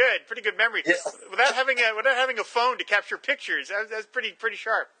pretty good. Pretty good memory. Yeah. Without having a phone to capture pictures, that's pretty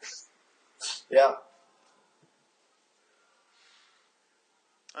sharp. Yeah.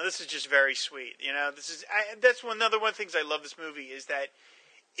 Oh, this is just very sweet. That's another one of the things I love this movie is that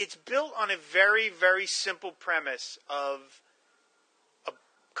it's built on a very, very simple premise of a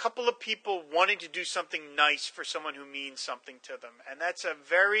couple of people wanting to do something nice for someone who means something to them. And that's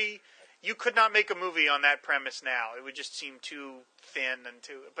you could not make a movie on that premise now. It would just seem too thin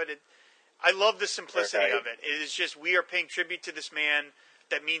I love the simplicity of it. It is just, we are paying tribute to this man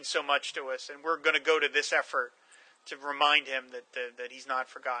that means so much to us, and we're going to go to this effort to remind him that he's not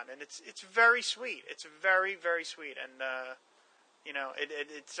forgotten. And it's very sweet. It's very, very sweet. And,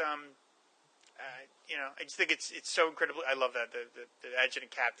 I just think it's so incredibly. I love that the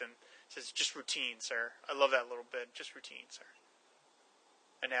adjutant captain says, "Just routine, sir." I love that little bit. Just routine, sir.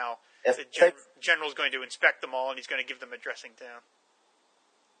 And now the general's going to inspect them all, and he's going to give them a dressing down.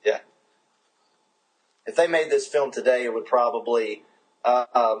 Yeah. If they made this film today, it would probably,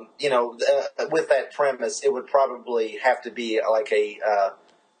 with that premise, it would probably have to be like a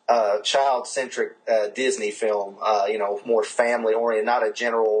child-centric Disney film, more family-oriented, not a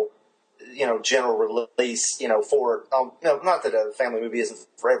general release, for, not that a family movie isn't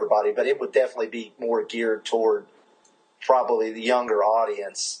for everybody, but it would definitely be more geared toward probably the younger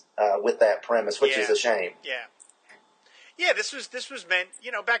audience. with that premise, which is a shame. Yeah. Yeah, this was meant,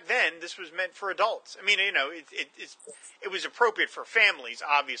 back then, this was meant for adults. I mean, it was appropriate for families,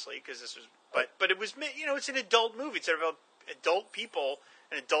 obviously, because this was, but it was, it's an adult movie. It's about adult people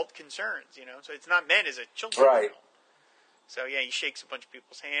and adult concerns, so it's not meant as a children's Right. film. So, yeah, he shakes a bunch of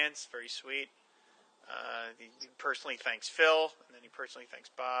people's hands. Very sweet. He personally thanks Phil, and then he personally thanks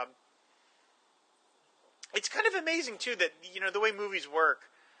Bob. It's kind of amazing, too, that, the way movies work,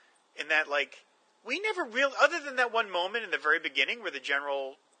 in that, like, we never really, other than that one moment in the very beginning where the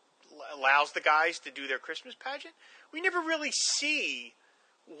general allows the guys to do their Christmas pageant, we never really see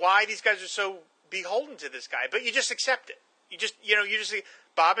why these guys are so beholden to this guy. But you just accept it. You just see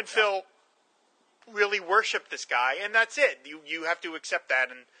Bob and Phil really worship this guy, and that's it. You have to accept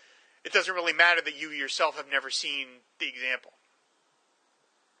that, and it doesn't really matter that you yourself have never seen the example.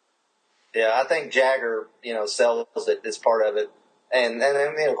 Yeah, I think Jagger, sells it as part of it. And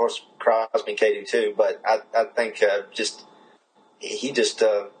of course, Crosby and Katie too. But I think he just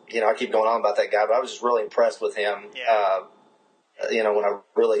I keep going on about that guy, but I was just really impressed with him. Yeah. When I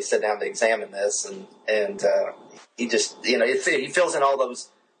really sit down to examine this, and he just he fills in all those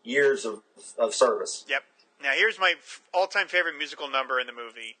years of service. Yep. Now here's my all-time favorite musical number in the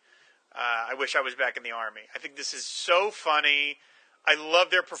movie. I Wish I Was Back in the Army. I think this is so funny. I love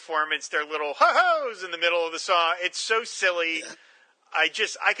their performance. Their little ho-hos in the middle of the song. It's so silly. I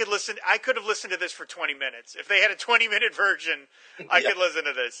could have listened to this for 20 minutes. If they had a 20-minute version, I could listen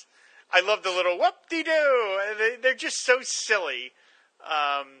to this. I love the little whoop-de-doo. They're just so silly.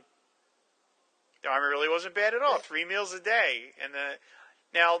 The Army really wasn't bad at all. 3 meals a day.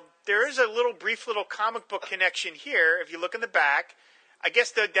 Now, there is a brief little comic book connection here. If you look in the back, I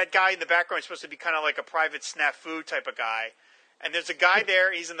guess that guy in the background is supposed to be kind of like a private snafu type of guy. And there's a guy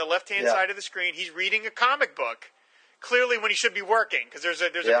there. He's in the left-hand side of the screen. He's reading a comic book. Clearly when he should be working, because there's a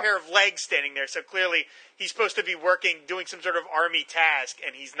pair of legs standing there. So clearly he's supposed to be working, doing some sort of army task,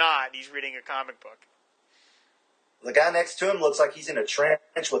 and he's not. He's reading a comic book. The guy next to him looks like he's in a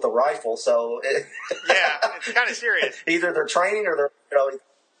trench with a rifle. So yeah, it's kind of serious. Either they're training or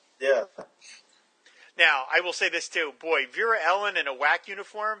yeah. Now I will say this too, boy, Vera Ellen in a WAC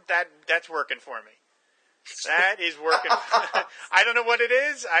uniform, that's working for me. That is working. I don't know what it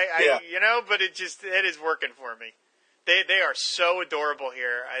is. But it is working for me. They are so adorable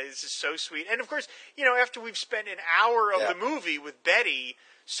here. This is so sweet. And, of course, after we've spent an hour of the movie with Betty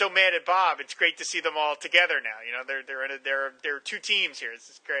so mad at Bob, it's great to see them all together now. There are two teams here. This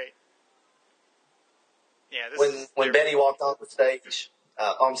is great. Yeah. When Betty walked on the stage,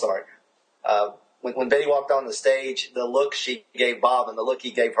 I'm sorry. When Betty walked on the stage, the look she gave Bob and the look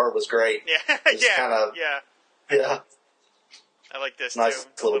he gave her was great. Yeah. Yeah. I like this nice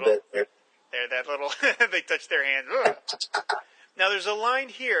too. Little bit there. That little, they touch their hands. Now, there's a line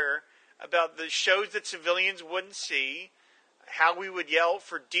here about the shows that civilians wouldn't see, how we would yell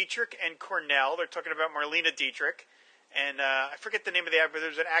for Dietrich and Cornell. They're talking about Marlena Dietrich. And I forget the name of the actor, but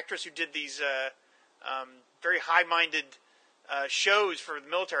there's an actress who did these very high-minded shows for the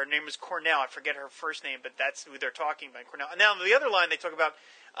military. Her name was Cornell. I forget her first name, but that's who they're talking about, Cornell. And now, the other line, they talk about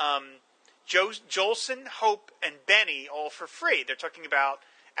Jolson, Hope, and Benny all for free. They're talking about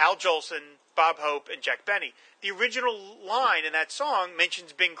Al Jolson, Bob Hope, and Jack Benny. The original line in that song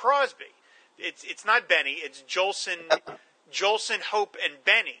mentions Bing Crosby. It's not Benny. It's Jolson, Hope, and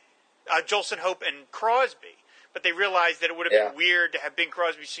Benny. Jolson, Hope, and Crosby. But they realized that it would have been weird to have Bing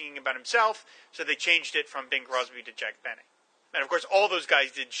Crosby singing about himself, so they changed it from Bing Crosby to Jack Benny. And, of course, all those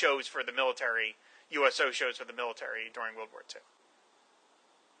guys did shows for the military, USO shows for the military during World War II.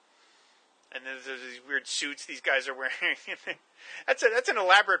 And then there's these weird suits these guys are wearing. That's an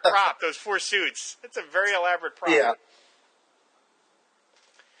elaborate prop, those 4 suits. That's a very elaborate prop. Yeah.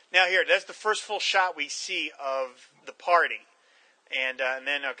 Now here, that's the first full shot we see of the party. And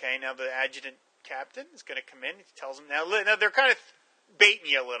then, now the adjutant captain is going to come in. He tells them, now they're kind of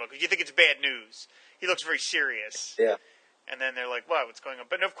baiting you a little because you think it's bad news. He looks very serious. Yeah. And then they're like, what's going on?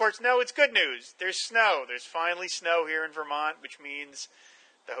 But, of course, no, it's good news. There's snow. There's finally snow here in Vermont, which means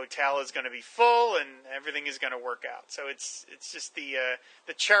the hotel is going to be full and everything is going to work out. So it's just the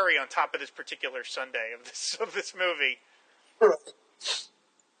cherry on top of this particular Sunday of this movie.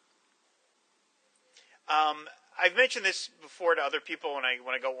 I've mentioned this before to other people when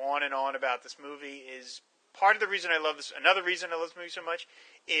I go on and on about this movie. Is part of the reason I love this. Another reason I love this movie so much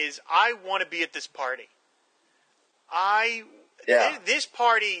is I want to be at this party. This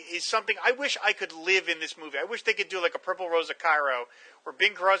party is something I wish I could live in this movie. I wish they could do like a Purple Rose of Cairo where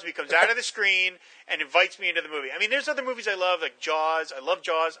Bing Crosby comes out of the screen and invites me into the movie. I mean, there's other movies I love, like Jaws. I love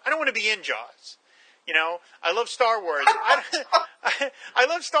Jaws. I don't want to be in Jaws You know, I love Star Wars. I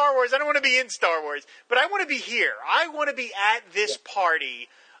love Star Wars. I don't want to be in Star Wars, but I want to be here. I want to be at this party.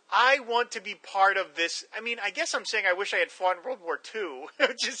 I want to be part of this. I mean, I guess I'm saying I wish I had fought in World War II,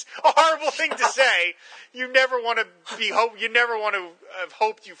 which is a horrible thing to say. You never want to be You never want to have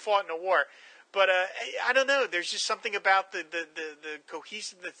hoped you fought in a war. But I don't know. There's just something about the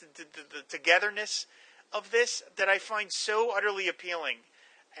cohesiveness, the togetherness of this that I find so utterly appealing.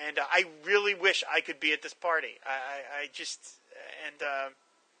 And I really wish I could be at this party.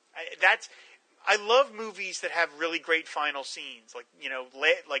 I love movies that have really great final scenes, like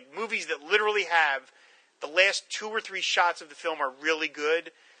like movies that literally have the last 2 or 3 shots of the film are really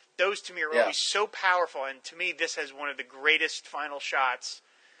good. Those to me are always so powerful, and to me, this has one of the greatest final shots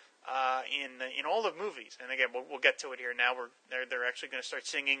in all of movies. And again, we'll get to it here. Now they're actually going to start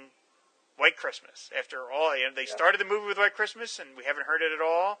singing White Christmas. After all, they started the movie with White Christmas, and we haven't heard it at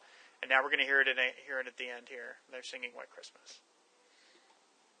all. And now we're going to hear it at the end here. They're singing White Christmas.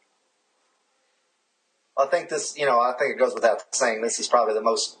 I think this, I think it goes without saying, this is probably the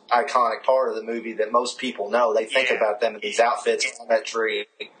most iconic part of the movie that most people know. They think about them in these outfits on that tree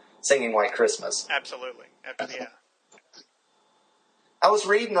singing White Christmas. Absolutely. Yeah. I was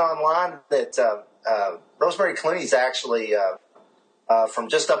reading online that Rosemary Clooney's actually from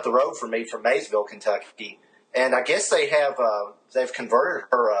just up the road from me, from Maysville, Kentucky, and I guess they've converted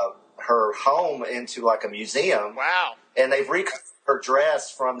her home into like a museum. Wow! And they've recut her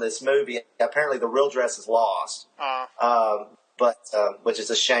dress from this movie. Apparently, the real dress is lost, but which is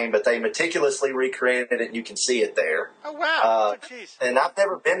a shame. But they meticulously recreated it, and you can see it there. Oh wow! Jeez. And I've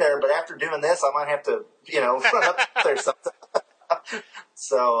never been there, but after doing this, I might have to, run up there sometime.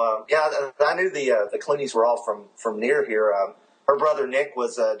 So I knew the Clooneys were all from near here. Her brother Nick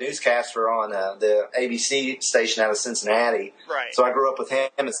was a newscaster on the ABC station out of Cincinnati. Right. So I grew up with him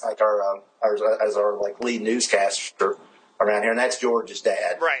as like our lead newscaster around here, and that's George's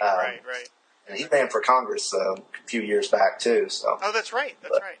dad. Right. And he ran for Congress a few years back too. So. Oh, that's right.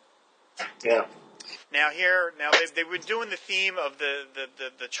 Right. Yeah. Now they were doing the theme of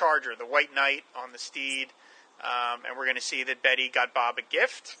the Charger, the White Knight on the steed, and we're going to see that Betty got Bob a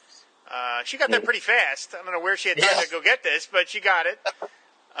gift. She got that pretty fast. I don't know where she had time to go get this, but she got it.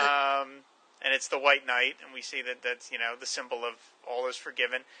 And it's the White Knight, and we see that's the symbol of all is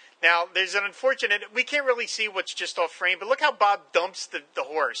forgiven. Now, there's an unfortunate. We can't really see what's just off frame, but look how Bob dumps the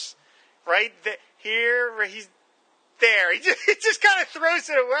horse, right here. He's there. He just kind of throws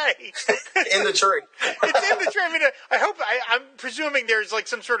it away in the tree. It's in the tree. I mean, I'm presuming there's like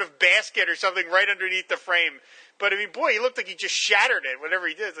some sort of basket or something right underneath the frame. But I mean, boy, he looked like he just shattered it. Whatever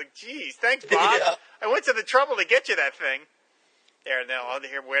he did, it's like, geez, thanks, Bob. Yeah. I went to the trouble to get you that thing. There, now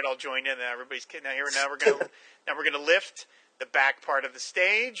I'll join in. Now everybody's kidding. Now we're gonna lift the back part of the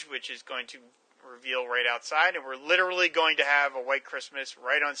stage, which is going to reveal right outside, and we're literally going to have a White Christmas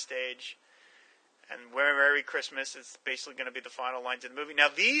right on stage. And Merry Christmas is basically going to be the final lines of the movie. Now,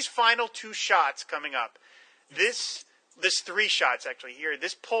 these final 2 shots coming up, this 3 shots actually here,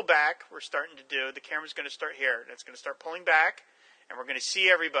 this pullback we're starting to do, the camera's going to start here. It's going to start pulling back, and we're going to see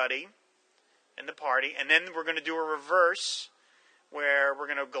everybody in the party. And then we're going to do a reverse where we're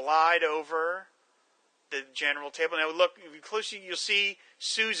going to glide over the general table. Now, look, closely, you'll see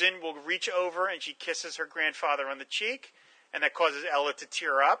Susan will reach over, and she kisses her grandfather on the cheek, and that causes Ella to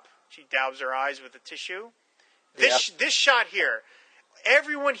tear up. She dabs her eyes with a tissue. This shot here,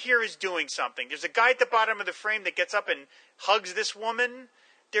 everyone here is doing something. There's a guy at the bottom of the frame that gets up and hugs this woman.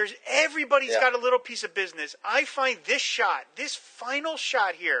 Everybody's got a little piece of business. I find this shot, this final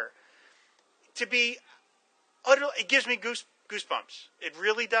shot here, to be utterly. It gives me goosebumps. It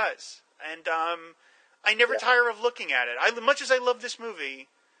really does, and I never tire of looking at it. Much as I love this movie.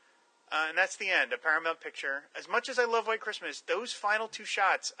 And that's the end, a Paramount picture. As much as I love White Christmas, those final 2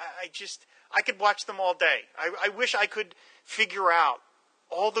 shots, I could watch them all day. I wish I could figure out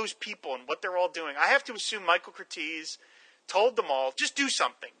all those people and what they're all doing. I have to assume Michael Curtiz told them all, just do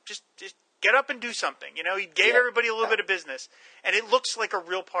something. Just get up and do something. He gave everybody a little bit of business. And it looks like a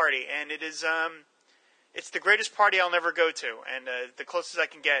real party. And it is, it's the greatest party I'll never go to. And the closest I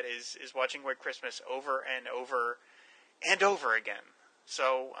can get is watching White Christmas over and over and over again.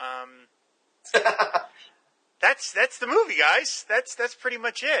 So that's the movie, guys. That's pretty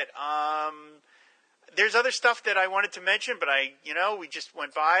much it. There's other stuff that I wanted to mention, but we just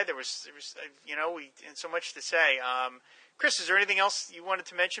went by. There was and so much to say. Chris, is there anything else you wanted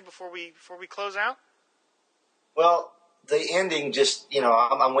to mention before we close out? Well, the ending, just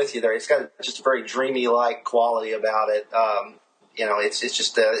I'm with you there. It's got just a very dreamy like quality about it. It's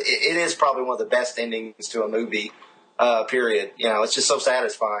just it is probably one of the best endings to a movie. Period. It's just so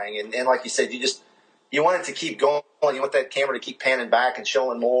satisfying, and like you said, you want it to keep going. You want that camera to keep panning back and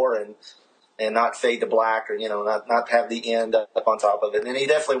showing more and not fade to black or, not have the end up on top of it. And you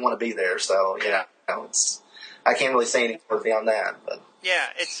definitely want to be there. So, I can't really say any more beyond that. But. Yeah,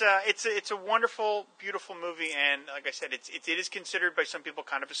 it's a wonderful, beautiful movie. And like I said, it is considered by some people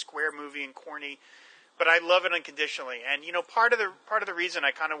kind of a square movie and corny, but I love it unconditionally. And, part of the reason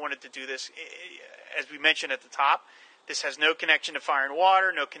I kind of wanted to do this, as we mentioned at the top, this has no connection to Fire and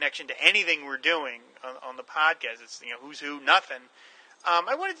Water, no connection to anything we're doing on the podcast. It's, who's who, nothing.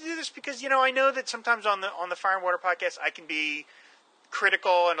 I wanted to do this because, I know that sometimes on the Fire and Water podcast, I can be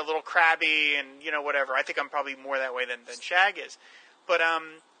critical and a little crabby and, whatever. I think I'm probably more that way than Shag is. But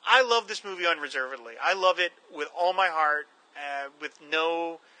I love this movie unreservedly. I love it with all my heart, with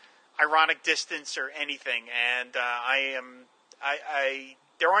no ironic distance or anything. And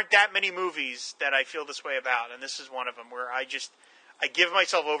there aren't that many movies that I feel this way about, and this is one of them where I give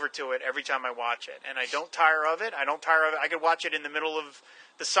myself over to it every time I watch it, and I don't tire of it. I could watch it in the middle of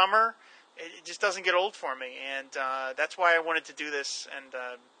the summer. It just doesn't get old for me, and that's why I wanted to do this. And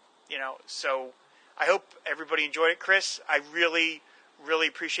so I hope everybody enjoyed it. Chris, I really, really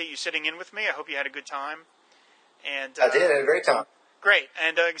appreciate you sitting in with me. I hope you had a good time. And I did. I had a great time. Great.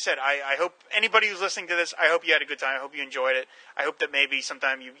 And like I said, I hope anybody who's listening to this, I hope you had a good time. I hope you enjoyed it. I hope that maybe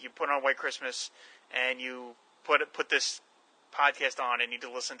sometime you put on White Christmas and you put this podcast on and need to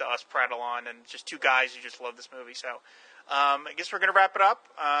listen to us prattle on and just two guys who just love this movie. So I guess we're going to wrap it up.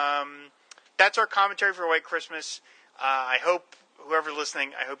 That's our commentary for White Christmas. I hope whoever's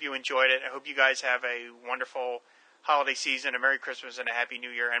listening, I hope you enjoyed it. I hope you guys have a wonderful holiday season, a Merry Christmas, and a Happy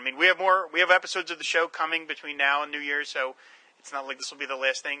New Year. I mean, we have episodes of the show coming between now and New Year, so it's not like this will be the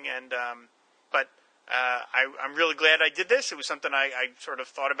last thing, but I'm really glad I did this. It was something I sort of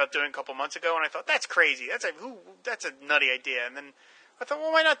thought about doing a couple months ago, and I thought, that's crazy. That's a nutty idea. And then I thought,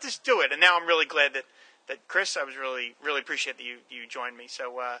 well, why not just do it? And now I'm really glad that Chris, I was really, really appreciate that you joined me.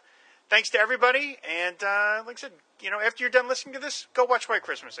 So thanks to everybody, and like I said, after you're done listening to this, go watch White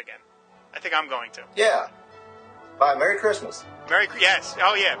Christmas again. I think I'm going to. Yeah. Bye. Merry Christmas. Yes.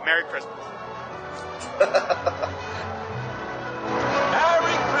 Oh, yeah. Merry Christmas.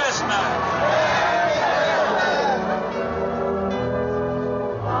 Merry Christmas!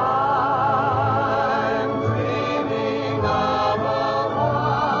 I'm dreaming of a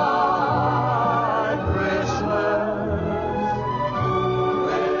white Christmas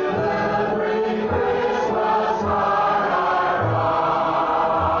with every Christmas card I write.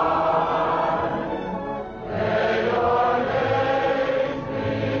 May your days be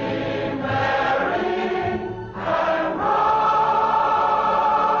merry and bright.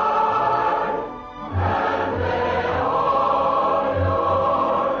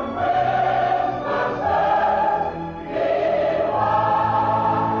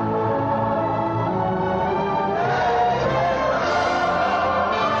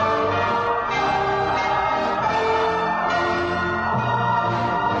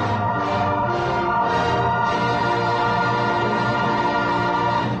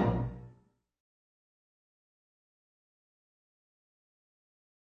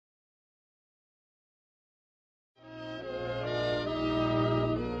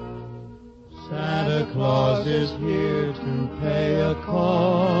 Santa Claus is here to pay a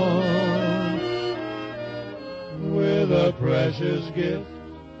call with a precious gift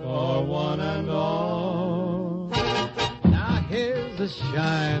for one and all. Now here's a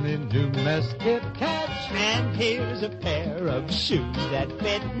shiny new Mesquite catch, and here's a pair of shoes that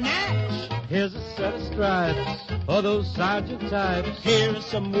fit match. Here's a set of stripes for those sergeant types. Here's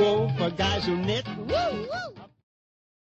some wool for guys who knit. Woo, woo.